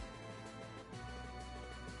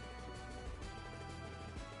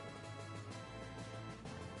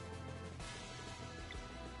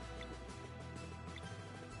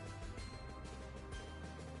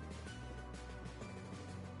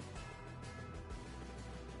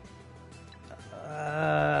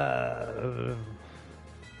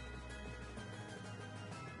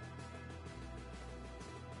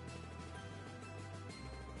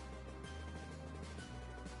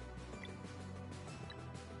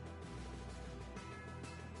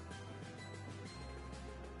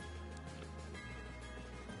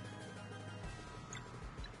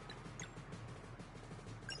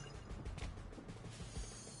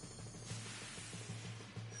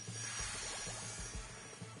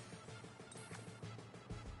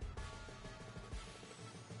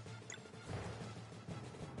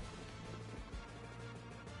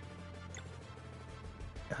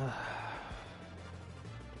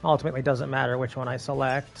 Ultimately doesn't matter which one I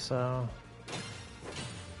select, so...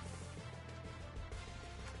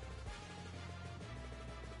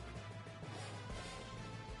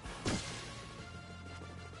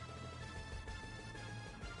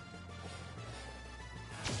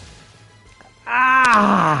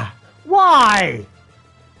 Ah! Why?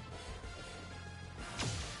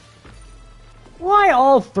 Why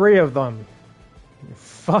all three of them? You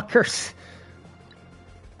fuckers.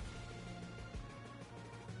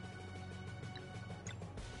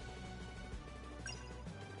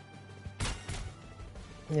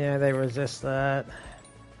 Yeah, they resist that.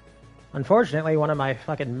 Unfortunately, one of my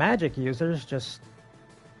fucking magic users just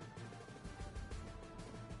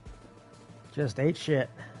ate shit.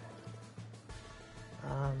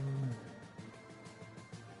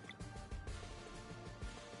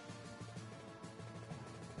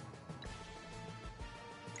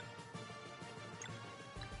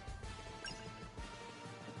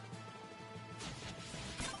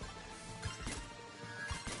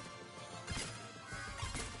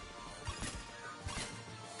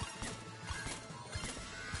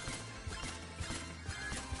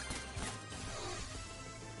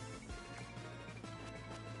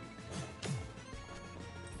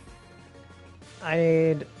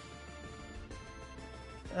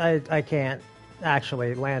 I can't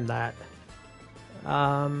actually land that.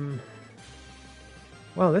 Well,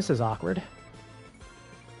 this is awkward.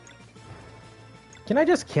 Can I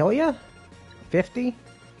just kill you? 50?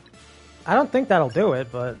 I don't think that'll do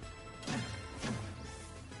it, but...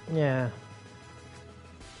 Yeah.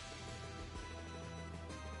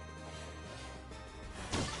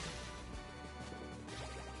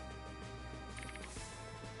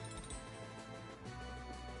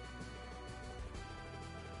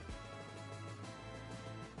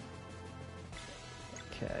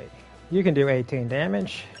 Okay. You can do 18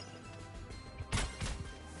 damage.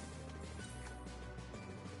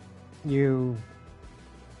 You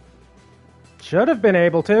should have been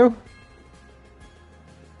able to.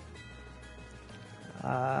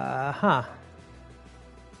 Huh.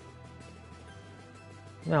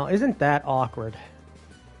 Well, isn't that awkward?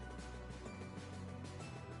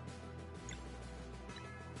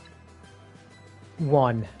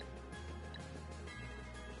 One.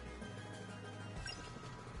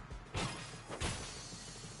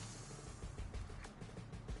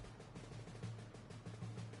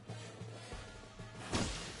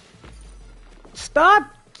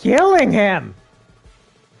 Stop killing him!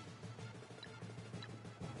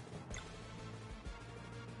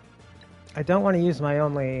 I don't want to use my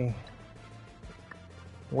only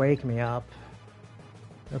wake me up,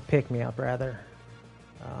 or pick me up rather.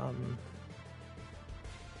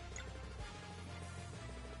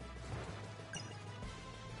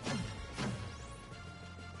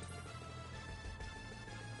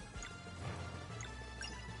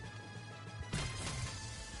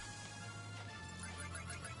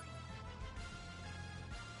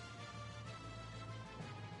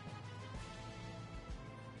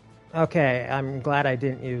 Okay, I'm glad I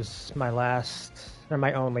didn't use my last, or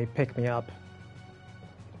my only pick me up.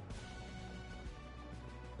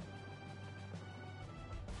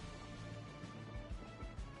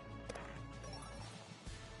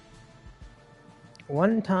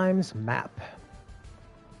 One times map.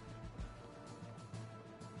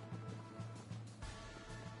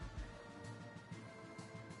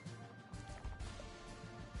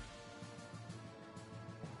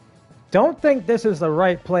 Don't think this is the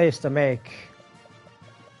right place to make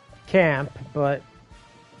camp, but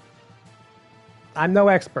I'm no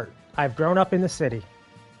expert. I've grown up in the city.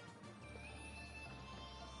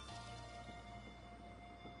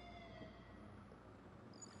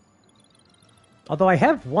 Although I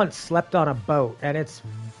have once slept on a boat, and it's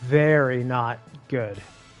very not good.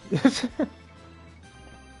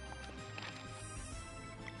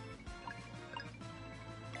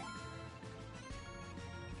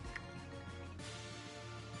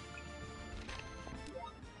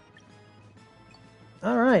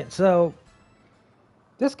 Alright, so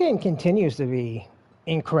this game continues to be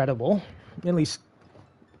incredible, at least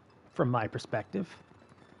from my perspective.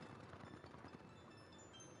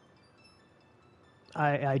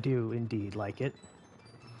 I do indeed like it.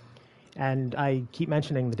 And I keep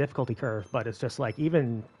mentioning the difficulty curve, but it's just like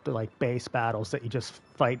even the like base battles that you just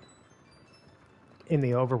fight in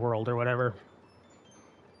the overworld or whatever.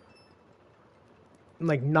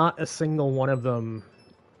 Like not a single one of them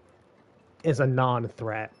is a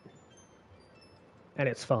non-threat. And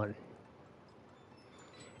it's fun.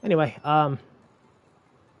 Anyway,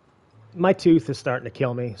 my tooth is starting to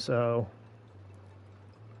kill me, so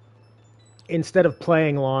instead of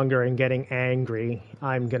playing longer and getting angry,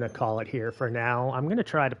 I'm going to call it here for now. I'm going to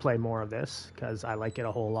try to play more of this because I like it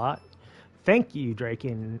a whole lot. Thank you, Drake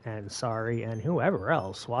and Sorry, and whoever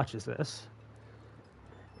else watches this.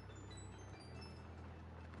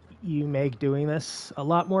 You make doing this a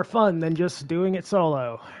lot more fun than just doing it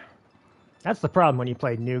solo. That's the problem when you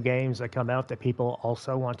play new games that come out that people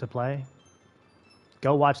also want to play.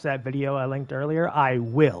 Go watch that video I linked earlier. I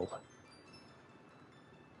will.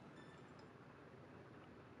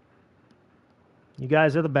 You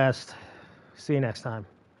guys are the best. See you next time.